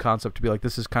proof of concept to be like,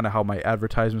 this is kind of how my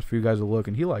advertisements for you guys will look,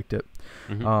 and he liked it.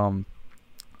 Mm-hmm.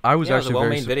 I was actually it was a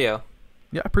well-made video.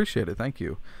 Yeah, I appreciate it. Thank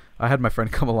you. I had my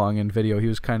friend come along in video. He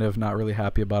was kind of not really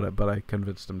happy about it, but I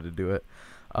convinced him to do it.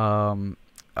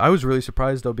 I was really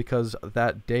surprised though, because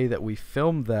that day that we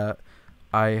filmed that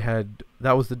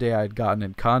was the day I had gotten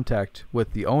in contact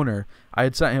with the owner. I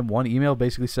had sent him one email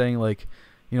basically saying like,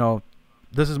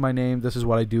 this is my name, this is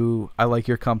what I do, I like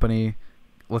your company,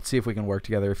 let's see if we can work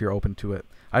together if you're open to it.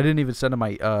 I didn't even send him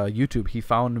my YouTube. He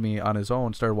found me on his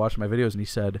own, started watching my videos, and he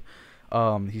said,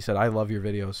 I love your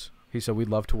videos. He said, we'd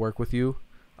love to work with you.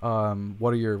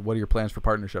 What are your plans for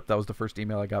partnership? That was the first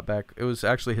email I got back. It was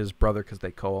actually his brother, because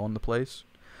they co-own the place.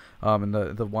 And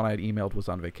the one I had emailed was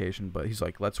on vacation, but he's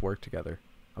like, let's work together.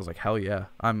 I was like, hell yeah,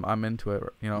 I'm into it.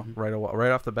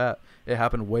 Right off the bat. It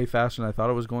happened way faster than I thought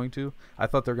it was going to. I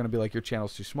thought they were going to be like, your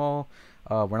channel's too small.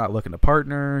 We're not looking to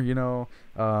partner. It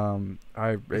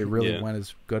really went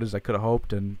as good as I could have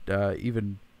hoped, and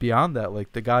even beyond that,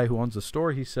 like the guy who owns the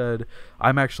store, he said,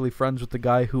 I'm actually friends with the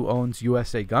guy who owns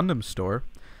USA Gundam store,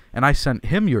 and I sent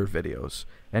him your videos,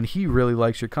 and he really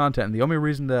likes your content. And the only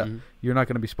reason that you're not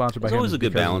going to be sponsored by him is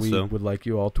because we would like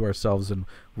you all to ourselves, and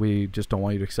we just don't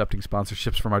want you accepting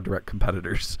sponsorships from our direct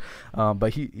competitors.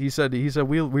 But he said he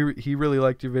really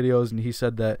liked your videos, and he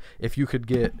said that if you could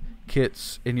get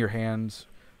kits in your hands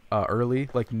early,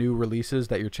 like new releases,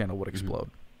 that your channel would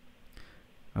explode.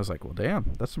 I was like, well,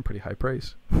 damn, that's some pretty high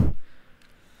praise.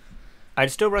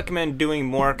 I'd still recommend doing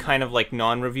more kind of like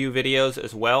non-review videos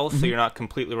as well, so you're not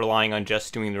completely relying on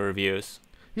just doing the reviews.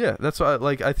 Yeah, that's what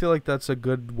I feel like that's a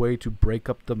good way to break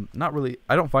up the, not really,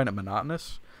 I don't find it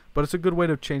monotonous, but it's a good way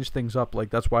to change things up. Like,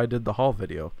 that's why I did the haul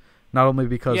video. Not only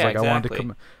because exactly.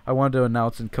 I wanted to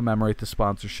announce and commemorate the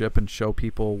sponsorship and show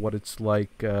people what it's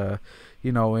like, in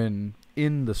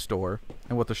the store,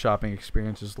 and what the shopping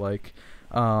experience is like.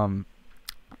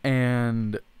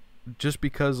 And just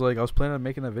because like I was planning on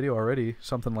making that video already,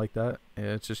 something like that.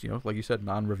 It's just, like you said,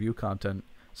 non-review content.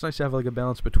 It's nice to have like a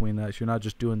balance between that. So you're not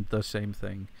just doing the same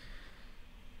thing.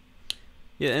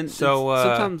 Yeah, and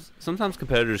so sometimes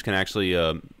competitors can actually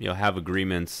have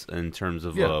agreements in terms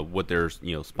of what their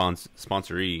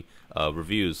sponsoree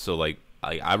reviews. So like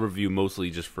I review mostly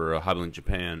just for Hobbylink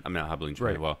Japan. I mean, not Hobbylink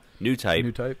Japan. Right. Well, New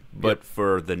Type. But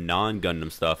for the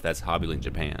non-Gundam stuff, that's Hobbylink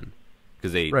Japan.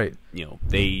 Because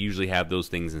they usually have those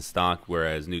things in stock,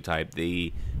 whereas New Type,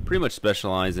 they pretty much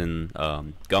specialize in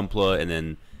Gunpla, and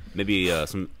then maybe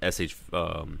some SH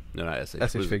not SH.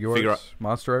 SH Figure Arts?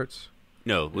 Monster Arts?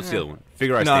 No, what's the other one?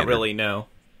 Figure Eye Standard. Not really, no.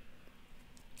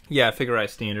 Yeah, Figure Eye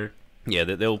Standard. Yeah,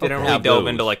 they don't really delve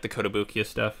into like the Kotobukiya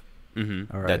stuff.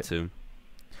 Mm-hmm. All right. That too.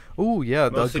 Oh yeah,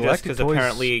 mostly just because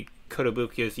apparently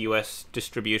Kotobukiya's U.S.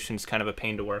 distribution is kind of a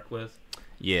pain to work with.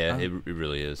 Yeah, it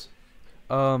really is.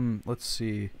 Let's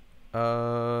see.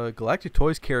 Galactic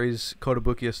Toys carries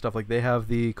Kotobukiya stuff. Like they have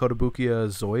the Kotobukiya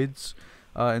Zoids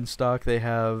in stock. They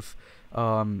have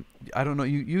I don't know,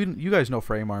 you guys know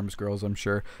Frame Arms girls, I'm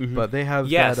sure. But they have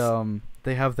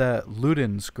that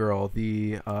Ludens girl,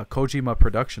 the Kojima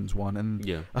Productions one, and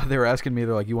they were asking me,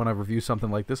 they're like, you want to review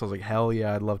something like this? I was like, hell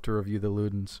yeah, I'd love to review the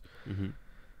Ludens.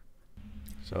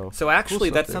 So actually,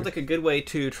 that sounds like a good way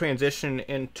to transition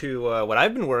into what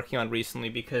I've been working on recently,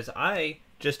 because I,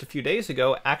 just a few days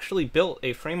ago, actually built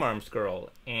a Frame Arms girl,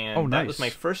 and that was my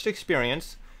first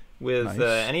experience with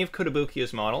any of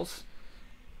Kotobukiya's models.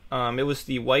 It was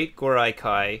the white Gorai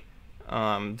Kai.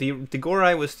 The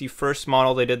Gorai was the first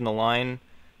model they did in the line,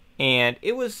 and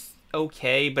it was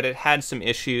okay, but it had some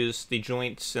issues. The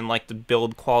joints and like the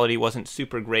build quality wasn't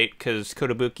super great, because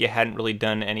Kotobukiya hadn't really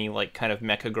done any like kind of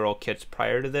mecha girl kits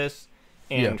prior to this,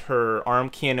 and her arm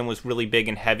cannon was really big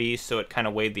and heavy, so it kind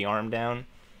of weighed the arm down.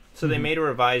 So they made a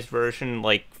revised version,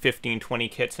 like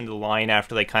 15-20 kits into the line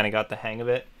after they kind of got the hang of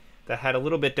it, that had a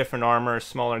little bit different armor,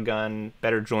 smaller gun,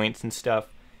 better joints and stuff.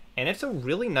 And it's a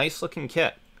really nice looking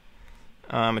kit.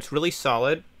 It's really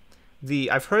solid.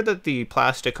 I've heard that the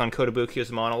plastic on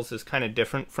Kotobukiya's models is kind of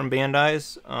different from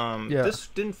Bandai's. This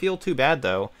didn't feel too bad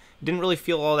though. It didn't really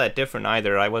feel all that different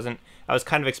either. I was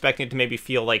kind of expecting it to maybe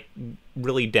feel like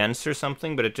really dense or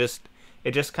something, but it just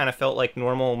kind of felt like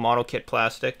normal model kit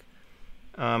plastic.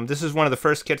 This is one of the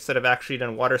first kits that I've actually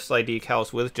done water slide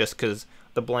decals with, just because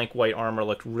the blank white armor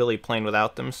looked really plain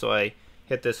without them. So I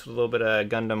hit this with a little bit of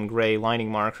Gundam gray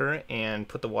lining marker and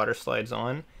put the water slides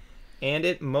on, and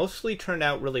it mostly turned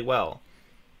out really well.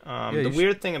 The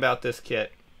weird thing about this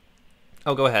kit...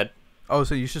 Oh, go ahead. Oh,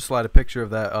 so you should slide a picture of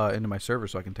that into my server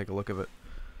so I can take a look of it.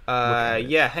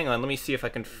 Yeah, hang on. Let me see if I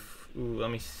can... let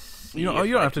me see. You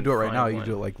don't have to do it right now. You can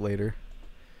do it like later.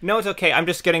 No, it's okay. I'm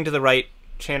just getting to the right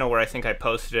channel where I think I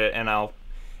posted it, and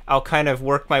I'll kind of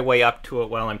work my way up to it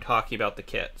while I'm talking about the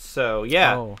kit. So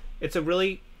yeah, it's a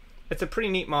pretty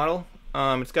neat model.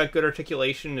 It's got good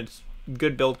articulation. It's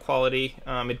good build quality.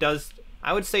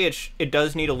 I would say it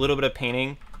does need a little bit of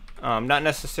painting, not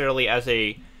necessarily as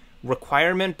a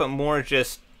requirement, but more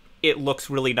just it looks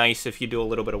really nice if you do a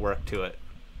little bit of work to it.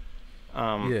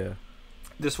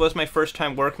 This was my first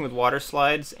time working with water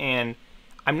slides, and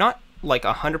I'm not like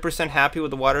 100% happy with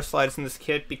the water slides in this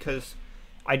kit, because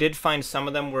I did find some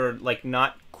of them were like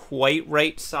not quite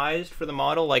right sized for the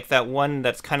model, like that one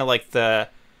that's kind of like the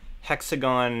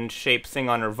hexagon shaped thing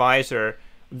on her visor.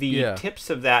 The tips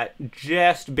of that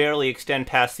just barely extend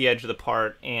past the edge of the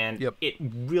part, and it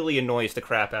really annoys the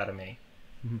crap out of me.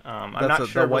 I'm not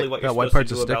sure really what you're supposed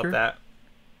to do about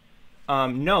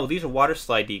that. No, these are water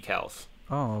slide decals.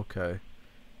 Oh, okay.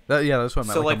 That's what I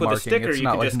meant. So, like with a sticker, you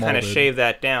can just kind of shave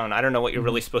that down. I don't know what you're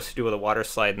really supposed to do with a water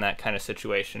slide in that kind of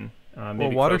situation.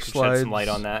 Maybe water slides, shed some light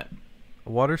on that.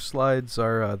 Water slides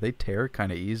are they tear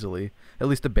kind of easily. At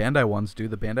least the Bandai ones do.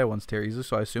 The Bandai ones tear easily,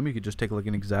 so I assume you could just take like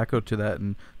an X-Acto to that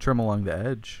and trim along the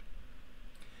edge.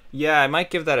 Yeah, I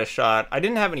might give that a shot. I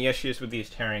didn't have any issues with these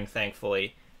tearing,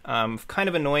 thankfully. Kind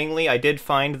of annoyingly, I did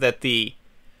find that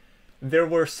there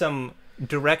were some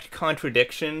direct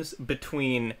contradictions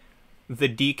between the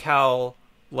decal,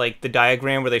 like the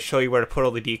diagram where they show you where to put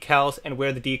all the decals, and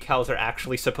where the decals are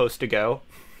actually supposed to go.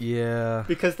 Yeah.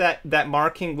 Because that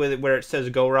marking with where it says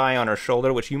Gorai on her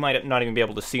shoulder, which you might not even be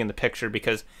able to see in the picture,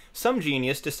 because some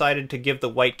genius decided to give the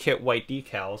white kit white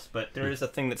decals, but there is a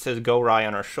thing that says Gorai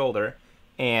on her shoulder,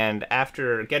 and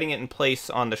after getting it in place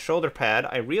on the shoulder pad,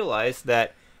 I realized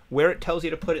that where it tells you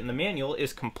to put it in the manual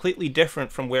is completely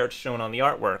different from where it's shown on the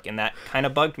artwork, and that kind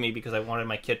of bugged me because I wanted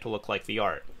my kit to look like the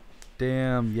art.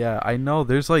 Damn, yeah, I know.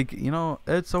 There's like,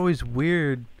 it's always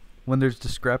weird when there's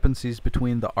discrepancies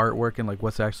between the artwork and like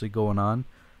what's actually going on.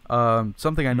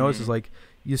 Something I noticed is like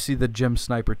you see the Gym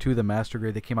Sniper 2, the Master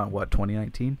Grade, that came out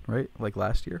 2019, right? Like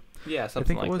last year. Yeah,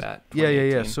 something like that.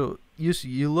 Yeah. So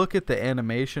you look at the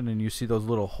animation and you see those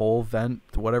little hole vent,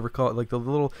 whatever call it, like the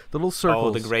little circles. Oh,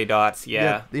 the gray dots.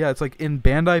 Yeah. Yeah. It's like in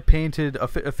Bandai painted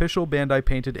official Bandai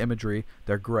painted imagery,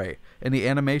 they're gray. In the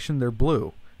animation, they're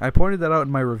blue. I pointed that out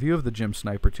in my review of the Gym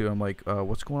Sniper 2. I'm like,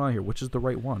 what's going on here? Which is the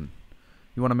right one?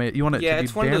 You want it to be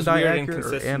it's one of those weird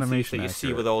inconsistencies that you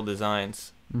see with old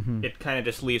designs. It kind of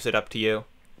just leaves it up to you.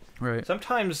 Right.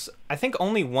 Sometimes, I think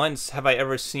only once have I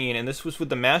ever seen, and this was with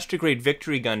the Master Grade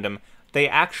Victory Gundam, they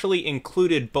actually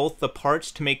included both the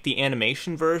parts to make the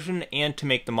animation version and to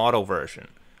make the model version.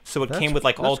 So it came with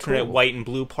like alternate white and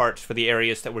blue parts for the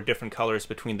areas that were different colors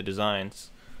between the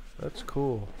designs. That's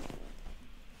cool.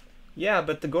 Yeah,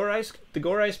 but the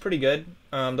Gorai's pretty good.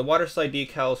 The water slide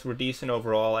decals were decent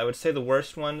overall. I would say the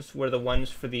worst ones were the ones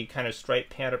for the kind of stripe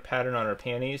pattern on her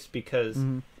panties, because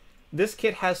this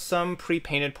kit has some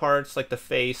pre-painted parts, like the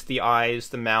face, the eyes,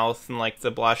 the mouth, and like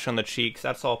the blush on the cheeks.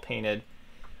 That's all painted.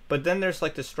 But then there's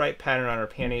like the stripe pattern on her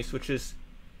panties, which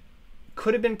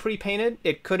could have been pre-painted.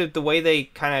 It could have, the way they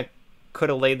kind of could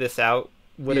have laid this out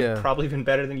would have probably been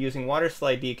better than using water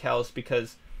slide decals,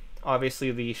 because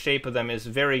obviously the shape of them is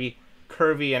very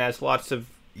curvy and has lots of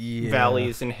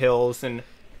valleys and hills, and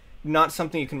not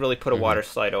something you can really put a water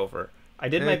slide over. I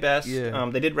did my best.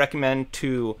 They did recommend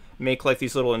to make like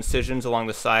these little incisions along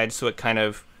the sides so it kind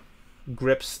of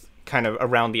grips kind of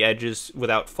around the edges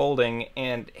without folding,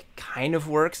 and it kind of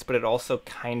works, but it also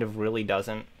kind of really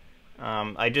doesn't.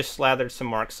 I just slathered some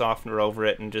mark softener over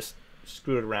it and just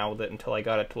screwed around with it until I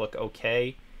got it to look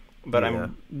okay, but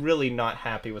I'm really not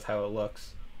happy with how it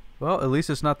looks. Well, at least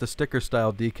it's not the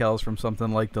sticker-style decals from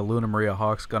something like the Luna Maria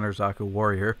Hawks Gunnerzaku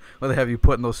Warrior, where they have you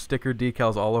putting those sticker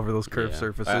decals all over those curved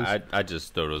surfaces. I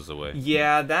just throw those away.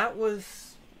 Yeah, that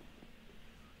was...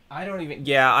 I don't even...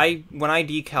 Yeah, when I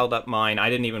decaled up mine, I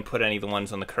didn't even put any of the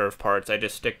ones on the curved parts. I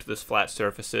just stick to this flat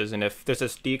surfaces, and if there's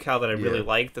this decal that I really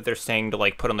like that they're saying to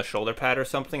like put on the shoulder pad or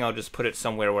something, I'll just put it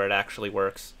somewhere where it actually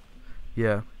works.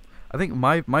 Yeah. I think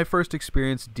my first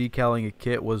experience decaling a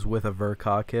kit was with a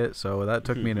Verka kit, so that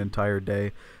took me an entire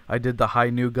day. I did the high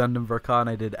new Gundam Verka, and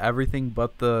I did everything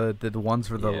but the ones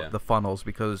for the funnels,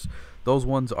 because those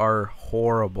ones are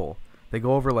horrible. They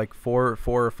go over like four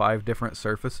or five different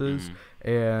surfaces,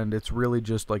 and it's really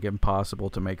just like impossible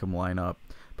to make them line up.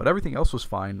 But everything else was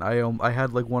fine. I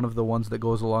had like one of the ones that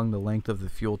goes along the length of the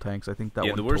fuel tanks. I think that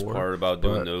one the worst part about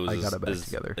doing those I got it back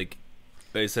together. Like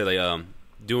they say, like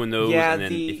doing those, and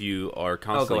then if you are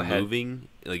constantly moving,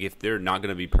 like if they're not going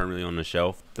to be permanently on the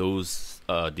shelf, those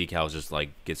decals just like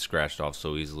get scratched off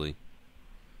so easily.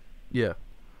 Yeah,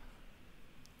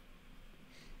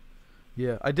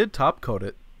 I did top coat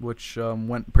it which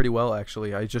went pretty well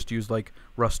actually. I just used like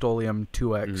Rust-Oleum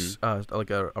 2X, like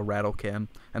a rattle can,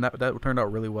 and that turned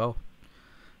out really well.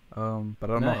 But I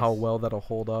don't know how well that'll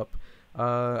hold up.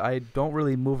 I don't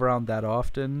really move around that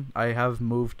often. I have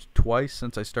moved twice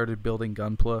since I started building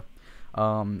Gunpla.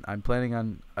 I'm planning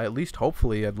on, at least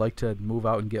hopefully, I'd like to move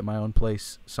out and get my own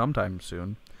place sometime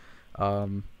soon.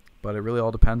 But it really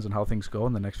all depends on how things go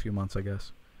in the next few months, I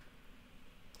guess.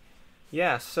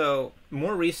 Yeah, so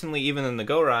more recently, even than the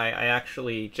Gorai, I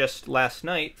actually just last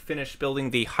night finished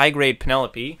building the high-grade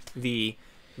Penelope, the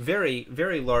very,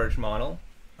 very large model.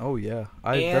 Oh, yeah.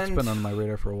 That's been on my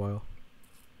radar for a while.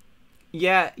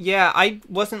 Yeah, I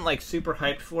wasn't like super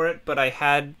hyped for it, but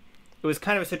it was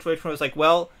kind of a situation where I was like,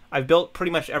 well, I've built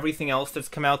pretty much everything else that's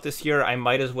come out this year. I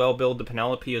might as well build the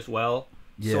Penelope as well.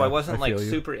 Yeah, so I wasn't like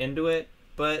super into it,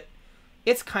 but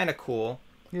it's kind of cool.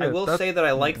 Yeah, I will say that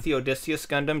I like the Odysseus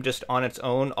Gundam just on its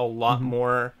own a lot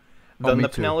more than the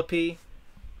Penelope.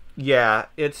 Yeah,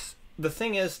 the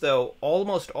thing is though,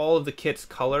 almost all of the kit's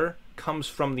color comes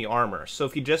from the armor. So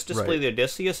if you just display the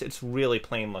Odysseus, it's really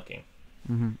plain looking.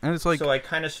 And it's like, so I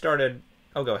kind of started.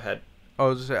 Oh, go ahead. I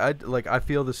was just saying, I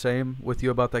feel the same with you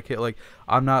about that kit. Like,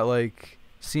 I'm not like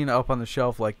seeing it up on the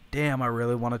shelf like, damn, I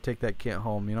really want to take that kit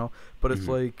home, you know. But it's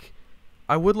like,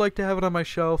 I would like to have it on my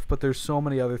shelf, but there's so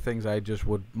many other things I just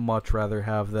would much rather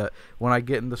have that when I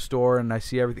get in the store and I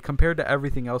see everything compared to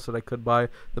everything else that I could buy.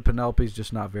 The Penelope's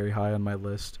just not very high on my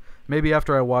list. Maybe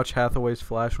after I watch Hathaway's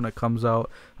Flash when it comes out,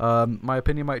 my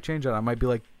opinion might change on it. I might be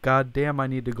like, God damn, I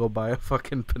need to go buy a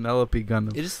fucking Penelope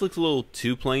Gundam. It just looks a little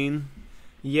too plain.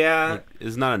 Yeah. Like,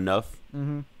 it's not enough.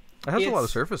 It has a lot of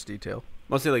surface detail.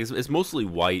 I'll say like it's mostly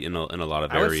white in a lot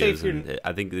of areas, and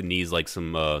I think it needs like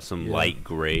some light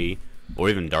gray or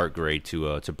even dark gray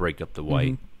to break up the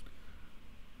white.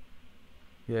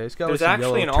 Yeah, it's got. There's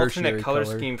actually an alternate color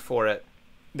scheme for it.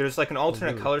 There's like an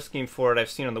alternate color scheme for it I've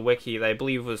seen on the wiki that I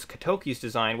believe was Katoki's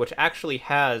design, which actually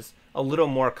has a little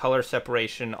more color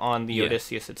separation on the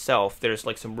Odysseus itself. There's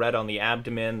like some red on the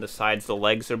abdomen, the sides, the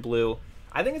legs are blue.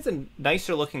 I think it's a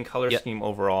nicer looking color scheme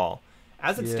overall.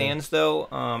 As it stands though,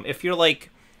 if you're like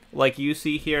you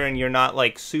see here and you're not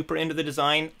like super into the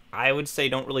design, I would say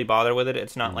don't really bother with it.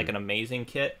 It's not like an amazing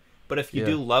kit, but if you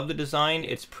do love the design,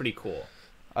 it's pretty cool.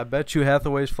 I bet you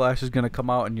Hathaway's Flash is going to come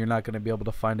out and you're not going to be able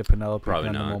to find a Penelope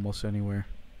Gundam almost anywhere.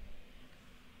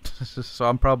 So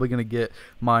I'm probably going to get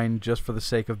mine just for the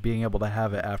sake of being able to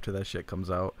have it after that shit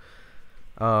comes out.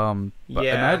 I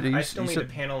still need to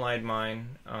panel line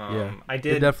mine. I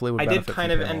did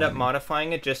kind of end up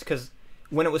modifying it just because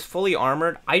when it was fully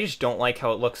armored, I just don't like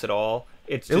how it looks at all.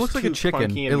 It looks like a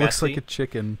chicken. It looks like a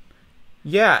chicken.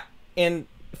 Yeah, and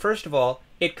first of all,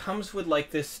 it comes with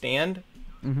like this stand.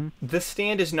 The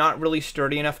stand is not really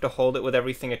sturdy enough to hold it with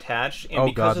everything attached, and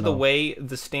because of the way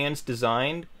the stand's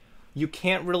designed, you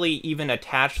can't really even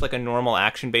attach like a normal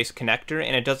action base connector,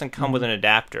 and it doesn't come with an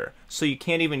adapter, so you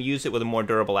can't even use it with a more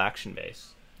durable action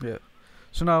base. Yeah.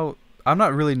 So now I'm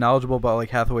not really knowledgeable about like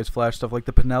Hathaway's Flash stuff. Like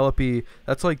the Penelope,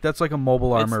 that's like a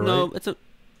mobile armor, right? It's a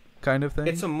kind of thing.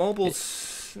 It's a mobile.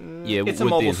 It's a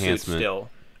mobile suit still.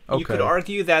 Okay. You could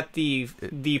argue that the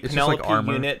Penelope like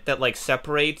unit that like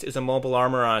separates is a mobile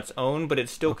armor on its own, but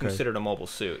it's still considered a mobile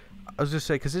suit. I was just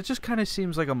saying, because it just kind of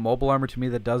seems like a mobile armor to me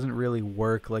that doesn't really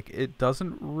work. Like, it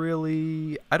doesn't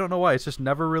really... I don't know why. It's just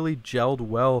never really gelled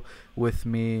well with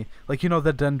me. Like, you know,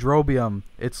 the Dendrobium.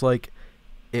 It's like...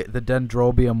 the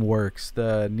Dendrobium works.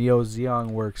 The Neo Zeon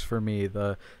works for me.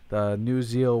 The New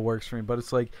Zeal works for me. But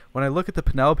it's like, when I look at the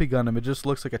Penelope Gundam, it just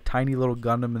looks like a tiny little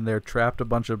Gundam in there trapped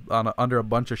under a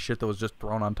bunch of shit that was just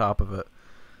thrown on top of it.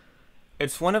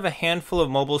 It's one of a handful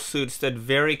of mobile suits that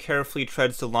very carefully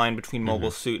treads the line between mobile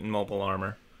suit and mobile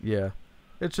armor. Yeah,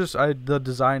 it's just the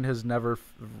design has never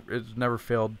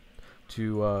failed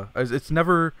to it's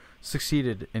never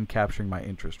succeeded in capturing my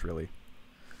interest really.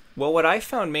 Well, what I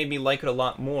found made me like it a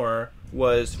lot more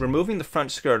was removing the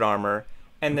front skirt armor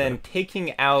and then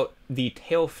taking out the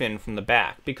tail fin from the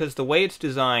back, because the way it's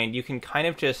designed, you can kind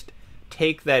of just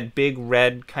take that big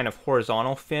red kind of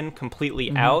horizontal fin completely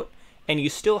out, and you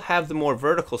still have the more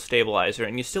vertical stabilizer,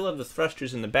 and you still have the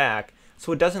thrusters in the back,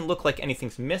 so it doesn't look like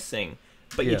anything's missing,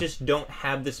 but you just don't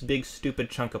have this big stupid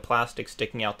chunk of plastic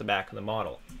sticking out the back of the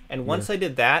model. And once I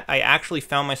did that, I actually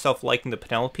found myself liking the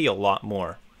Penelope a lot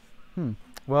more.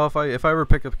 Well, if I ever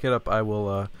pick a kit up, I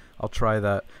will. I'll try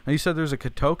that. Now you said there's a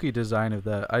Katoki design of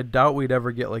that. I doubt we'd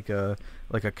ever get like a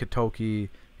Katoki, you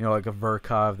know, like a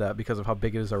Verka of that because of how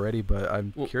big it is already. But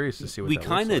I'm curious to see what that looks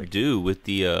like. We kind of do with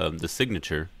the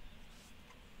signature.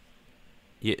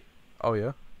 Yeah. Oh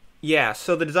yeah. Yeah.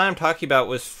 So the design I'm talking about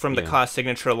was from the Ka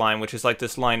signature line, which is like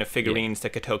this line of figurines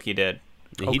that Katoki did.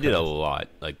 He did a lot.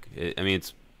 Like, I mean,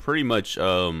 it's pretty much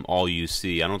all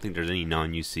UC. I don't think there's any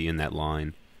non-UC in that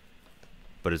line.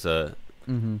 But it's a...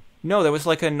 Mm-hmm. No, there was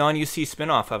like a non-UC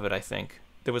spin-off of it, I think.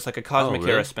 There was like a Cosmic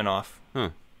Era spin-off. Huh.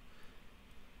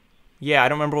 Yeah, I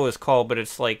don't remember what it was called, but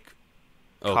it's like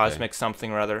Cosmic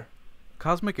something or other.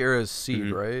 Cosmic Era is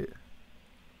Seed, right?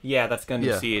 Yeah, that's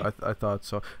Gundam Seed. I thought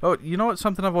so. Oh, you know what?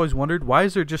 Something I've always wondered. Why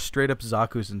is there just straight up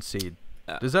Zaku's in Seed?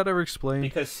 Does that ever explain?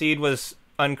 Because Seed was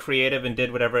uncreative and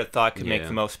did whatever it thought could make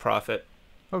the most profit.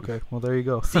 Okay, well there you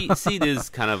go. Seed is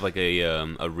kind of like a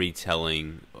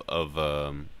retelling of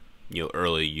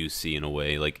early UC in a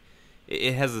way. Like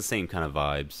it has the same kind of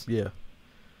vibes. Yeah.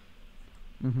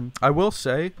 I will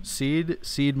say,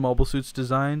 Seed Mobile Suits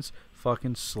designs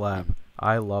fucking slap.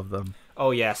 I love them.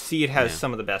 Oh yeah, Seed has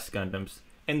some of the best Gundams.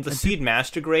 And the Seed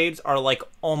Master Grades are like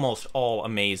almost all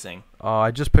amazing. Oh,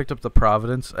 I just picked up the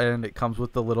Providence, and it comes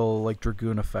with the little like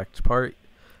Dragoon effect part.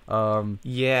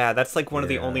 Yeah, that's like one of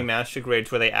the only Master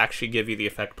Grades where they actually give you the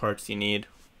effect parts you need.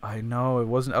 I know, it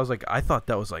wasn't. I thought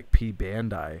that was like P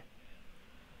Bandai.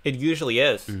 It usually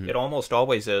is. It almost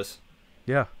always is.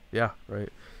 Yeah, right.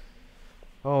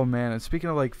 Oh man, and speaking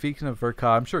of Verka,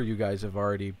 I'm sure you guys have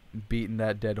already beaten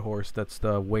that dead horse. That's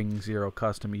the Wing Zero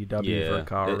Custom EW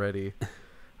Verka already.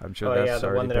 I'm sure that's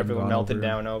the one that everyone melted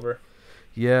down over.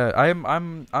 Yeah,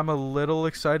 I'm a little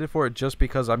excited for it just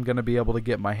because I'm gonna be able to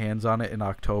get my hands on it in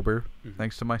October,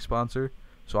 thanks to my sponsor.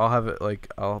 So I'll have it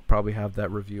I'll probably have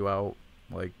that review out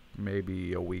like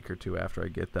maybe a week or two after I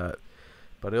get that.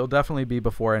 But it'll definitely be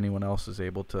before anyone else is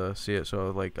able to see it. So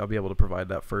I'll be able to provide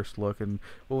that first look, and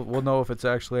we'll know if it's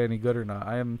actually any good or not.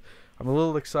 I'm a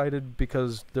little excited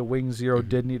because the Wing Zero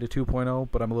did need a 2.0,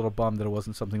 but I'm a little bummed that it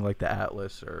wasn't something like the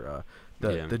Atlas or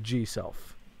the G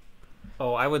Self.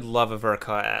 Oh, I would love a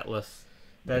Verka Atlas.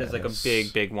 That is like a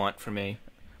big want for me.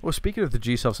 Well, speaking of the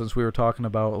G Self, since we were talking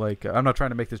about I'm not trying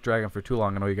to make this drag on for too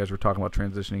long. I know you guys were talking about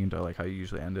transitioning into how you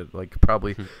usually ended,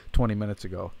 probably 20 minutes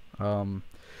ago.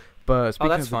 But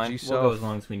speaking of the G Self, we'll go as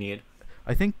long as we need.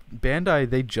 I think Bandai,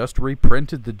 they just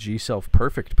reprinted the G Self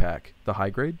Perfect Pack, the high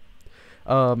grade.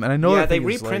 And I know they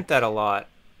reprint that a lot.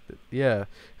 Yeah,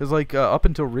 because up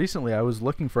until recently, I was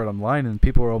looking for it online, and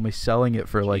people were only selling it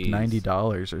for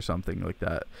 $90 or something like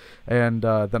that. And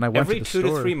then I went to the store.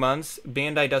 Every 2 to 3 months,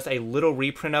 Bandai does a little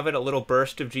reprint of it, a little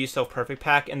burst of G Self Perfect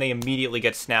Pack, and they immediately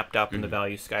get snapped up, and the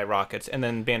value skyrockets. And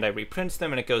then Bandai reprints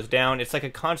them, and it goes down. It's like a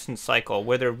constant cycle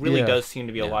where there really does seem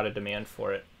to be a lot of demand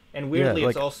for it. And weirdly,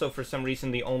 it's also for some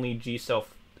reason the only G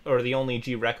Self or the only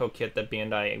G Reco kit that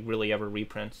Bandai really ever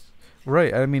reprints.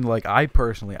 Right. I mean,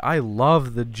 I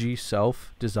love the G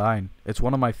Self design. It's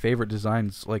one of my favorite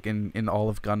designs, in all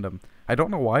of Gundam. I don't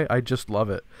know why. I just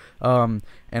love it. And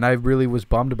I really was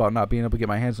bummed about not being able to get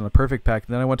my hands on a Perfect Pack.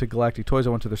 And then I went to Galactic Toys. I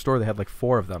went to their store. They had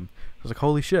 4 of them. I was like,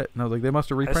 holy shit. And I was like, they must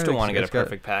have reprinted it. I still want to get a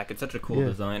Perfect Pack. It's such a cool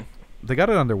design. They got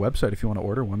it on their website if you want to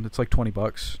order one. It's like $20,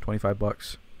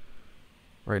 $25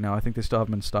 right now. I think they still have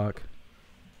them in stock.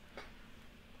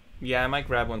 Yeah, I might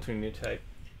grab one through New Type.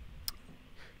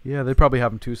 Yeah, they probably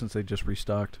have them too since they just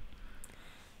restocked.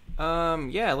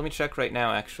 Yeah, let me check right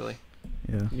now, actually.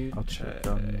 Yeah, I'll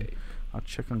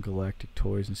check on Galactic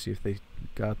Toys and see if they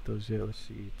got those yet. Let's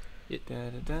see. Yeah,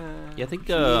 I think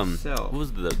what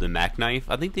was the Mac knife?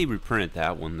 I think they reprinted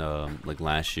that one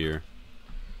last year.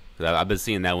 I've been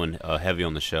seeing that one heavy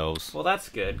on the shelves. Well, that's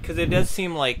good because it does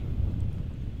seem like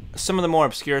some of the more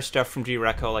obscure stuff from G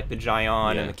Reco, like the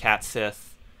Gion and the Cat Sith.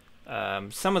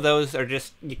 Some of those are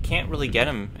just, you can't really get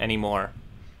them anymore.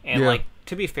 And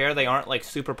to be fair, they aren't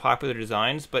super popular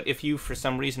designs, but if you for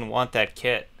some reason want that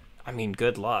kit, I mean,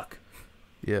 good luck.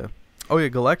 Yeah. Oh yeah,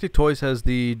 Galactic Toys has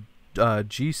the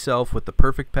G Self with the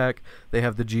Perfect Pack. They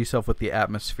have the G Self with the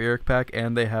Atmospheric Pack,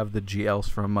 and they have the GLs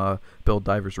from Build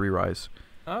Divers Re-Rise.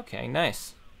 Okay,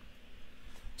 nice.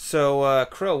 So,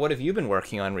 Crow, what have you been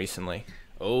working on recently?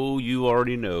 Oh, you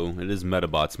already know. It is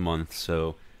Metabots month,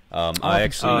 so...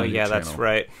 that's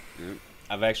right.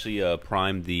 I've actually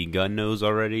primed the gun nose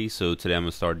already, so today I'm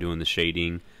gonna start doing the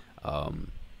shading,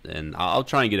 and I'll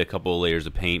try and get a couple of layers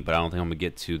of paint, but I don't think I'm gonna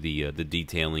get to the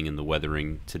detailing and the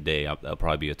weathering today. That'll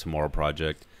probably be a tomorrow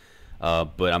project.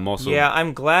 But I'm also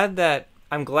I'm glad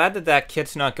that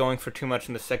kit's not going for too much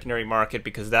in the secondary market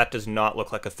because that does not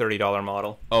look like a $30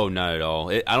 model. Oh, not at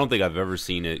all. I don't think I've ever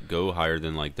seen it go higher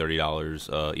than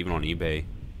 $30, even on eBay.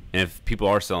 And if people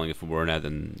are selling it for more than that,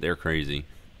 then they're crazy.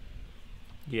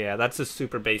 Yeah, that's a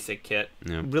super basic kit.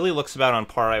 Yeah. Really looks about on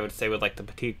par, I would say, with the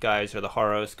petite guys or the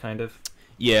Haros, kind of.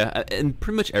 Yeah, and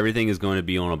pretty much everything is going to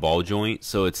be on a ball joint,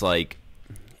 so it's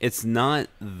it's not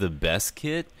the best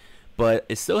kit, but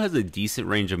it still has a decent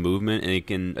range of movement, and it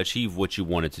can achieve what you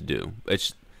want it to do.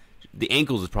 It's the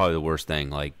ankles is probably the worst thing.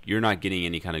 Like, you're not getting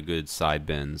any kind of good side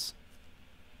bends.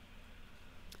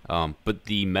 But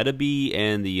the Metabee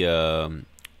and the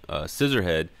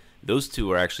Scissorhead, those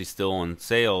two are actually still on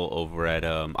sale over at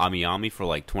Ami for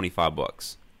like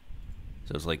 $25.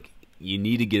 So it's like, you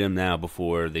need to get them now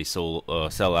before they sell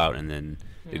out, and then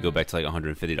they go back to like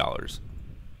 $150.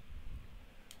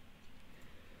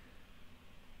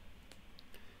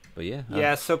 But yeah.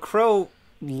 Yeah, so Crow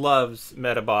loves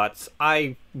Metabots.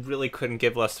 I really couldn't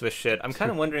give less of a shit. I'm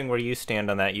kind of wondering where you stand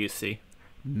on that, UC.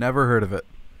 Never heard of it.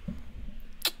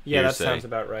 Yeah, that sounds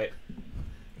about right.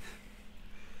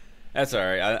 That's all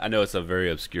right. I know it's a very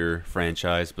obscure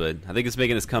franchise, but I think it's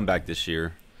making its comeback this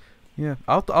year. Yeah,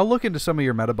 I'll look into some of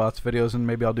your Metabots videos, and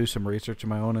maybe I'll do some research of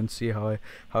my own and see how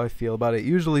I feel about it.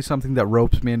 Usually something that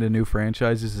ropes me into new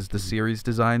franchises is the series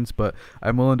designs, but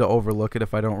I'm willing to overlook it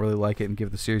if I don't really like it and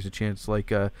give the series a chance, like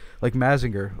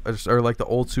Mazinger or like the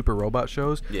old Super Robot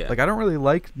shows. Yeah. Like, I don't really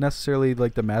like necessarily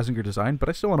like the Mazinger design, but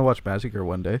I still want to watch Mazinger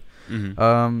one day.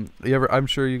 Mm-hmm. I'm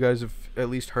sure you guys have at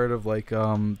least heard of like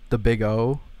the Big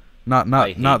O, not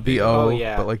the O,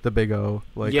 but like the Big O.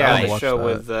 Like, yeah, the show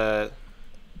with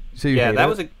So yeah, that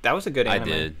was a good anime. I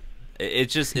did.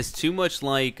 It's too much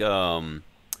like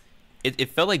it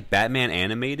felt like Batman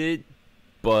animated,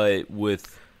 but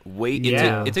with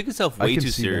it took itself way too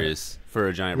serious for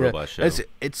a giant robot show.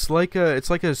 It's like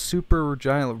a super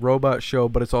giant robot show,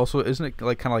 but it's also, isn't it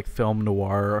like kind of like film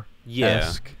noir?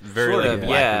 Very sort like of,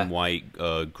 black and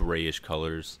white, grayish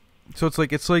colors. So it's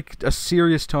like a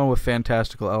serious tone with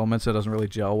fantastical elements that doesn't really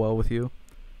gel well with you.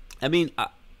 I mean,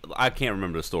 I can't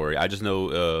remember the story. I just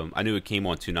know I knew it came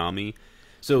on Toonami.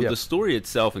 So the story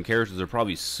itself and characters are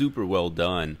probably super well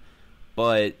done,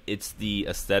 but it's the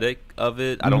aesthetic of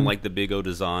it. I don't like the Big O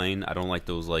design. I don't like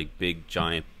those like big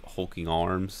giant hulking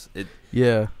arms. It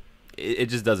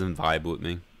just doesn't vibe with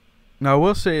me. Now, I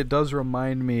will say it does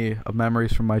remind me of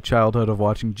memories from my childhood of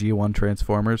watching G1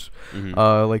 Transformers.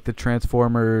 Like the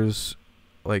Transformers,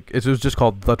 like it was just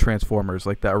called The Transformers,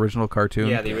 like the original cartoon.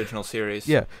 Yeah, the original series.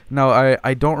 Yeah. Now,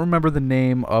 I don't remember the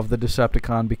name of the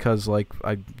Decepticon because like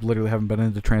I literally haven't been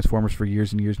into Transformers for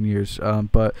years and years and years.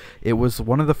 But it was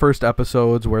one of the first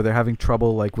episodes where they're having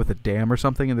trouble like with a dam or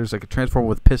something, and there's like a Transformer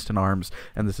with piston arms,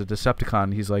 and there's a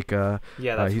Decepticon. He's like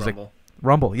that's he's Rumble. Like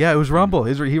Rumble. Yeah, it was Rumble.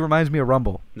 He reminds me of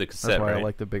Rumble. The cassette, That's why right? I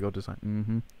like the Big O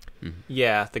design.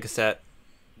 Yeah, the cassette.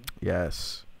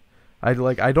 Yes. I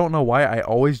don't know why I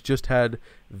always just had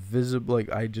a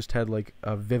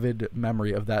vivid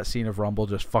memory of that scene of Rumble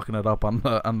just fucking it up on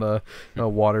the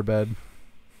waterbed,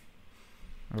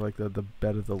 or like the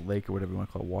bed of the lake or whatever you want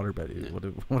to call it,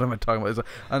 waterbed. What am I talking about?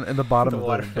 It's in the bottom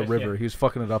of the river. He was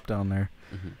fucking it up down there.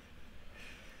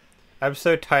 I'm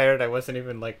so tired.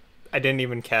 I didn't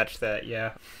even catch that.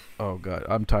 Yeah. Oh god,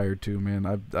 I'm tired too,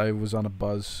 man. I was on a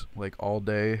buzz like all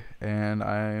day, and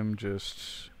I'm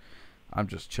just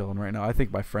chilling right now. I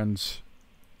think my friend's,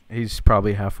 he's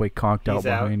probably halfway conked out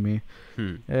behind me.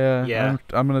 Yeah.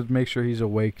 I'm gonna make sure he's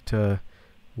awake to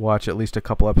watch at least a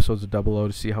couple episodes of Double O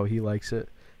to see how he likes it.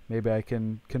 Maybe I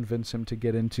can convince him to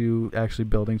get into actually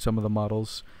building some of the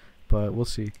models, but we'll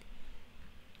see.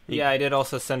 Yeah, I did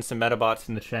also send some Metabots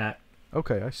in the chat.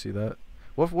 Okay, I see that.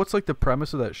 What's like the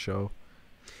premise of that show?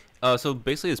 So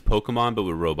basically, it's Pokemon but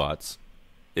with robots.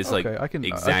 It's like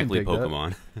exactly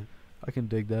Pokemon. I can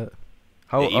dig that.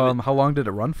 How long did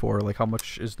it run for? Like how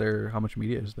much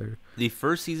media is there? The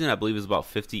first season, I believe, was about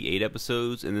 58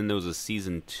 episodes, and then there was a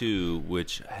season 2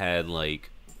 which had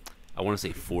like, I want to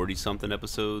say 40 something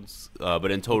episodes, but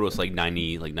in total it's like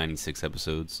 96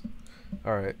 episodes.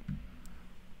 All right.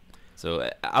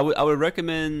 So I would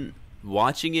recommend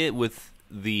watching it with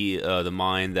the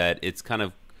mind that it's kind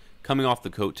of coming off the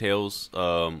coattails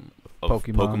of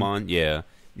Pokemon. Yeah,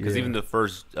 because even the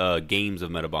first games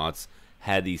of Metabots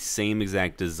had the same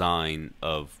exact design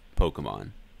of Pokemon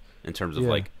in terms of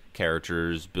like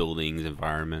characters, buildings,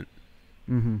 environment.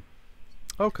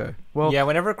 Okay. Well, yeah,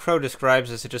 whenever Crow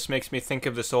describes this, it just makes me think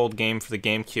of this old game for the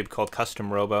GameCube called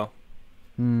Custom Robo.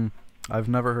 I've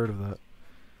never heard of that.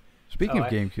 Speaking of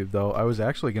GameCube, though, I was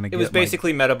actually going to get... It was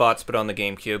basically Metabots, but on the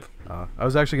GameCube. I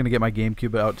was actually going to get my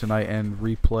GameCube out tonight and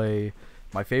replay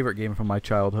my favorite game from my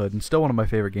childhood, and still one of my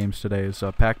favorite games today is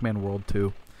Pac-Man World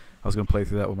 2. I was going to play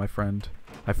through that with my friend.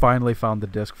 I finally found the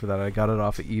disc for that. I got it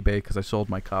off of eBay because I sold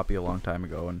my copy a long time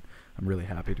ago, and I'm really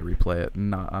happy to replay it,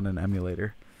 not on an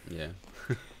emulator. Yeah.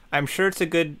 I'm sure it's a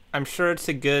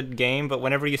good game, but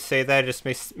whenever you say that, it just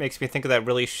makes me think of that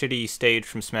really shitty stage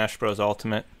from Smash Bros.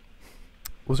 Ultimate.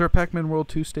 Was there a Pac-Man World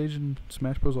 2 stage in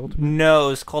Smash Bros. Ultimate? No, it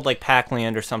was called like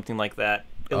Pac-Land or something like that.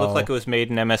 It looked like it was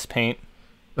made in MS Paint.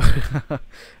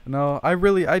 No, I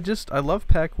love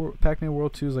Pac-Man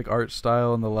World 2's like art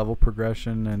style and the level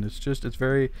progression, and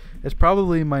it's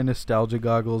probably my nostalgia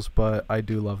goggles, but I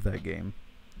do love that game.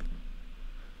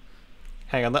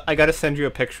 Hang on, I gotta send you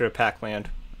a picture of Pac-Land.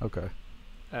 Okay.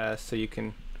 So you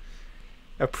can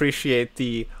appreciate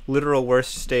the literal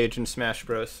worst stage in Smash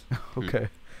Bros. Okay.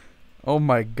 Oh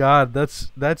my God, that's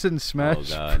in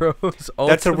Smash Bros. Ultimate?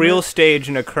 That's a real stage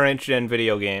in a current gen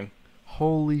video game.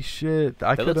 Holy shit!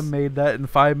 I could have made that in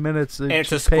 5 minutes. And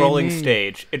it's a scrolling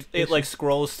stage. It like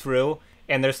scrolls through,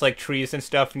 and there's like trees and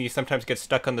stuff, and you sometimes get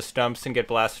stuck on the stumps and get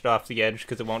blasted off the edge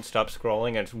because it won't stop scrolling,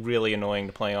 and it's really annoying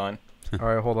to play on. All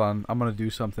right, hold on. I'm gonna do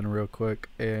something real quick,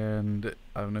 and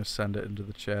I'm gonna send it into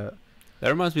the chat. That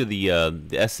reminds me of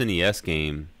the SNES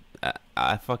game.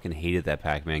 I fucking hated that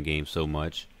Pac-Man game so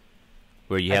much.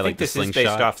 Where you had like the slingshot. I think this is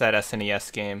based off that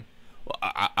SNES game. Well,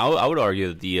 I would argue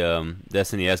that the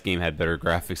SNES game had better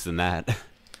graphics than that.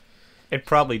 It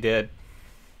probably did.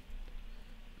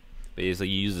 But it's like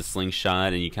you use the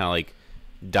slingshot and you kind of like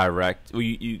direct. Well,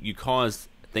 you cause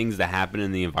things to happen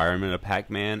in the environment of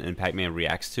Pac-Man, and Pac-Man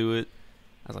reacts to it.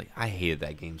 I was like, I hated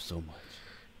that game so much.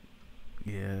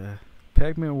 Yeah.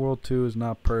 Pac-Man World 2 is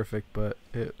not perfect, but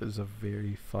it is a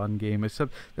very fun game.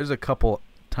 Except there's a couple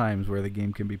times where the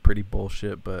game can be pretty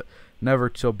bullshit, but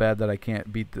never so bad that I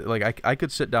can't beat I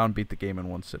could sit down and beat the game in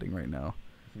one sitting right now.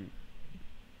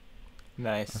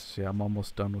 Nice. Let's see, I'm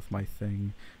almost done with my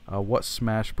thing. What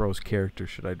Smash Bros character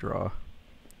should I draw?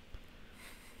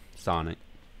 Sonic.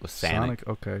 With Sonic?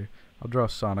 Okay. I'll draw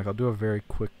Sonic. I'll do a very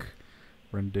quick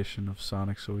rendition of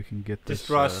Sonic so we can get this. Just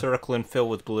draw a circle and fill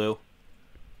with blue.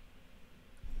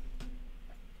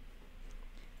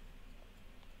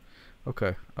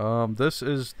 Okay. This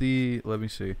is the. Let me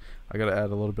see. I gotta add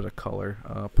a little bit of color.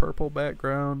 Purple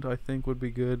background, I think, would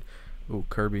be good. Ooh,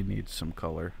 Kirby needs some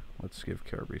color. Let's give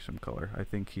Kirby some color. I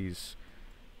think he's.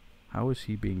 How is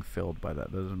he being filled by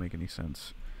that? That doesn't make any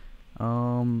sense.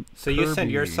 So Kirby. You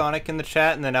send your Sonic in the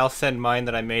chat, and then I'll send mine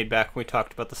that I made back when we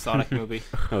talked about the Sonic movie.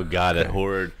 Oh God, that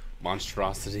horrid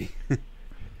monstrosity.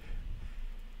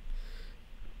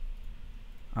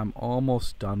 I'm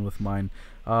almost done with mine.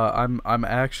 I'm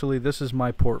actually, this is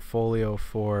my portfolio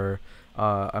for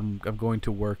I'm going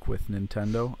to work with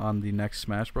Nintendo on the next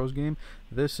Smash Bros game.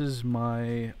 This is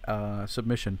my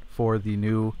submission for the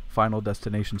new Final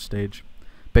Destination stage,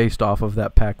 based off of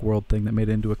that Pac World thing that made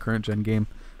it into a current gen game.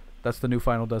 That's the new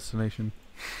Final Destination.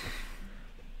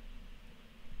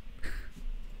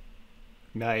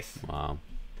 Nice. Wow.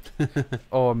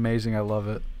 Oh, amazing! I love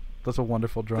it. That's a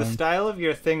wonderful drawing. The style of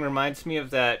your thing reminds me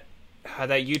of that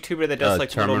YouTuber that does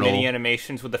like little mini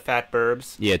animations with the fat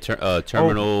burbs. Yeah,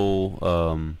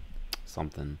 Terminal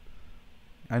something.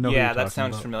 I know. Yeah, that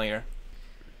sounds familiar.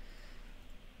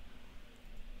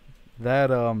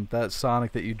 That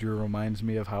Sonic that you drew reminds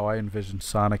me of how I envisioned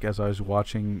Sonic as I was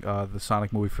watching the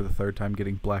Sonic movie for the third time,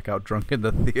 getting blackout drunk in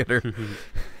the theater.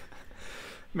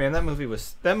 Man, that movie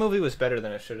was better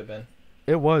than it should have been.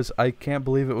 It was. I can't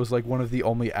believe it was like one of the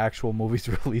only actual movies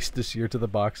released this year to the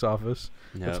box office.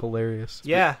 Yep. That's hilarious.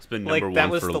 Yeah, it's been like that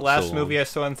was the last movie I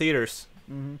saw in theaters.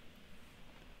 Mm-hmm.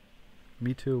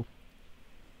 Me too.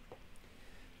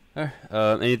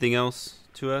 Anything else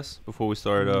to us before we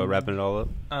start wrapping it all up?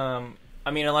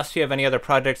 I mean, unless you have any other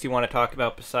projects you want to talk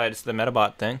about besides the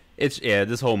Metabot thing.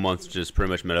 This whole month's just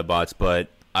pretty much Metabots, but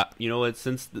you know what?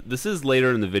 Since this is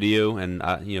later in the video, and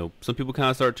some people kind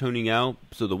of start tuning out,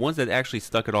 so the ones that actually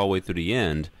stuck it all the way through the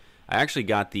end, I actually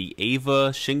got the Ava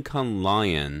Shinkan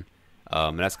Lion,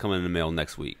 and that's coming in the mail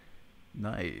next week.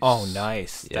 Nice. Oh,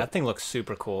 nice. Yep. That thing looks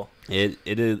super cool. It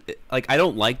is like, I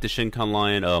don't like the Shinkan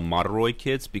Lion Moderoid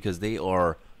kits because they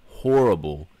are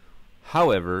horrible.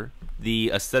 However,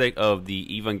 the aesthetic of the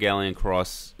Evangelion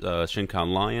Cross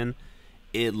Shinkan Lion,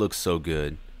 it looks so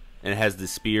good. And it has the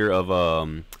spear of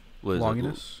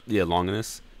Longinus. Yeah,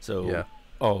 Longinus. So yeah.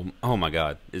 Oh my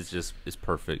God, it's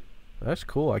perfect. That's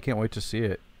cool. I can't wait to see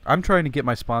it. I'm trying to get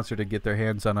my sponsor to get their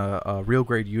hands on a real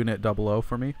grade unit 00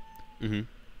 for me. Mm-hmm.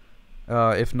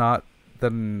 If not,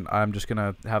 then I'm just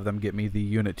gonna have them get me the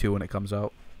Unit 2 when it comes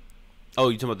out. Oh,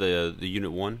 you talking about the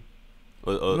Unit 1?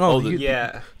 No,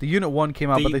 the Unit 1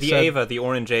 came out, but they said Ava, the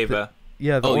orange Ava.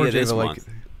 The orange Ava, like.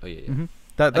 Oh yeah. Mm-hmm.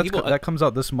 That comes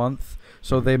out this month,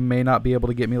 so they may not be able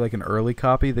to get me like an early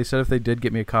copy. They said if they did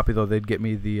get me a copy, though, they'd get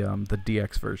me the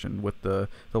DX version with the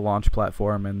launch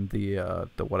platform and the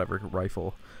whatever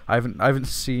rifle. I haven't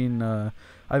seen.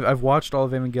 I've watched all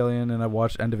of Evangelion and I've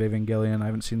watched End of Evangelion. I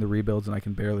haven't seen the rebuilds and I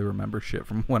can barely remember shit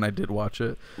from when I did watch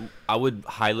it. I would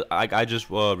highly. I just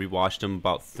rewatched them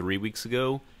about 3 weeks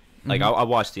ago. Like I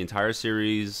watched the entire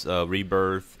series,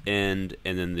 Rebirth, and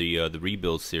then the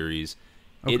rebuild series,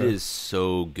 Okay. It is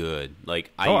so good.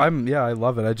 Like I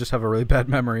love it. I just have a really bad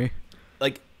memory.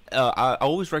 Like I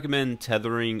always recommend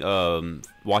tethering,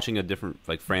 watching a different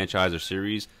like franchise or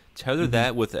series. Tether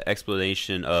that with an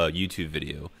explanation YouTube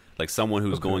video, like someone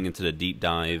who's going into the deep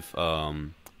dive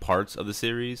parts of the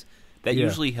series. That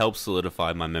usually helps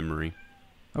solidify my memory.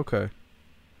 Okay.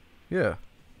 Yeah,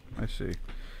 I see.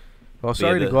 Well,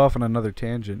 sorry to go off on another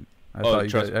tangent. I thought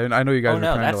you guys. I know you guys were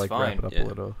trying to like wrap it up a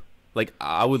little. Like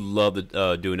I would love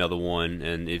to do another one,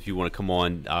 and if you want to come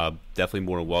on, definitely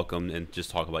more than welcome, and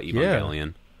just talk about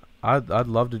Evangelion. I'd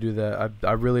love to do that.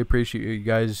 I really appreciate you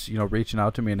guys, reaching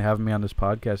out to me and having me on this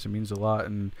podcast. It means a lot,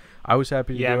 and I was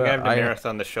happy to do it. Yeah, I'm gonna have to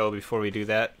marathon the show before we do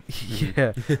that.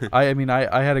 Yeah,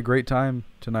 I had a great time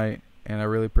tonight, and I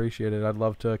really appreciate it. I'd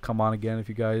love to come on again if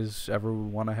you guys ever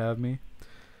want to have me.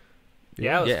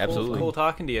 Yeah, it was absolutely cool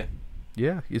talking to you.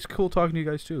 Yeah, it's cool talking to you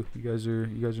guys too. You guys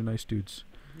are nice dudes.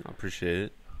 I appreciate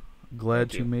it. Glad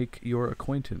to make your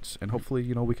acquaintance, and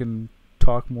hopefully, we can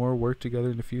talk more, work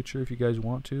together in the future if you guys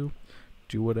want to,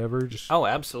 do whatever.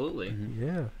 Absolutely.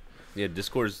 Yeah.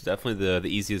 Discord is definitely the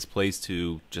easiest place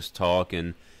to just talk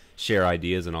and share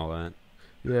ideas and all that.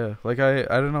 Yeah, like I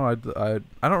don't know, I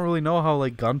don't really know how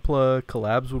like Gunpla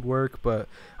collabs would work, but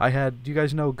do you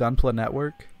guys know Gunpla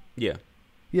Network? Yeah.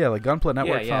 Yeah, like Gunpla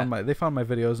Network found my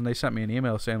videos, and they sent me an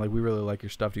email saying like, we really like your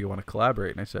stuff. Do you want to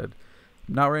collaborate? And I said,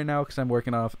 not right now, because I'm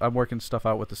working stuff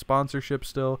out with the sponsorship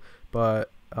still,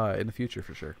 but in the future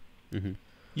for sure. Mm-hmm.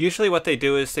 Usually what they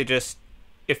do is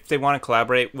if they want to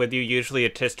collaborate with you, usually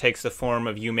it just takes the form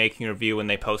of you making a review when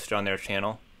they post it on their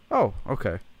channel. Oh,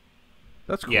 okay.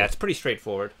 That's cool. Yeah, it's pretty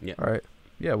straightforward. Yeah. All right.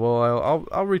 Yeah, well,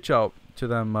 I'll reach out to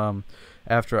them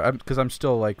after, because I'm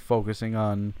still like focusing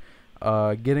on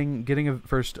getting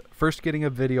a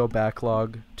video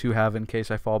backlog to have in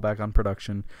case I fall back on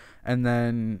production, and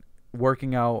then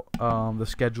working out the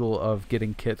schedule of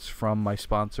getting kits from my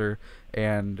sponsor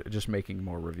and just making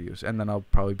more reviews, and then I'll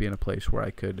probably be in a place where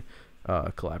I could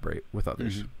collaborate with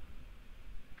others.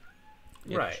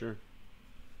 Mm-hmm. Yeah, right. Sure.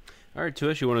 All right,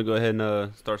 Tuish, you want to go ahead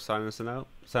and start signing us out?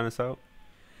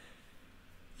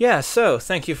 Yeah, so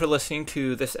thank you for listening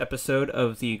to this episode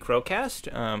of the Krowcast.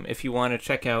 If you want to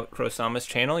check out Krowsama's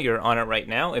channel, you're on it right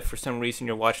now. If for some reason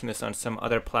you're watching this on some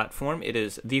other platform, it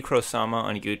is The Krowsama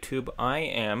on YouTube. I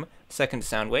am Second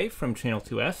Soundwave from Channel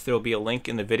 2S. There will be a link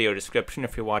in the video description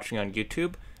if you're watching on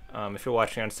YouTube. If you're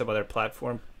watching on some other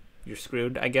platform, you're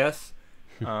screwed, I guess.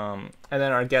 And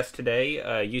then our guest today,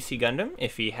 UC Gundam.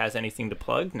 If he has anything to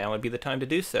plug, now would be the time to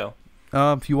do so.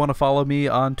 If you want to follow me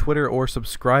on Twitter or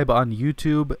subscribe on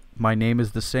YouTube, my name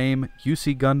is the same,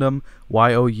 UC Gundam,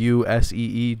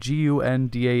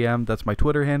 YOUSEEGUNDAM. That's my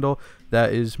Twitter handle.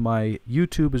 That is my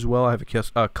YouTube as well. I have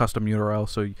a custom URL,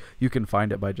 so you can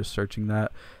find it by just searching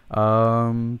that.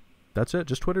 That's it,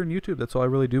 just Twitter and YouTube. That's all I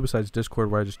really do besides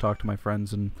Discord, where I just talk to my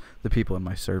friends and the people in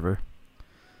my server.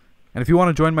 And if you want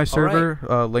to join my server,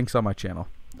 links on my channel.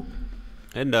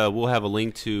 And we'll have a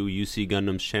link to UC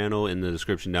Gundam's channel in the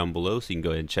description down below, so you can go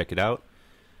ahead and check it out.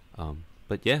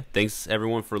 But yeah, thanks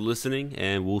everyone for listening,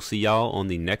 and we'll see y'all on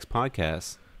the next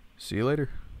podcast. See you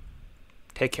later.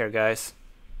 Take care, guys.